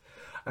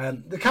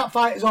Legacy. The cat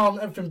fight is on.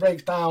 Everything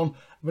breaks down.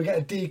 We get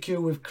a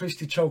DQ with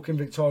Christy choking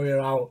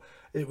Victoria out.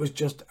 It was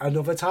just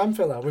another time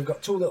filler. We've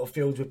got two little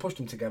feuds. We pushed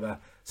them together.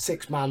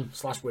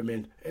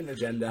 6-man/women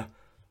intergender.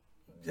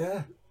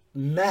 Yeah.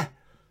 Meh.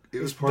 It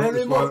was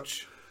very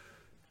much.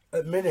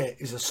 At minute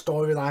is a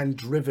storyline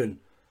driven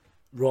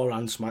Raw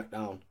and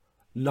SmackDown.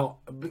 Not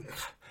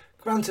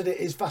granted, it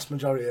is vast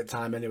majority of the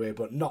time anyway,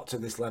 but not to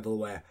this level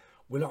where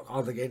we're not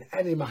hardly getting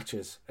any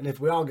matches. And if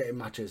we are getting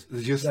matches,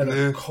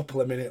 they're a couple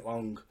of minutes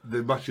long.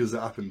 The matches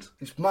that happened.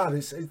 It's mad.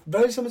 It's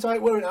very similar to how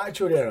it were in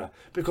Attitude Era,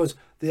 because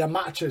the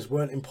matches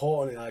weren't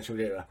important in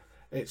Attitude Era.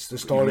 It's the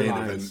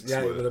storylines.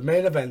 Yeah, the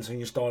main events and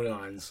your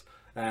storylines.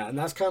 And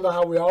that's kind of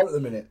how we are at the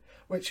minute,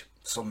 which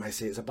some may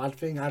say it's a bad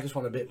thing. I just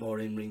want a bit more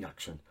in-ring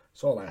action.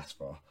 That's all I ask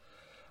for.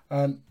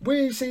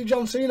 We see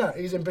John Cena.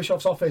 He's in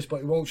Bischoff's office,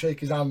 but he won't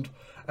shake his hand.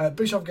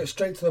 Bischoff gets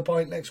straight to the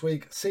point next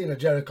week. Cena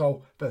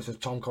Jericho versus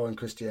Tomko and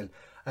Christian.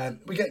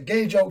 We get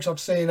gay jokes off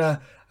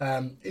Cena.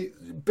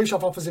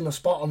 Bischoff offers him a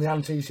spot on the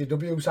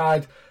anti-ECW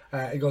side.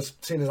 He goes,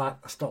 Cena's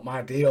like, that's not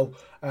my deal.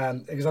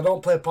 He goes, I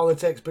don't play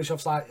politics.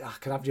 Bischoff's like, I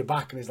can have your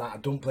back. And he's like, I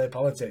don't play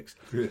politics.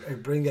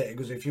 Bring it. He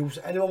goes, if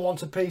anyone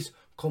wants a piece,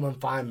 come and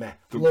find me.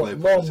 Don't play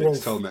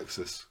politics, tell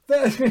Nexus.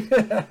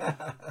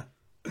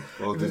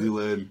 Well, did he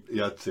learn? He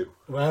had to.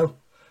 Well,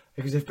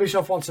 because if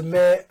Bischoff wants a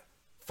mate,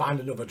 find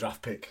another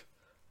draft pick.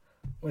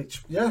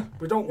 Which,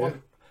 we don't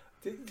want.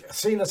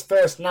 Cena's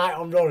first night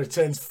on Raw, he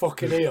turns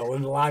fucking heel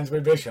and aligns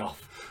with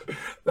Bischoff.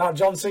 That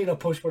John Cena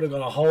push would have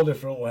gone a whole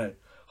different way.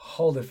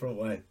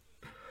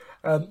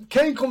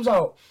 Kane comes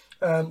out.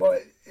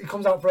 He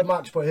comes out for a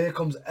match, but here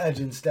comes Edge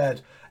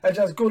instead. Edge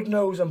has good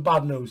news and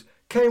bad news.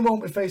 Kane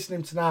won't be facing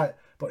him tonight,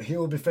 but he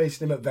will be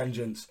facing him at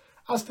Vengeance.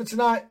 As for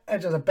tonight,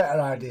 Edge has a better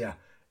idea.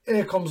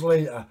 Here comes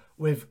Lita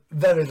with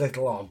very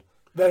little on.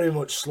 Very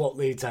much Slut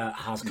Lita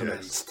has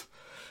commenced.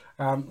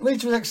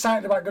 Lita was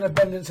excited about going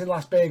to Vengeance in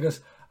Las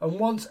Vegas, and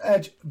once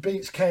Edge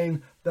beats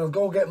Kane, they'll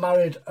go get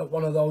married at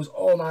one of those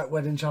all-night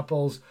wedding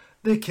chapels.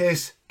 They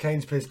kiss,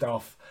 Kane's pissed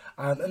off.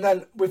 And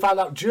then we find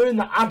out during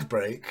the ad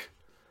break,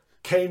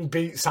 Kane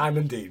beat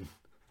Simon Dean.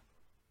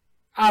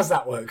 How's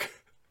that work?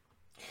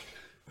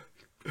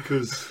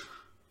 Because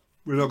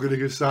we're not going to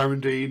give Simon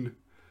Dean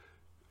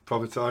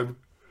proper time.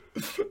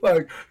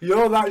 Like,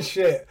 you're that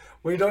shit.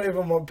 We don't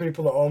even want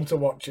people at home to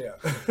watch it.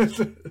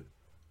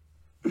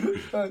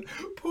 Like,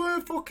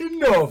 poor fucking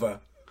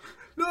Nova.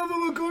 Nova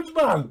were good,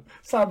 man.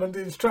 Simon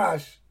Dean's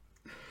trash.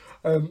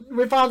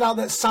 We found out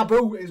that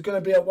Sabu is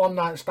going to be at One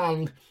Night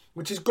Stand,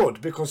 which is good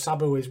because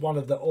Sabu is one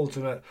of the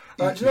ultimate.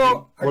 Do you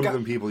know, one of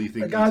them people you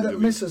think. A guy that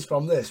misses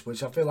from this,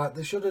 which I feel like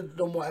they should have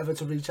done whatever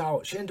to reach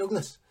out. Shane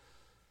Douglas.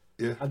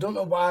 Yeah. I don't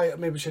know why.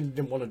 Maybe Shane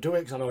didn't want to do it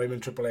because I know him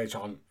and Triple H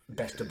aren't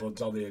best of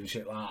buds, are they, and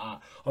shit like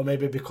that. Or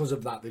maybe because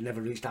of that, they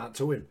never reached out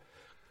to him.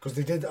 Because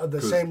they did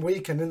the same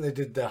weekend, didn't they?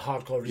 Did the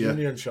Hardcore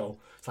Reunion show.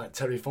 It's like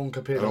Terry Funk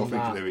appeared on that.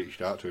 I don't think they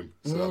reached out to him,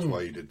 so that's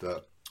why he did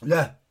that.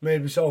 Yeah,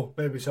 maybe so.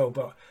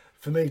 But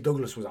for me,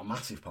 Douglas was a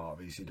massive part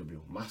of ECW.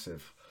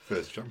 Massive.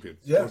 First champion.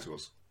 Yeah. Of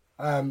course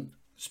it was.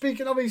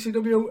 Speaking of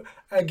ECW,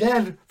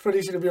 again, for an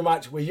ECW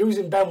match, we're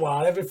using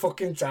Benoit every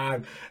fucking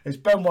time. It's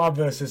Benoit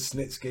versus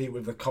Snitsky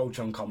with the coach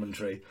on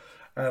commentary.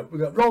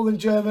 We've got Rolling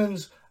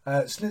Germans.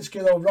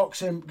 Snitsky, though, rocks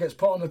him, gets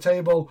put on the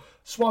table.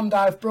 Swan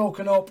dive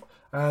broken up.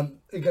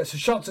 He gets a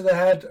shot to the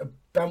head.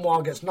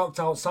 Benoit gets knocked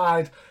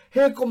outside.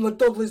 Here come the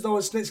Dudleys, though,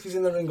 and Snitsky's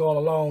in the ring all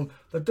alone.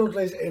 The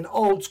Dudleys in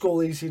old school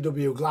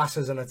ECW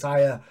glasses and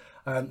attire.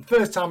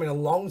 First time in a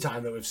long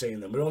time that we've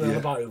seen them. We're only on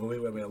about it a week.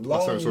 We're a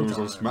long time. Last time was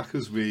on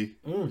Smackers v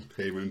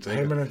Heyman and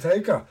Taker. Heyman and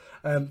Taker.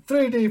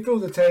 3D through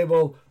the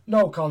table,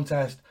 no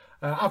contest.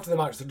 After the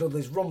match, the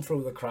Dudleys run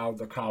through the crowd.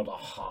 The crowd are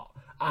hot.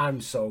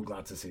 I'm so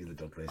glad to see the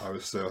Dudleys. I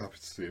was so happy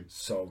to see him.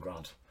 So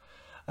glad.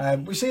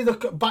 We see the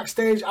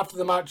backstage after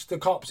the match. The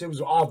cops, it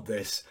was odd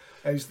this.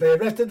 They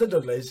arrested the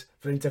Dudleys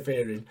for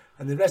interfering,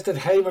 and they arrested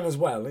Heyman as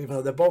well, even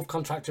though they're both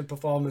contracted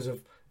performers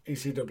of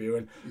ECW.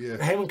 And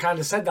Heyman kind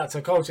of said that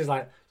to Coach. He's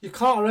like, you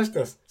can't arrest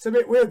us. It's a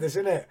bit weird, this,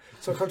 isn't it?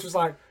 So Coach was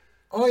like,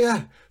 oh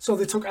yeah. So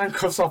they took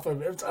handcuffs off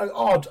him. It was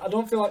odd. I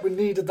don't feel like we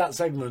needed that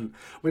segment.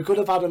 We could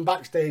have had him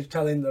backstage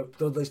telling the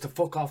Dudleys to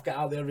fuck off, get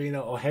out of the arena,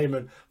 or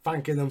Heyman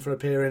thanking them for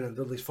appearing, and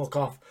Dudleys fuck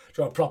off,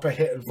 do a proper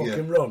hit and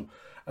fucking run.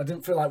 I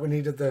didn't feel like we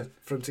needed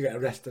for him to get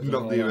arrested.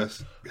 Not the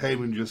arrest.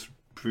 Heyman just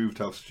proved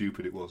how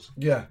stupid it was.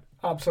 Yeah,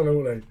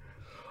 absolutely.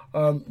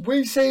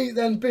 We see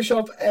then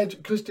Bischoff,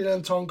 Edge, Christian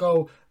and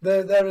Tonko.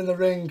 They're in the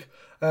ring.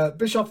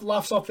 Bischoff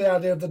laughs off the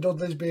idea of the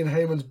Dudleys being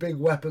Heyman's big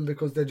weapon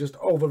because they're just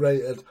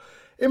overrated.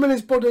 Him and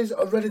his buddies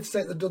are ready to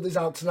take the Dudleys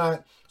out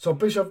tonight, so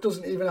Bischoff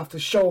doesn't even have to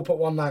show up at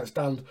One Night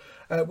Stand.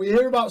 We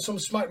hear about some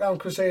SmackDown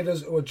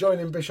Crusaders who are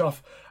joining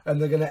Bischoff, and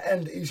they're going to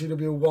end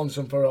ECW once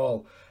and for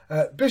all.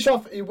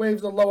 Bischoff, he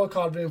waved the lower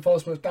card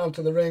reinforcements down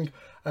to the ring.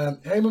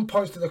 Heyman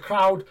points to the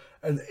crowd,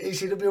 and the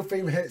ECW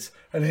theme hits,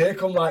 and here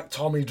come like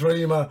Tommy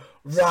Dreamer,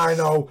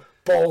 Rhino,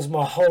 Balls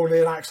Mahoney,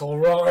 and Axel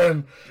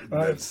Rotten,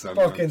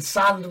 fucking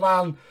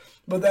Sandman.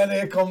 But then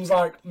here comes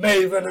like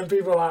Maven and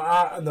people like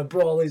that, and the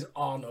brawl is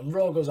on, and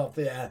Raw goes off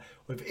the air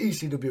with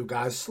ECW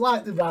guys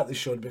slightly right they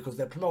should, because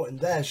they're promoting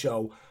their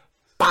show,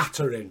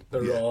 battering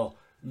the Raw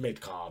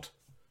mid card,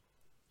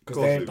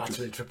 because they ain't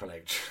battering Triple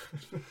H.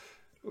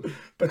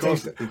 But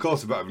of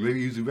course, about them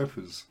using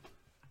weapons.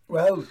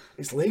 Well,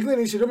 it's legal in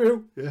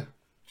ECW. Yeah.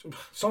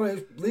 Sorry,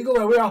 it's legal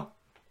where we are.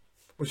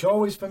 Which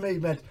always for me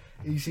made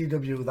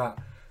ECW that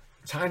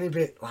tiny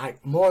bit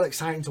like more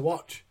exciting to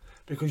watch,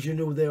 because you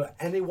knew there at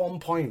any one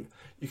point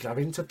you could have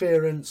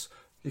interference,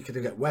 you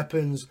could get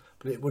weapons,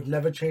 but it would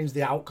never change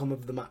the outcome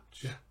of the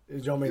match. Yeah.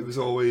 You know what I mean? It was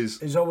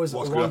always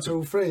 1,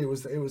 2, 3. It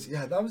was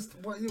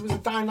a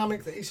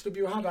dynamic that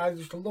ECW had. I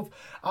used to love.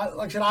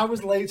 Like I said, I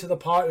was late to the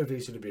party of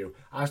ECW.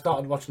 I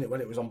started watching it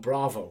when it was on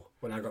Bravo,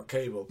 when I got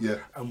cable. Yeah.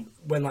 And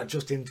when like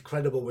Just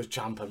Incredible was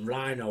champ and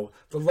Rhino.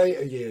 The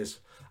later years,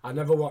 I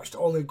never watched.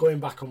 Only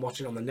going back and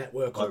watching on the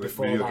network or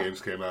before video that.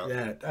 games came out.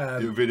 Yeah.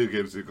 The video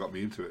games that got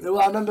me into it. Well,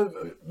 I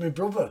remember my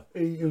brother.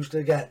 He used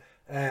to get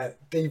random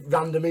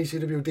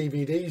ECW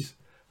DVDs.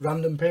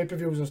 random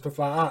pay-per-views and stuff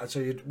like that. So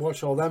you'd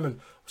watch all them and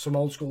some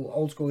old school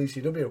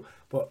ECW.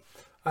 But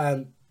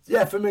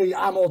yeah, for me,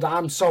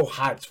 I'm so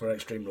hyped for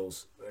Extreme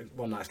Rules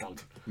One Night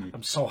Stand.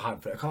 I'm so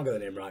hyped for it. I can't get the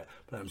name right,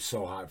 but I'm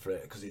so hyped for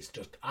it because it's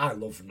just, I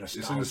love nostalgia.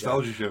 It's a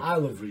nostalgia show. I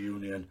love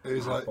reunion.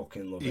 It's I like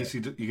fucking love it.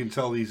 You can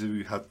tell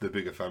ECW had the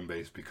bigger fan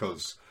base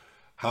because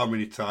how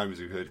many times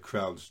have you heard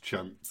crowds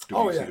chant WCW?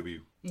 Oh, yeah.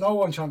 No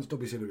one chants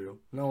WCW.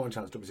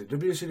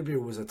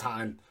 WCW was a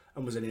time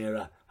and was an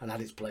era and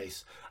had its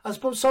place. I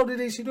suppose so did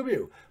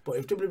ECW. But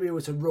if WWE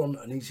were to run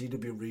an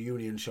ECW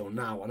reunion show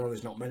now, I know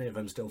there's not many of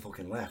them still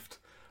fucking left,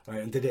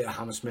 right? And did it at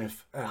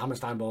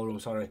Hammerstein Ballroom,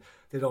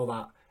 did all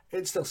that,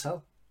 it'd still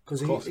sell.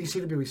 Because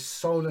ECW is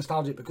so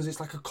nostalgic because it's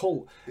like a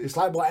cult. It's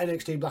like what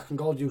NXT Black and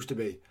Gold used to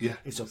be. Yeah.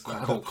 It's a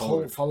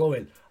cult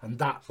following. And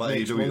that like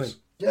makes AEW's. money.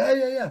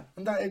 Yeah.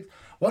 And that is,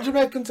 what do you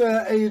reckon to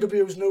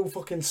AEW's new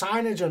fucking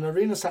signage and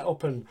arena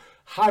setup and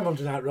High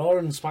Monday Night Raw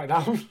and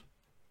SmackDown?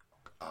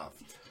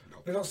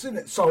 You've not seen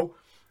it? So,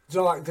 do you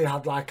know, like they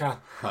had like a...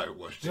 I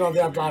watched do you know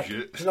they had like...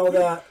 Do you know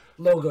their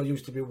logo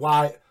used to be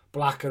white,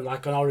 black and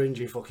like an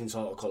orangey fucking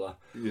sort of colour?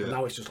 Yeah. And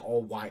now it's just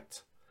all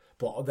white.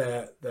 But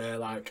their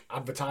like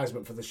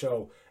advertisement for the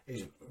show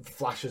is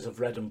flashes of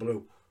red and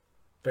blue.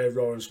 They're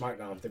Raw and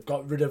SmackDown. They've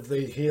got rid of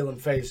the heel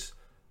and face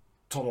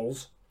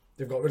tunnels.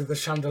 They've got rid of the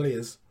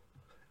chandeliers.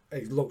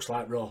 It looks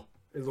like Raw.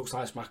 It looks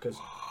like Smackers.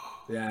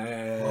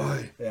 Yeah.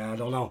 Why? Yeah, I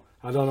don't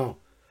know.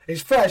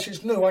 It's fresh,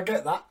 it's new, I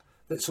get that.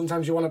 That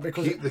sometimes you want to,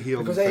 because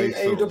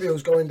AEW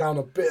is going down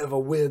a bit of a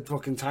weird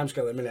fucking timescale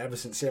at the minute ever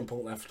since CM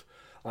Punk left.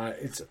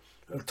 It's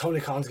Tony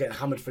Khan's getting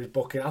hammered for his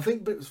booking. I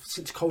think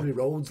since Cody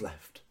Rhodes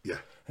left. Yeah.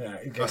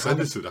 He's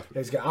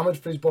getting hammered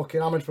for his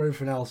booking, hammered for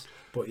everything else.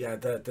 But yeah,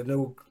 the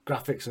new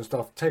graphics and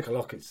stuff, take a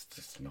look. It's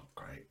just not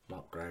great.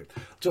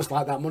 Just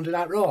like that Monday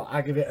Night Raw,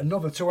 I give it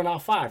another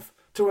 2.5, 5.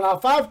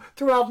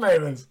 2.5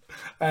 Mavens.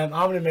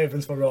 How many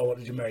Mavens for Raw? What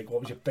did you make?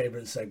 What was your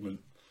favourite segment?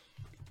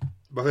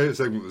 My favourite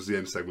segment was the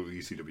end segment with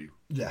ECW.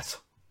 Yes.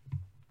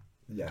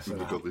 And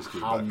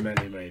how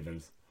many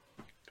Mavens?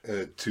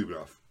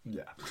 2.5.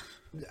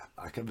 Yeah,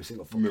 like every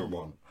single fucking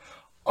one.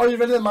 Are you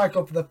ready,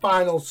 Michael, for the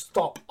final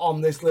stop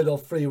on this little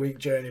 3-week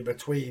journey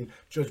between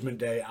Judgment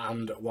Day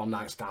and One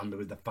Night Stand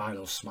with the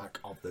final smack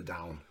of the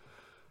down?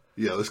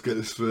 Yeah, let's get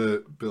this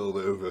build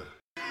over.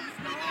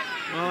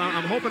 Well,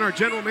 I'm hoping our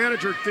general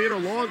manager, Theodore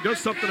Long, does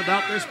something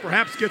about this.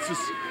 Perhaps gets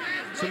us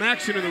some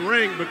action in the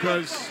ring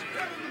because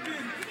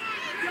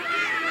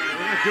we're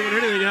not doing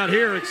anything out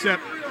here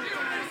except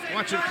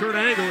watching Kurt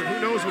Angle, and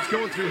who knows what's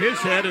going through his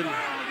head. And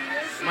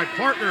my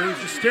partner, who's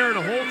just staring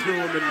a hole through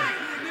him. And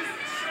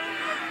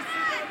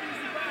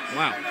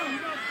wow.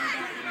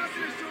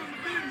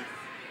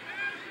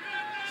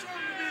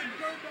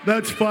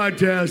 That's fine,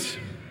 Taz.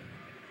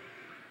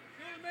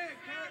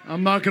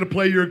 I'm not going to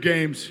play your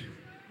games.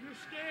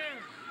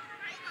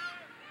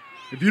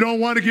 If you don't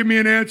want to give me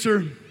an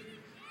answer,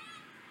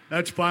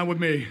 that's fine with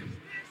me.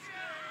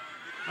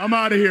 I'm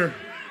out of here.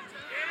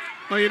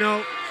 Well, you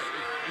know,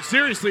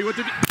 seriously, what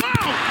the hell?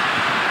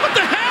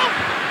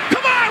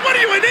 Come on, what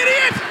are you, an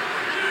idiot?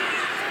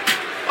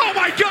 Oh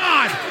my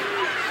God!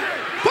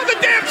 Put the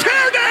damn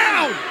chair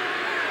down!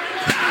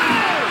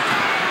 Oh!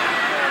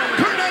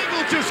 Kurt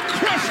Angle just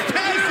crushed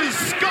Taz's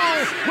skull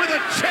with a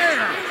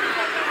chair.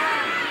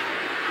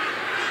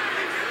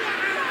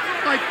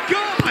 My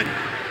God!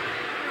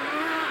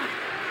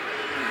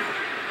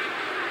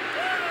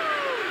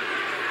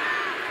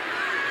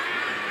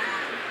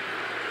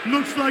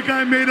 Looks like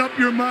I made up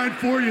your mind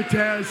for you,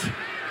 Taz.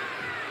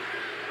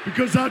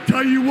 Because I'll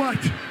tell you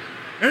what,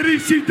 at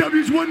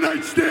ECW's One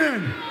Night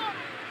Stand,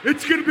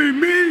 it's going to be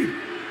me,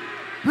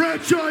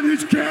 Bradshaw and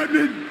his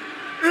cabinet,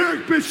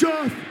 Eric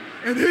Bischoff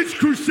and his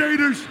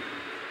Crusaders,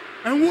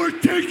 and we're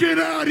taking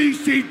out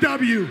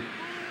ECW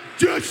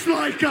just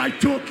like I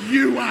took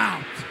you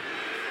out.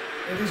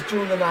 It is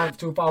June the 9th,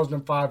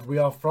 2005. We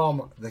are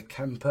from the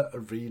Kemper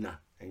Arena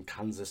in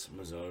Kansas,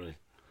 Missouri.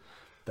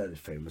 Very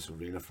famous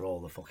arena for all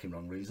the fucking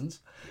wrong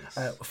reasons.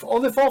 Yes. For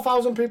only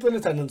 4,000 people in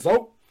attendance,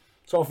 though.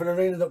 So for an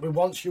arena that we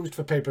once used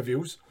for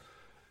pay-per-views,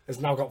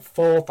 has now got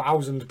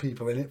 4,000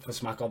 people in it for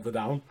Smack of the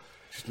Down.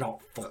 It's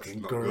not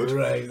fucking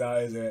great,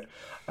 that is it.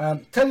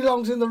 Teddy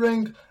Long's in the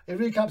ring. He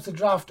recaps the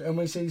draft, and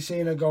we see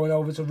Cena going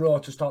over to Raw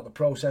to start the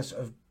process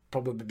of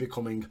probably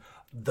becoming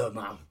the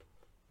man.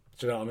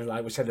 Do you know what I mean?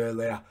 Like we said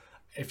earlier,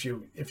 if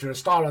you're a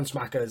star on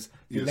Smackers,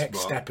 your next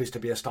step is to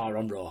be a star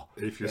on Raw.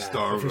 If you're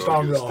star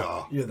on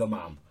Raw, you're the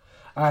man.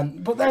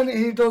 But then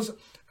he does.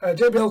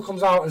 JBL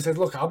comes out and says,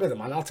 "Look, I'll be the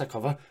man. I'll take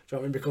over." Do you know what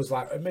I mean? Because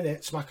like at a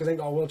minute, Smackers ain't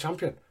got a world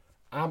champion.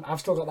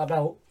 I've still got that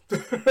belt.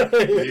 He's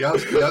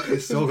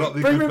still got the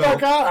Bring good me belt.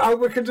 back out.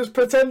 We can just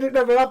pretend it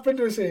never happened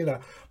to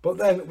Cena. But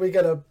then we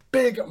get a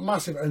big,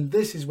 massive, and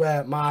this is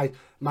where my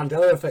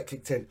Mandela effect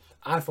kicked in.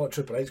 I thought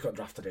Triple H got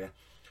drafted here,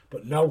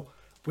 but no.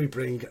 We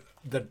bring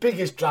the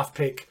biggest draft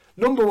pick,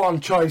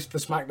 #1 choice for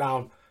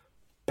SmackDown,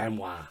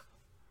 Benoit.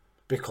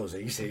 because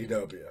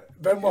ECW.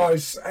 Benoit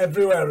is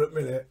everywhere at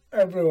the minute.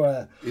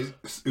 Everywhere.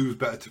 Who's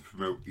better to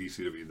promote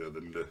ECW though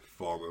than the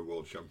former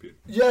world champion?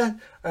 Yeah.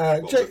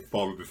 The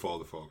former before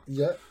the former.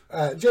 Yeah.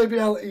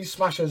 JBL, he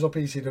smashes up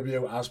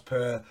ECW as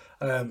per.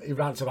 He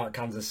rants about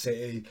Kansas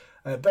City.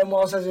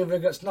 Benoit says he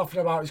regrets nothing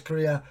about his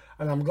career,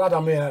 and I'm glad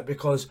I'm here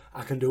because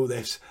I can do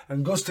this.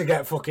 And goes to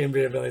get fucking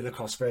Rhea Ripley in the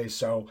crossface.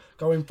 So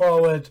going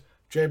forward,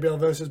 JBL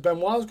versus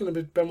Benoit is going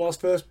to be Benoit's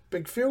first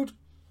big feud.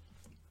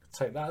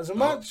 Take that as a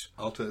match.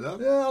 I'll take that.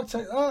 Yeah, I'll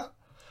take that.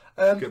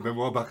 Get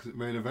Benoit back at the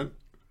main event.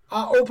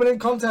 Our opening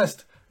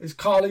contest is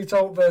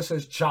Carlito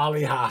versus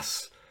Charlie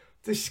Haas.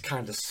 This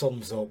kind of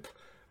sums up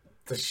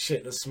the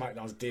shit that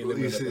SmackDown's dealing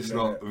with. It's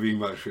not a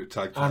rematch for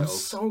tag titles. I'm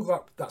so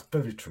glad that's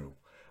very true,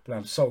 but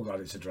I'm so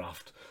glad it's a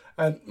draft.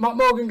 Matt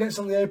Morgan gets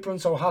on the apron,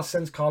 so Haas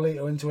sends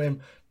Carlito into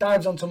him,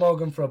 dives onto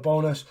Morgan for a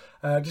bonus.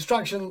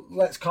 Distraction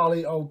lets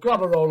Carlito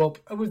grab a roll up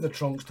with the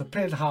trunks to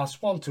pin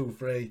Haas 1, 2,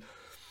 3.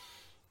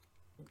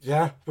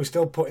 Yeah, we're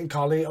still putting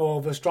Carlito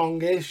over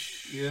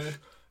strongish. Yeah.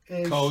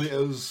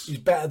 Carlito's... He's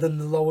better than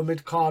the lower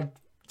mid-card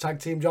tag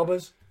team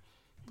jobbers.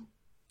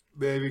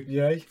 Maybe.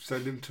 Yeah.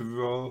 Send him to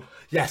Raw.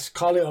 Yes,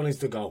 Carlito needs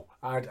to go.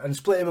 And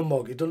split him and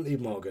Morgan. He doesn't need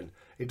Morgan.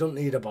 He doesn't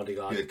need a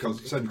bodyguard. Yeah,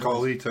 send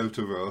Carlito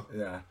to Raw.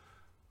 Yeah.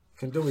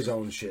 Can do his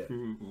own shit.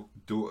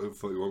 Do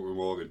what you want with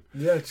Morgan.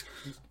 Yeah, it's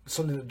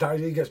something that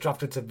he gets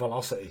drafted to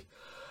Velocity.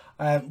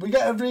 We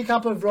get a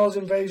recap of Raw's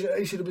invasion,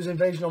 ECW's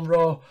invasion on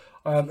Raw,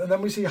 and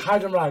then we see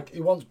Heidenreich.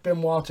 He wants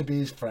Benoit to be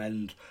his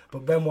friend,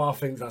 but Benoit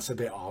thinks that's a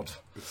bit odd.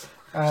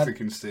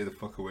 Thinking stay the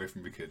fuck away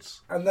from the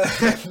kids. And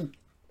then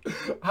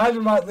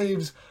Heidenreich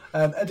leaves.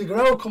 Eddie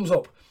Guerrero comes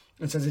up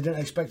and says he didn't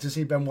expect to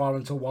see Benoit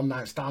until One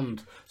Night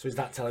Stand. So is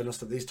that telling us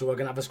that these two are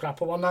going to have a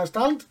scrap at One Night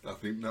Stand? I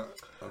think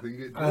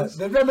it does.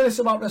 They reminisce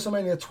about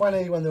WrestleMania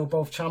 20 when they were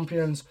both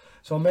champions.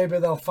 So maybe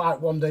they'll fight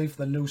one day for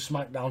the new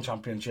SmackDown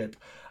Championship.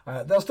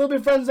 They'll still be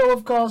friends though,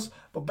 of course,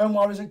 but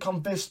Benoit isn't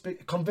convinced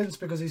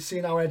because he's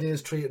seen how Eddie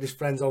has treated his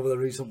friends over the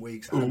recent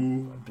weeks.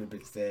 And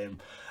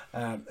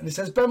he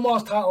says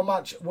Benoit's title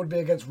match would be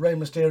against Rey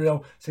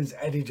Mysterio since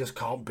Eddie just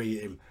can't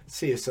beat him.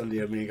 See you Sunday,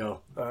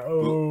 amigo.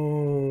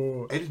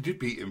 Eddie did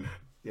beat him.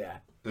 Yeah.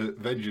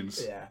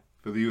 Vengeance. Yeah.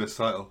 For the US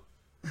title.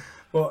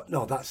 But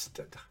no,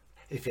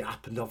 if it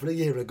happened over a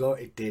year ago,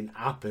 it didn't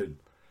happen.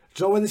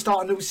 Do you know when they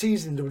start a new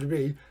season in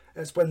WWE?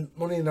 It's when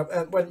when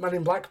Man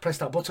in Black press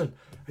that button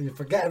and you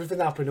forget everything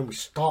that happened and we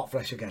start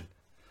fresh again.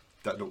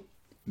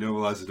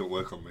 Neuralizer don't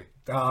work on me.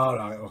 Oh,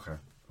 right, okay.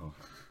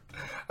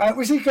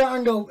 We see Kurt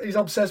Angle, he's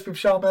obsessed with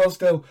Charmel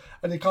still,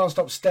 and he can't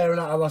stop staring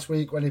at her last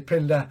week when he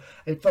pinned her.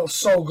 It felt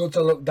so good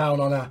to look down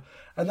on her.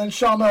 And then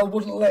Charmel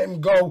wouldn't let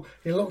him go.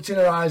 He looked in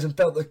her eyes and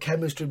felt the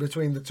chemistry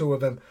between the two of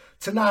them.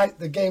 Tonight,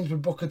 the games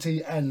with Booker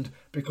T end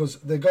because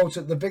they go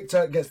to the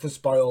victor gets the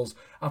spoils.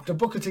 After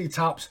Booker T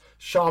taps,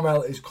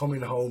 Charmel is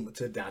coming home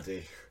to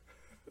daddy.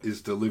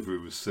 His delivery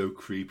was so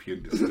creepy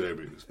and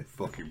disturbing. It was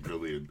fucking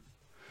brilliant.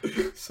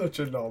 Such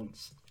a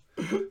nonce.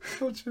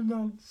 Such a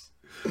nonce.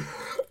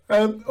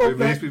 It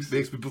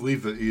makes me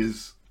believe that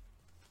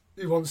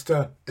he wants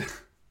to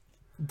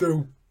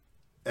do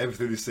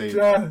everything he's saying.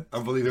 Yeah.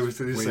 I believe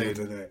everything he's saying.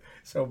 Isn't it?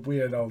 It's a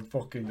weird old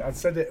fucking... I've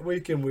said it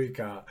week in, week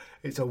out.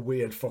 It's a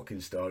weird fucking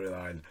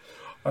storyline.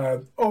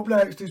 Up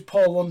next is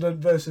Paul London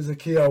versus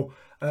Akio.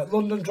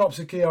 London drops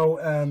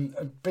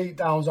Akio, beat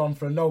downs on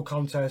for a no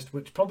contest,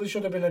 which probably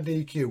should have been a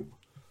DQ.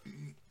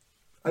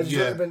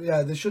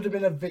 There should have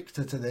been a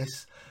victor to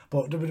this.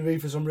 But WWE,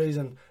 for some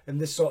reason, in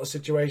this sort of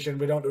situation,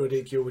 we don't do a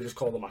DQ, we just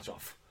call the match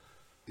off.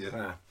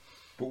 Yeah.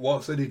 But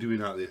what's Eddie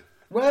doing out there?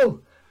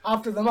 Well,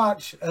 after the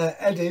match,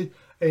 Eddie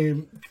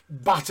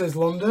batters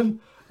London,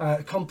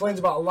 complains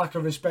about a lack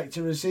of respect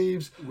he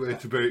receives. Way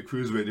to break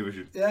Cruiserweight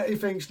division. Yeah, he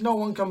thinks no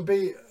one can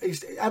beat...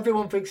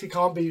 everyone thinks he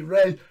can't beat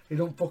Ray. He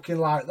don't fucking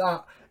like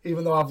that,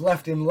 even though I've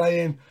left him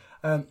laying.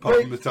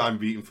 Apart from the time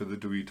beating for the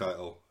W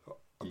title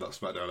on that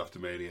SmackDown after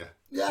Mania.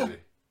 Yeah.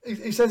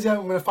 He says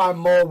I'm going to find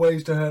more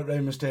ways to hurt Rey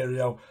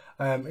Mysterio.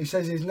 He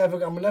says I'm never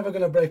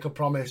going to break a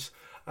promise,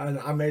 and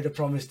I made a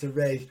promise to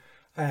Rey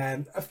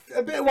a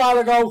bit while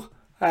ago,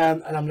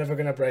 and I'm never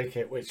going to break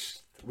it. Which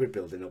we're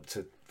building up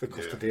to the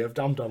custody of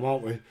Dom Dom,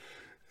 aren't we?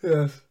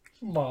 Yes,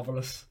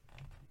 marvellous.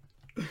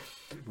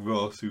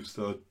 Raw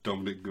superstar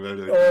Dominic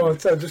Guerrero. Oh,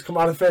 so just come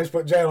out of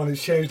Facebook jail and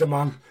he's changed a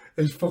man.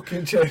 He's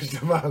fucking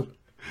changed a man.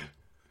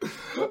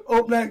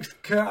 Up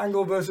next, Kurt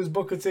Angle versus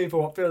Booker T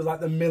for what feels like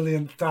the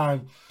millionth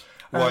time.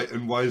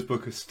 Why is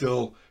Booker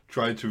still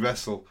trying to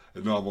wrestle a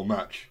normal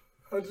match?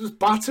 Just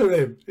batter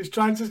him. He's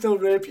trying to still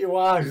rape your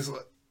wife.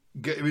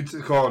 Get him into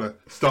the corner.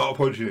 Start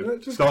punching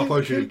him. Start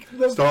punching him.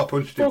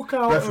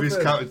 Referee's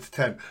counted to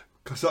 10.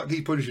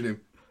 Keep punching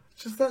him.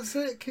 Just that's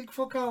it. Kick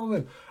fuck out of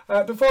him.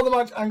 Before the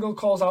match, Angle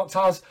calls out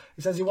Taz.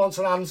 He says he wants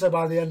an answer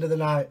by the end of the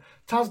night.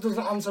 Taz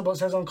doesn't answer but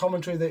says on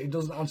commentary that he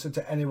doesn't answer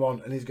to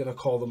anyone and he's going to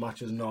call the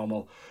match as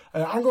normal.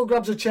 Angle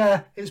grabs a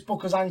chair, hits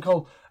Booker's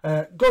ankle,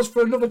 goes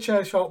for another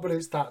chair shot, but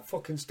it's that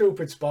fucking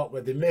stupid spot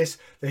where they miss,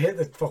 they hit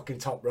the fucking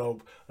top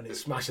rope and it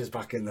smashes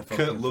back in the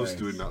fucking Kurt loves face.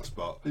 doing that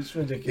spot. It's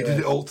ridiculous. He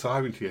did it all the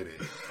time in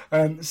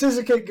TNA.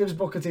 Scissor kick gives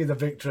Booker T the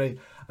victory.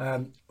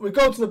 We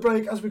go to the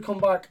break. As we come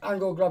back,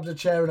 Angle grabs a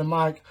chair and a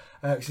mic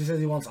because he says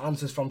he wants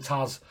answers from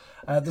Taz.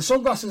 The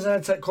sunglasses and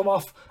headset come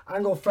off.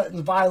 Angle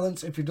threatens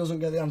violence if he doesn't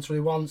get the answer he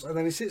wants, and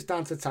then he sits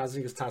down to Taz and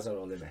he goes, "Taz, are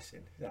only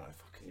messing. Yeah,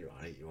 fucking you,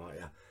 I hate you, aren't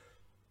you?"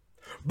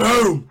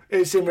 Boom!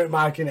 Hits him with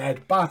mic in the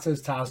head,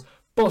 batters Taz,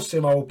 busts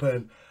him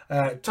open.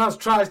 Taz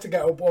tries to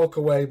get up, walk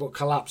away, but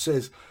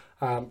collapses.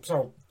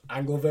 So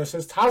Angle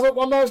versus Taz at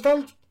One Night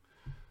Stand.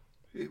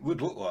 It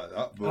would look like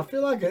that, but I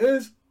feel like it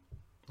is.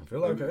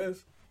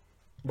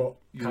 But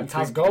can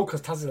Taz go?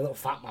 Because Taz is a little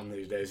fat man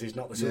these days. He's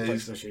not the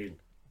suplex machine.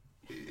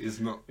 He's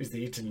not. He's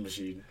the eating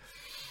machine.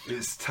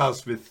 It's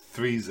Taz with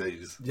 3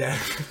 Z's. Yeah.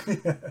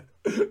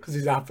 Because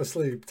he's half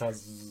asleep,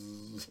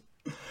 Taz.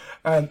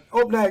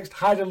 Up next,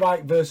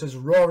 Heidenreich versus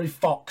Rory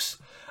Fox.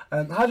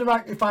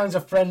 Heidenreich finds a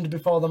friend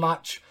before the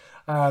match.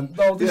 Let's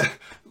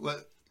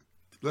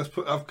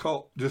put.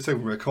 Just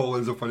think where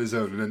Colin's up on his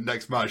own, and then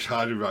next match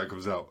Heidenreich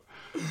comes out.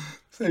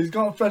 So he's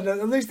got a friend.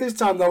 At least this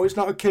time though, it's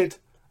not a kid,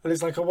 and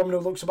it's like a woman who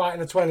looks about in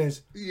her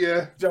 20s.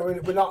 Yeah. Do you know what I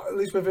mean? We're not. At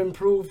least we've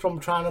improved from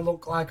trying to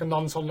look like a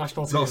nonce on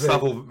national TV. Not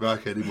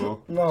Saddleback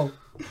anymore. No.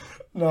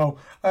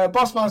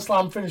 Bossman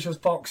Slam finishes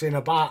Fox in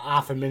about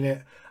half a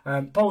minute.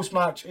 Post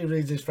match, he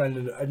reads his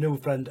friend, a new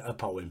friend, a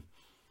poem.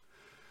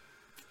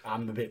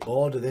 I'm a bit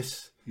bored of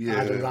this.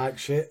 Yeah. I don't like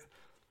shit.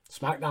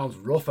 SmackDown's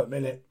rough at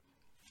minute.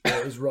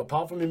 It is rough.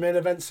 Apart from the main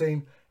event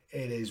scene,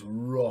 it is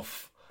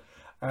rough.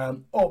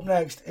 Up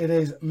next, it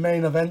is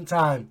main event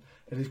time.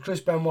 It is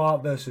Chris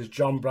Benoit versus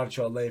John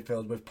Bradshaw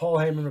Layfield, with Paul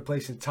Heyman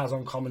replacing Taz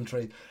on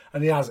commentary,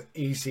 and he has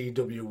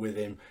ECW with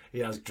him. He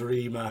has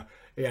Dreamer,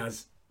 he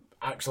has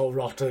Axel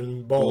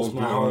Rotten, Balls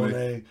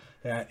Mahoney,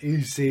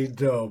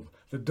 EC-Dub,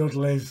 the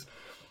Dudleys.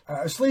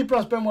 A sleeper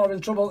has Benoit in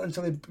trouble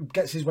until he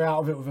gets his way out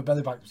of it with a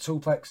belly back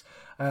suplex.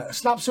 A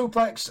snap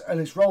suplex,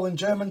 and it's rolling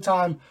German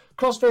time.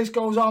 Crossface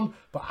goes on,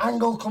 but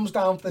Angle comes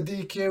down for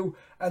the DQ,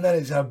 and then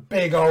it's a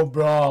big old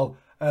brawl.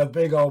 And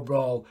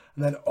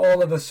then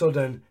all of a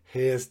sudden,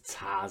 here's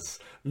Taz.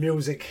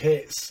 Music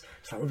hits.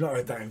 It's like we've not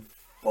heard that in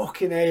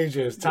fucking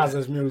ages.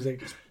 Taz's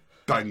music.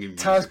 Banging.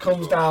 Taz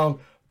comes down,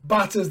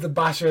 batters the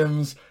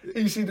Bashams.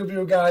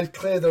 ECW guys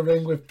clear the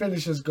ring with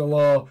finishers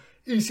galore.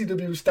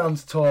 ECW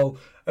stands tall,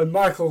 and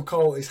Michael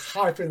Cole is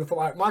hyping the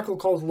fight. Michael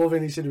Cole's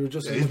loving ECW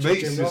just as much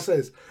as Jim Ross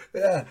is.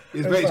 Yeah,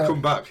 his mates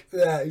come back.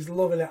 Yeah, he's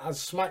loving it as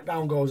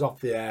SmackDown goes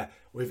off the air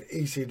with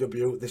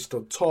ECW. They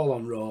stood tall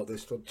on Raw. They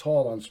stood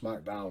tall on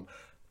SmackDown.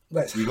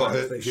 We got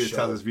to hear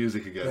Taz's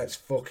music again. Let's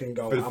fucking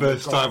go. For the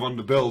first time on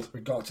the build.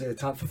 We got to hear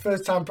Taz for the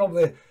first time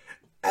probably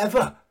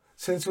ever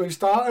since we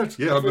started.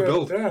 Yeah, on the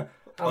build. Yeah,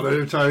 on an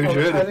entire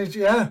journey.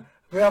 Yeah,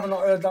 we haven't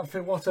heard that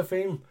thing. What a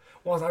theme!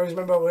 I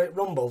remember at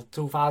Rumble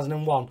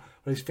 2001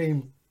 when his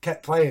theme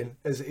kept playing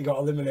as he got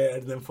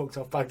eliminated and then fucked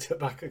off back to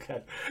back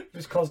again.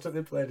 Just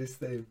constantly played his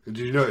theme. Did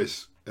you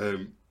notice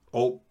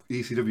all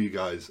ECW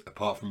guys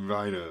apart from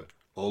Rhino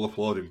all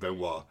applauding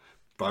Benoit?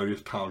 Barry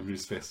was pounding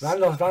his fists.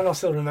 Rhino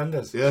still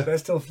remembers. Yeah, they're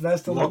still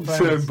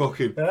long-term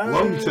booking.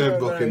 Long-term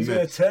booking. He's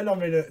going to turn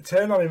on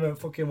him at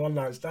fucking One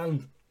Night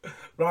Stand.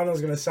 Rhino's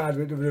going to side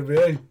with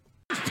WWE.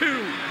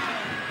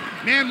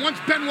 Man, once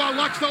Benoit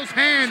locks those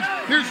hands,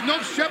 there's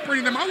no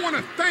separating them. I want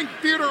to thank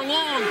Theodore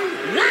Long.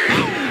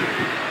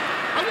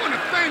 I want to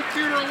thank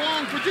Theodore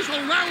Long for just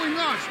allowing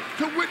us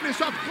to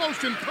witness up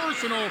close and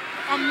personal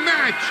a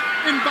match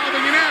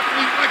involving an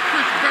athlete like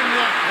Chris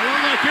Benoit. Well,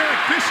 unlike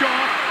Eric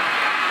Bischoff,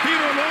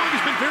 Theodore Long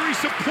has been very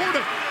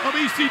supportive of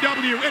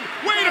ECW. And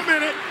wait a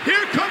minute,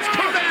 here comes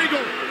Kurt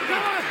Angle.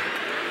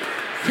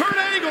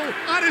 Kurt Angle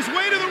on his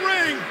way to the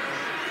ring.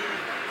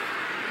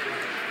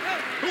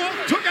 Well,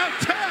 took out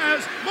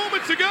Taz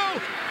moments ago.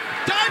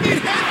 Diving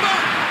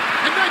headbutt.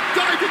 And that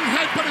diving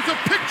headbutt is a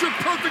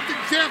picture-perfect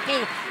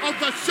example of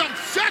the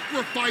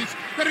self-sacrifice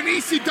that an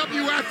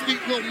ECW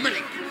athlete will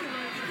make.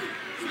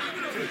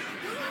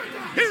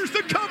 Here's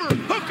the cover.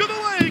 Hook of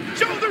the leg.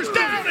 Shoulders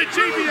down, and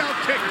JBL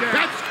kicked out.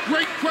 That's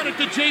great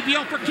credit to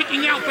JBL for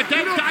kicking out, but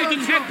that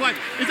diving headbutt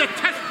is a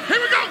test. Here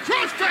we go,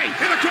 crossface.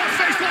 And the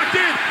crossface locked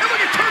in. And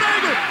look at Kurt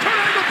Angle. Kurt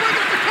Angle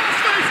bringing up the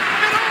crossface.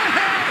 And all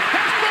hell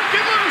has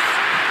broken loose.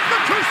 The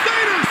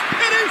Crusaders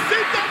in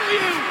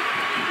ECW.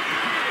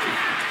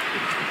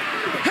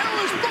 Hell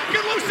is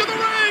broken loose in the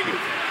ring.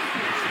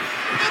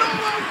 And all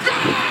out.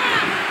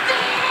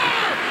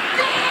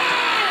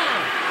 Gore!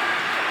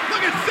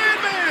 Look at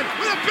Sandman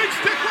with a big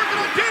stick working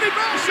on Danny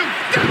Basham.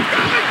 Death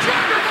Valley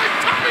Driver by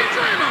Tommy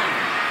Dreamer.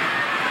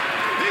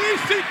 The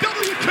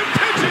ECW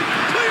contingent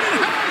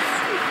cleaning house.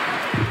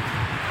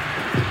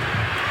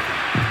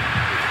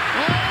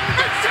 Oh,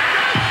 it's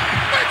Taz!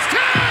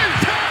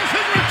 Taz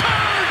has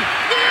returned.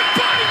 The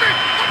embodiment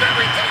of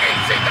everything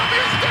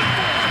ECW stood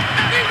for.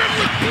 Even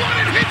with blood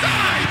in his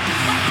eyes,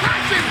 a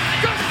passion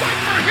to fight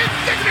for his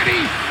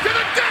dignity to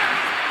the death.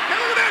 And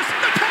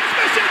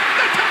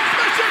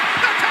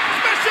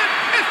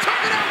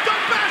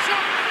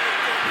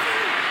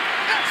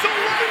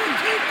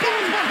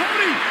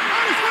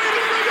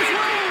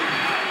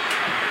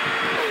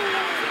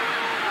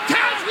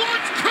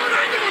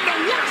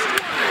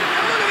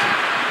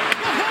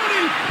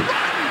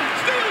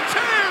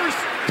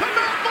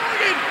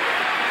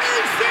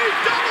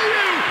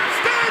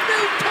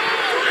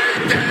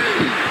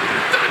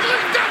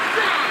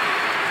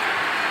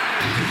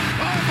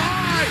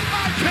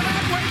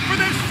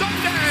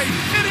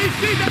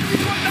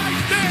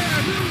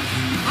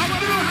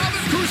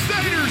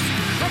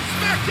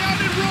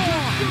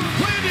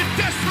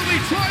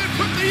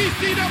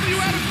ECW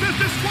out of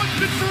business once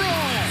and for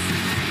all.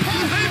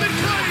 Paul Heyman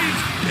claims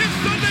if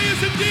Sunday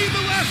is indeed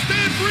the last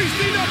stand for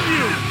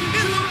ECW,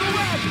 it will go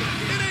out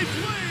in a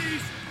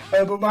blaze.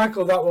 But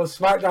Michael, that was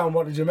SmackDown.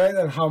 What did you make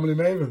then? How many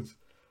Mavens?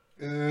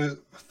 I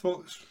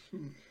thought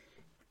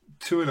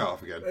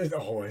 2.5 again.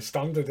 It's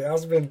standard. It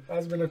has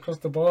been across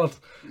the board.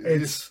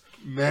 It's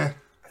meh.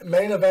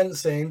 Main event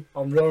scene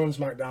on Raw and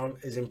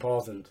SmackDown is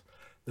important.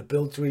 The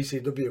build to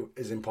ECW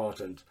is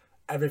important.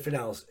 Everything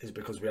else is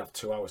because we have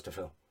 2 hours to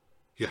fill.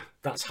 Yeah,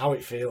 that's how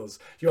it feels.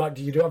 You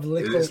do have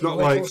little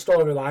like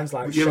storylines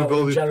like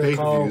Shelton, Jericho,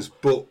 pay-per-views,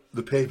 but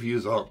the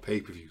pay-per-views aren't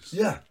pay-per-views.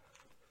 Yeah,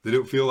 they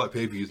don't feel like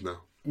pay-per-views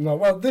now. No,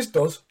 well, this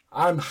does.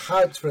 I'm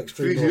hyped for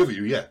Extreme.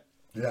 ECW, yeah.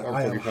 Yeah,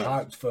 I am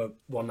hyped for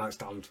One Night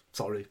Stand.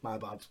 Sorry, my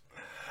bad.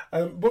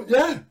 But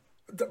yeah,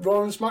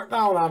 Raw and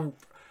SmackDown.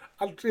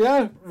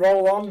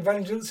 Roll on,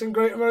 vengeance in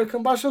Great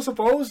American Bash, I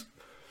suppose.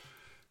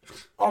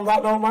 On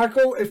that note,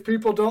 Michael, if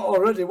people don't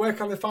already, where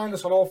can they find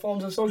us on all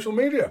forms of social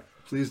media?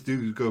 Please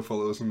do go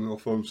follow us on all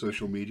forms of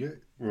social media.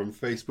 We're on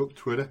Facebook,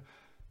 Twitter,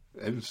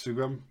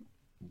 Instagram.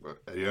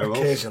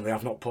 Occasionally,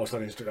 I've not posted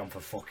on Instagram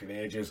for fucking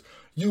ages.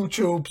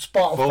 YouTube,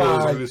 Spotify. Follow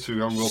us on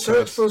Instagram.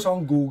 Search for us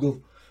on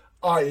Google.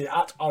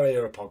 At Our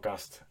Era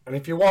Podcast. And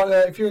if you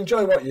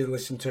enjoy what you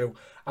listen to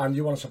and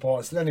you want to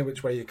support us in any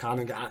which way you can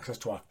and get access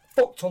to our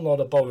fuck ton load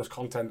of bonus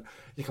content,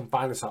 you can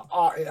find us at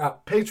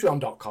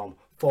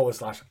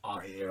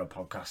patreon.com/Our Era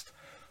Podcast.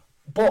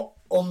 But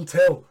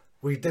until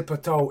we dip a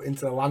toe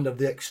into the land of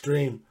the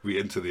extreme. We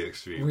enter the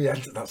extreme.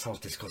 That sounds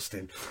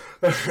disgusting.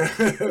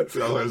 That's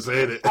how I'm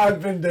saying it.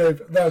 I've been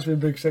Dave. That's been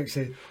Big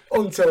Sexy.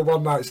 Until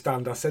One Night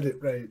Stand. I said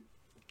it right.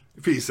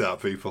 Peace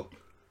out, people.